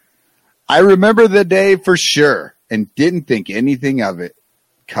Sciambi. I remember the day for sure and didn't think anything of it.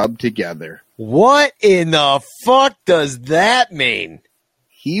 Cub together." What in the fuck does that mean?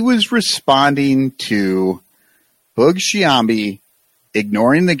 He was responding to Boog Sciambi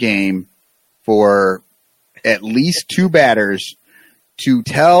ignoring the game for at least 2 batters to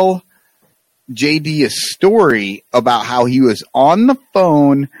tell JD a story about how he was on the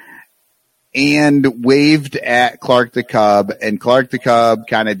phone and waved at Clark the Cub, and Clark the Cub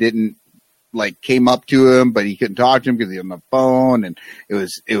kind of didn't came up to him, but he couldn't talk to him because he was on the phone, and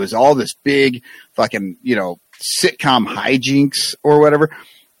it was all this big fucking, sitcom hijinks or whatever.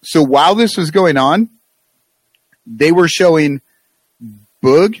 So while this was going on, they were showing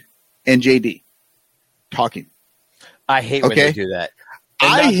Boog and JD talking. I hate when they do that.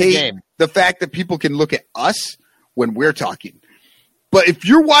 I hate the fact that people can look at us when we're talking. But if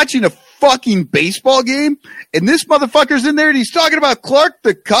you're watching a fucking baseball game and this motherfucker's in there and he's talking about Clark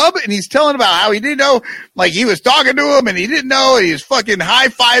the Cub and he's telling about how he didn't know, he was talking to him and he didn't know, and he was fucking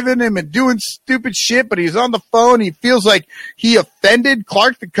high-fiving him and doing stupid shit, but he's on the phone. He feels like he offended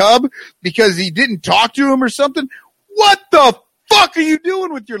Clark the Cub because he didn't talk to him or something. What the fuck are you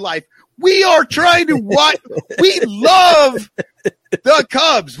doing with your life? We are trying to watch. We love the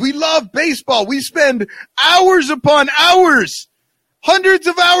Cubs. We love baseball. We spend hours upon hours, hundreds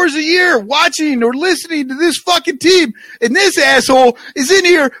of hours a year watching or listening to this fucking team. And this asshole is in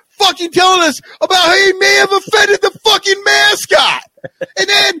here fucking telling us about how he may have offended the fucking mascot. And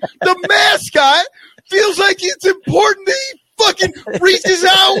then the mascot feels like it's important that he fucking reaches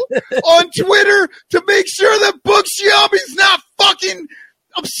out on Twitter to make sure that Boog Sciambi's not fucking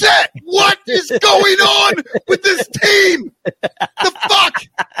upset. What is going on with this team? The fuck?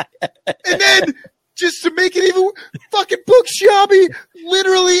 And then, just to make it even, fucking Boog Sciambi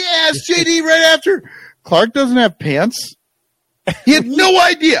literally asked JD right after, "Clark doesn't have pants?" He had no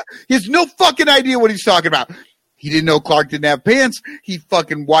idea. He has no fucking idea what he's talking about. He didn't know Clark didn't have pants. He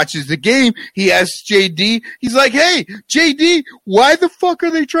fucking watches the game. He asks JD. He's like, "Hey, JD, why the fuck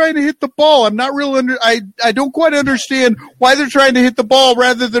are they trying to hit the ball? I'm not real I don't quite understand why they're trying to hit the ball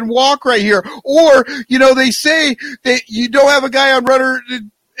rather than walk right here." Or, they say that you don't have a guy on runner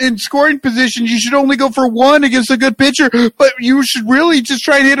in scoring position. You should only go for 1 against a good pitcher, but you should really just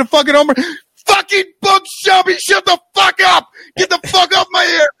try and hit a fucking homer. Fucking Boog Sciambi, shut the fuck up! Get the fuck off my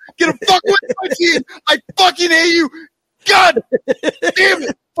hair! Get the fuck away from my team! I fucking hate you! God damn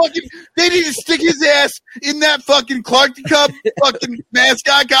it! Fucking, they need to stick his ass in that fucking Clark the Cub fucking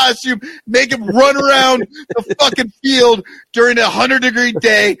mascot costume, make him run around the fucking field during a 100-degree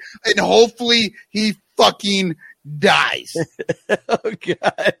day, and hopefully he fucking dies. Oh,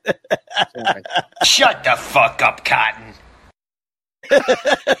 God. Shut the fuck up, Cotton.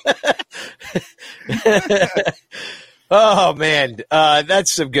 Oh man,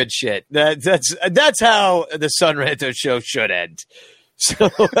 that's some good shit. That's how the Sun Ranto show should end. So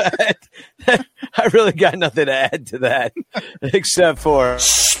I really got nothing to add to that except for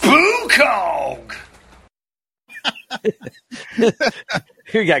Spook Hog.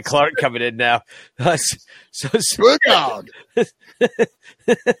 We got Clark coming in now. So Spook Hog.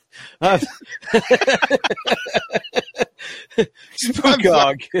 Spook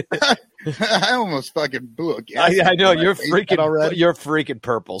Hog. I almost fucking blew a gas. I know you're freaking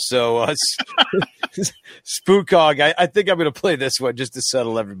purple. So Spook Hog. I think I'm going to play this one just to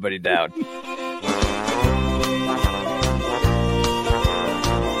settle everybody down.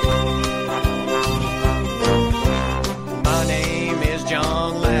 My name is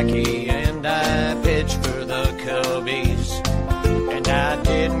John Lackey, and I pitch for the Cubbies. And I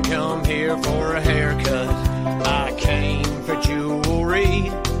didn't come here for a haircut. I came for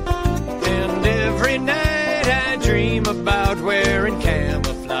jewelry. And every night I dream about wearing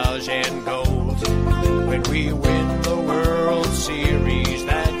camouflage and gold. When we win the World Series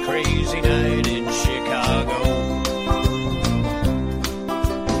that crazy night in Chicago.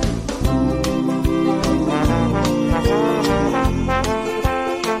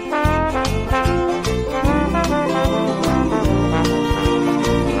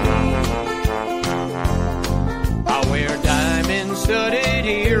 I wear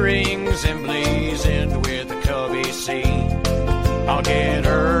wings emblazoned with the Cubby C. I'll get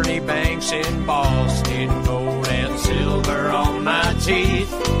Ernie Banks in Boston, gold and silver on my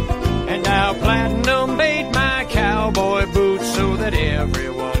teeth. And I'll platinum bait my cowboy boots so that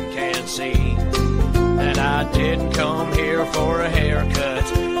everyone can see that I didn't come here for a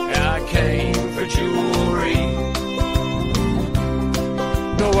haircut, I came for jewelry.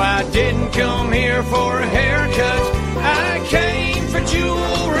 No, I didn't come here for a haircut, I came for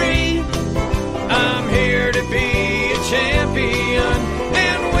jewelry. I'm here to be a champion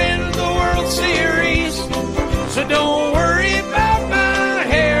and win the World Series. So don't worry about my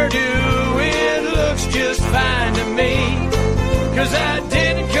hairdo, it looks just fine to me. 'Cause I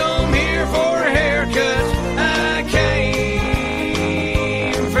didn't come here for a haircut, I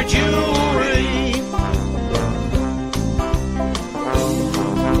came for jewelry.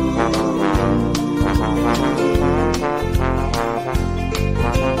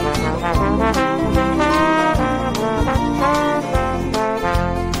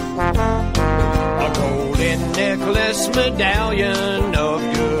 Necklace medallion of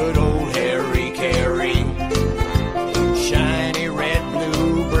good old Harry Carey, shiny red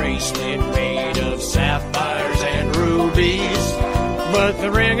blue bracelet made of sapphires and rubies, but the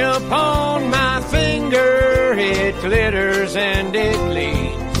ring upon my finger, it glitters and it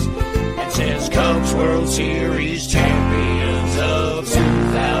gleams. It says Cubs World Series champions of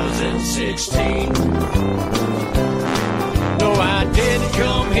 2016. No, I didn't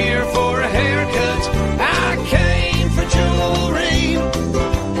come here for a haircut, I came for jewelry.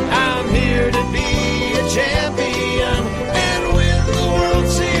 I'm here to be a champion and win the World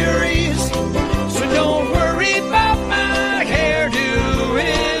Series. So don't worry about my hairdo,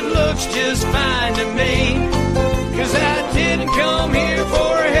 it looks just fine to me. 'Cause I didn't come here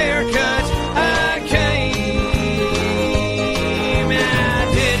for a haircut, I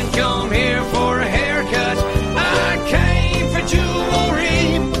didn't come here for a haircut, I came for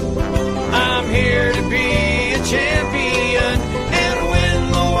jewelry. I'm here to be a champion and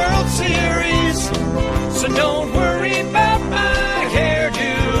win the World Series. So don't worry about my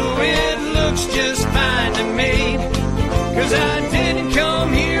hairdo, it looks just fine to me. 'Cause I didn't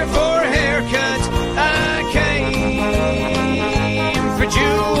come here for a haircut, I came for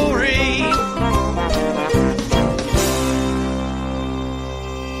jewelry.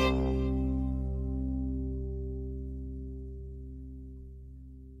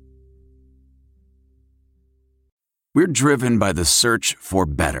 We're driven by the search for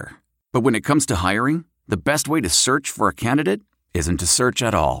better. But when it comes to hiring, the best way to search for a candidate isn't to search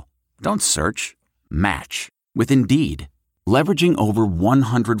at all. Don't search, match with Indeed. Leveraging over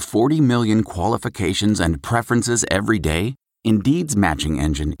 140 million qualifications and preferences every day, Indeed's matching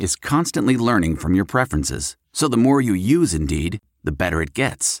engine is constantly learning from your preferences. So the more you use Indeed, the better it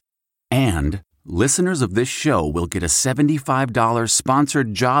gets. And listeners of this show will get a $75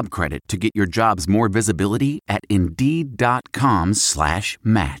 sponsored job credit to get your jobs more visibility at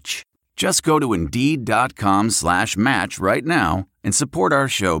Indeed.com/match. Just go to Indeed.com/match right now and support our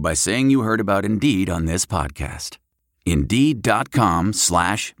show by saying you heard about Indeed on this podcast.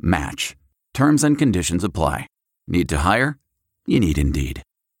 Indeed.com/match. Terms and conditions apply. Need to hire? You need Indeed.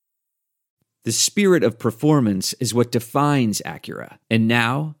 The spirit of performance is what defines Acura, and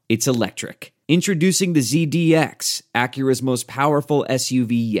now it's electric. Introducing the ZDX, Acura's most powerful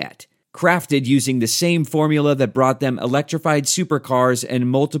SUV yet. Crafted using the same formula that brought them electrified supercars and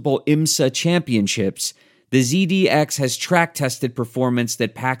multiple IMSA championships, the ZDX has track-tested performance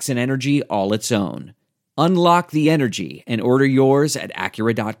that packs an energy all its own. Unlock the energy and order yours at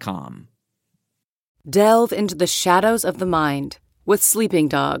Acura.com. Delve into the shadows of the mind with Sleeping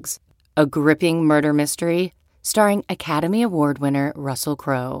Dogs, a gripping murder mystery starring Academy Award winner Russell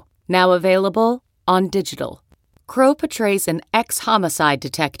Crowe. Now available on digital. Crowe portrays an ex-homicide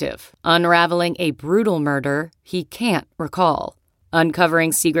detective unraveling a brutal murder he can't recall.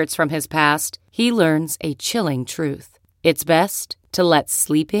 Uncovering secrets from his past, he learns a chilling truth. It's best to let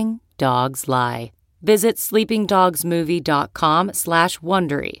sleeping dogs lie. Visit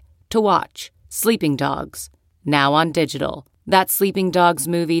sleepingdogsmovie.com/Wondery to watch Sleeping Dogs, now on digital. That's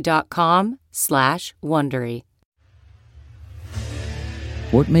sleepingdogsmovie.com/Wondery.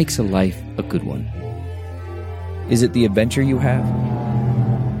 What makes a life a good one? Is it the adventure you have?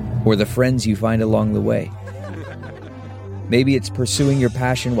 Or the friends you find along the way? Maybe it's pursuing your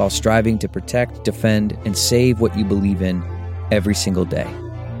passion while striving to protect, defend, and save what you believe in every single day.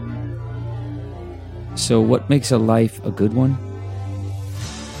 So what makes a life a good one?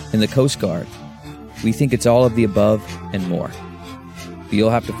 In the Coast Guard, we think it's all of the above and more. But you'll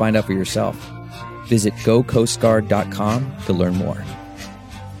have to find out for yourself. Visit gocoastguard.com to learn more.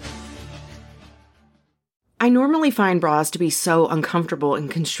 I normally find bras to be so uncomfortable and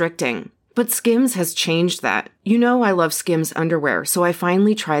constricting, but Skims has changed that. You know I love Skims underwear, so I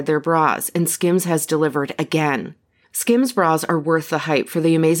finally tried their bras, and Skims has delivered again. Skims bras are worth the hype for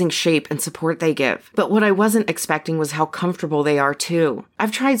the amazing shape and support they give, but what I wasn't expecting was how comfortable they are too.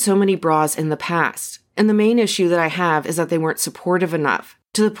 I've tried so many bras in the past, and the main issue that I have is that they weren't supportive enough,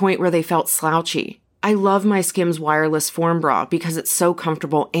 to the point where they felt slouchy. I love my Skims wireless form bra because it's so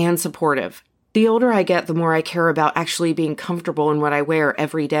comfortable and supportive. The older I get, the more I care about actually being comfortable in what I wear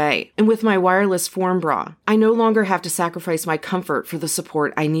every day. And with my wireless form bra, I no longer have to sacrifice my comfort for the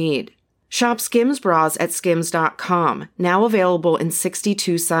support I need. Shop Skims bras at skims.com, now available in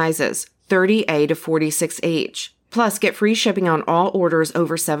 62 sizes, 30A to 46H. Plus, get free shipping on all orders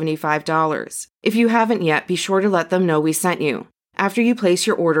over $75. If you haven't yet, be sure to let them know we sent you. After you place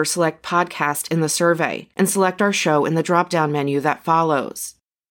your order, select podcast in the survey and select our show in the drop-down menu that follows.